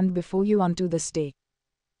to stand before you unto this day.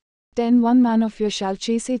 10 One man of you shall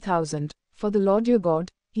chase 1,000, for the Lord your God,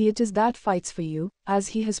 he it is that fights for you, as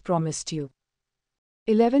he has promised you.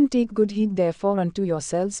 11 Take good heed therefore unto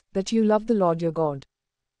yourselves, that you love the Lord your God.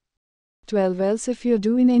 12 Else if you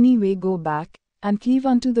do in any way go back, and cleave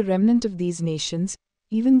unto the remnant of these nations,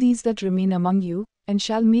 even these that remain among you, and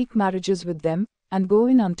shall make marriages with them, and go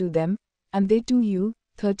in unto them, and they to you.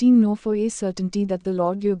 13 Know for a certainty that the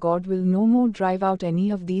Lord your God will no more drive out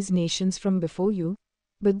any of these nations from before you,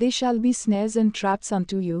 but they shall be snares and traps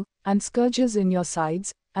unto you, and scourges in your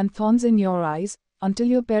sides, and thorns in your eyes, until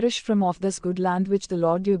you perish from off this good land which the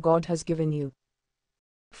Lord your God has given you.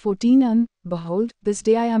 14 And, behold, this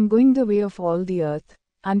day I am going the way of all the earth,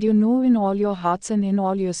 and you know in all your hearts and in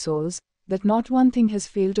all your souls, that not one thing has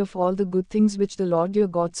failed of all the good things which the Lord your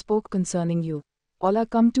God spoke concerning you. All are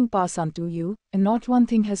come to pass unto you, and not one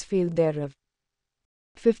thing has failed thereof.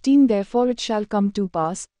 15 Therefore it shall come to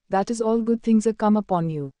pass, that is all good things are come upon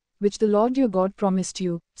you, which the Lord your God promised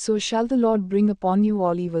you, so shall the Lord bring upon you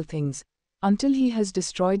all evil things, until he has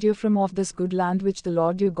destroyed you from off this good land which the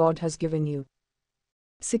Lord your God has given you.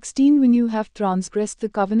 16 When you have transgressed the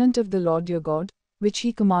covenant of the Lord your God, which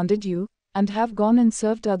he commanded you, and have gone and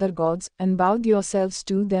served other gods, and bowed yourselves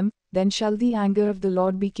to them, then shall the anger of the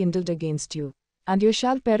Lord be kindled against you, and you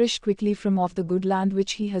shall perish quickly from off the good land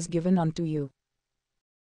which he has given unto you.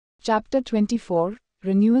 Chapter 24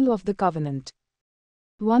 Renewal of the Covenant.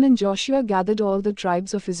 1 And Joshua gathered all the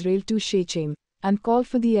tribes of Israel to Shechem, and called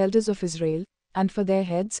for the elders of Israel, and for their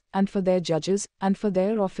heads, and for their judges, and for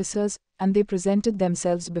their officers, and they presented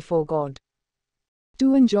themselves before God.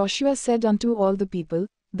 2 And Joshua said unto all the people,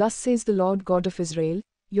 Thus says the Lord God of Israel,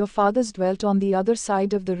 Your fathers dwelt on the other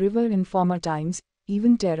side of the river in former times,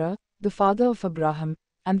 even Terah, the father of Abraham,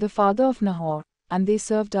 and the father of Nahor, and they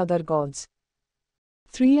served other gods.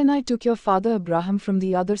 3 And I took your father Abraham from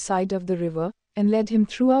the other side of the river, and led him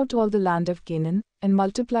throughout all the land of Canaan, and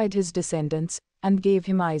multiplied his descendants, and gave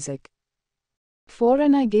him Isaac. 4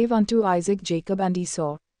 And I gave unto Isaac Jacob and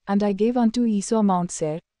Esau, and I gave unto Esau Mount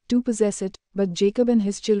Seir, to possess it, but Jacob and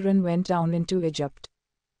his children went down into Egypt.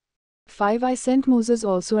 5 I sent Moses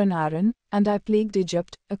also and Aaron, and I plagued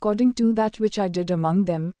Egypt, according to that which I did among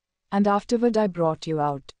them, and afterward I brought you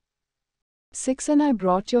out. 6 And I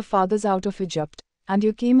brought your fathers out of Egypt, and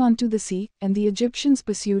you came unto the sea, and the Egyptians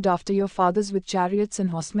pursued after your fathers with chariots and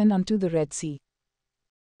horsemen unto the Red Sea.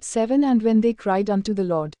 7 And when they cried unto the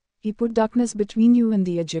Lord, he put darkness between you and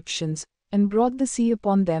the Egyptians, and brought the sea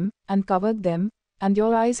upon them, and covered them, and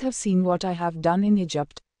your eyes have seen what I have done in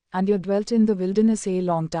Egypt, and you dwelt in the wilderness a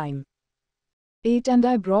long time. 8 And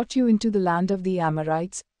I brought you into the land of the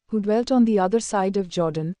Amorites, who dwelt on the other side of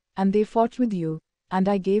Jordan, and they fought with you, and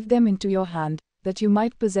I gave them into your hand, that you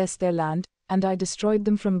might possess their land, and I destroyed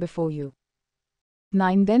them from before you.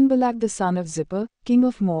 9 Then Balak the son of Zippor, king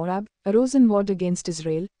of Moab, arose and warred against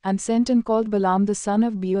Israel, and sent and called Balaam the son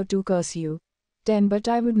of Beor to curse you. 10 But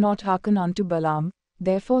I would not hearken unto Balaam,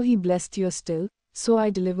 therefore he blessed you still, so I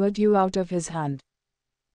delivered you out of his hand.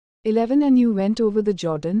 11 And you went over the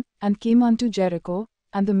Jordan, and came unto Jericho,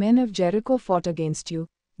 and the men of Jericho fought against you,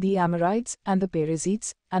 the Amorites, and the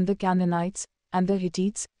Perizzites, and the Canaanites, and the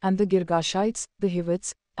Hittites, and the Girgashites, the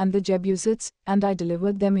Hivites, and the Jebusites, and I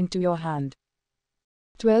delivered them into your hand.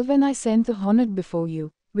 12 And I sent the hornet before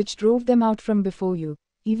you, which drove them out from before you,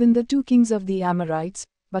 even the 2 kings of the Amorites,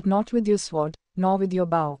 but not with your sword, nor with your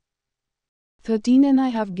bow. 13 And I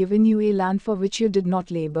have given you a land for which you did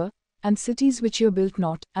not labor, and cities which you built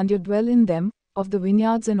not, and you dwell in them, of the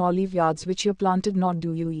vineyards and olive yards which you planted not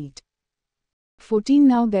do you eat. 14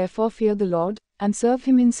 Now therefore fear the Lord, and serve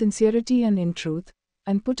him in sincerity and in truth,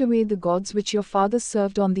 and put away the gods which your fathers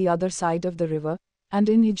served on the other side of the river, and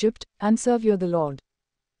in Egypt, and serve you the Lord.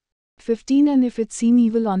 15 And if it seem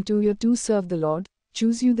evil unto you to serve the Lord,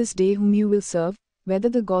 choose you this day whom you will serve, whether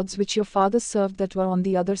the gods which your fathers served that were on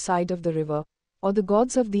the other side of the river, or the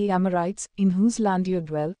gods of the Amorites, in whose land you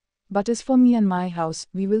dwell, but as for me and my house,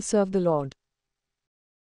 we will serve the Lord.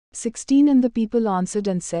 16 And the people answered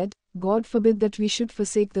and said, God forbid that we should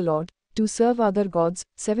forsake the Lord, to serve other gods.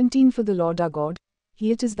 17 For the Lord our God,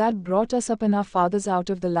 he it is that brought us up and our fathers out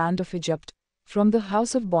of the land of Egypt, from the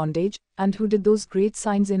house of bondage, and who did those great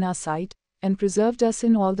signs in our sight, and preserved us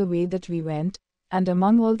in all the way that we went, and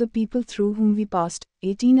among all the people through whom we passed.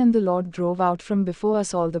 18 And the Lord drove out from before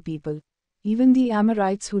us all the people, even the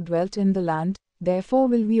Amorites who dwelt in the land, therefore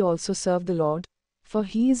will we also serve the Lord, for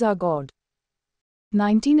he is our God.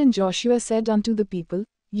 19 And Joshua said unto the people,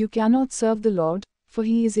 You cannot serve the Lord, for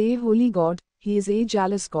he is a holy God, he is a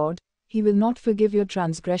jealous God, he will not forgive your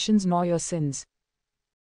transgressions nor your sins.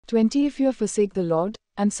 20 If you forsake the Lord,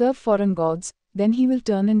 and serve foreign gods, then he will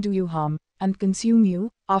turn and do you harm, and consume you,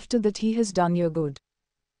 after that he has done you good.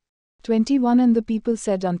 21 And the people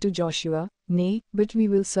said unto Joshua, Nay, but we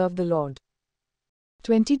will serve the Lord.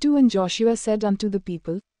 22 And Joshua said unto the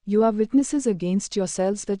people, You are witnesses against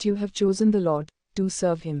yourselves that you have chosen the Lord, to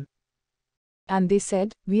serve him. And they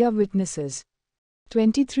said, We are witnesses.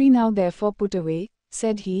 23 Now therefore put away,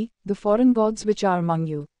 said he, the foreign gods which are among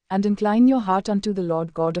you, and incline your heart unto the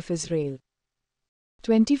Lord God of Israel.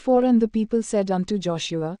 24 And the people said unto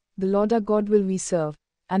Joshua, the Lord our God will we serve,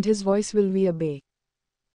 and his voice will we obey.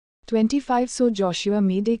 25 So Joshua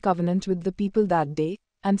made a covenant with the people that day,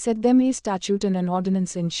 and set them a statute and an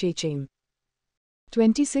ordinance in Shechem.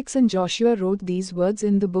 26 And Joshua wrote these words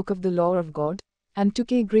in the book of the law of God, and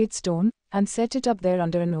took a great stone, and set it up there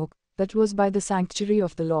under an oak, that was by the sanctuary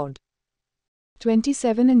of the Lord.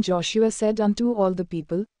 27 And Joshua said unto all the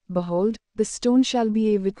people, Behold, this stone shall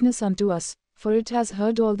be a witness unto us, for it has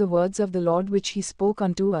heard all the words of the Lord which he spoke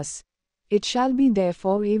unto us. It shall be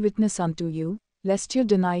therefore a witness unto you, lest you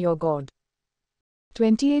deny your God.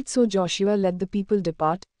 28 So Joshua let the people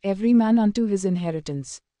depart, every man unto his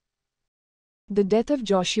inheritance. The death of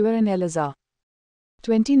Joshua and Eleazar.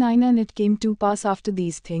 29 And it came to pass after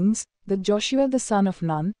these things, that Joshua the son of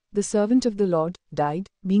Nun, the servant of the Lord, died,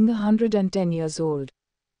 being 110 years old.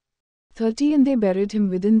 30 And they buried him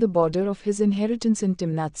within the border of his inheritance in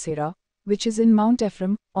Timnath-Serah, which is in Mount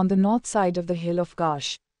Ephraim, on the north side of the hill of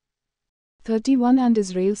Gaash. 31 And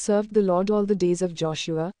Israel served the Lord all the days of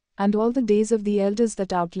Joshua, and all the days of the elders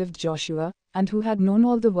that outlived Joshua, and who had known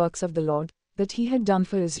all the works of the Lord, that he had done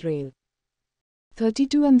for Israel.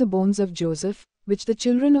 32 And the bones of Joseph, which the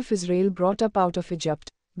children of Israel brought up out of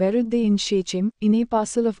Egypt, buried they in Shechem, in a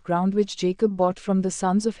parcel of ground which Jacob bought from the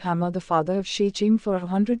sons of Hamor the father of Shechem for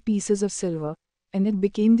 100 pieces of silver, and it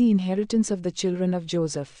became the inheritance of the children of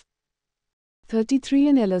Joseph. 33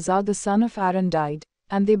 And Eleazar the son of Aaron died,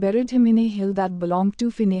 and they buried him in a hill that belonged to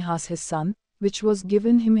Phinehas his son, which was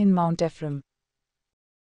given him in Mount Ephraim.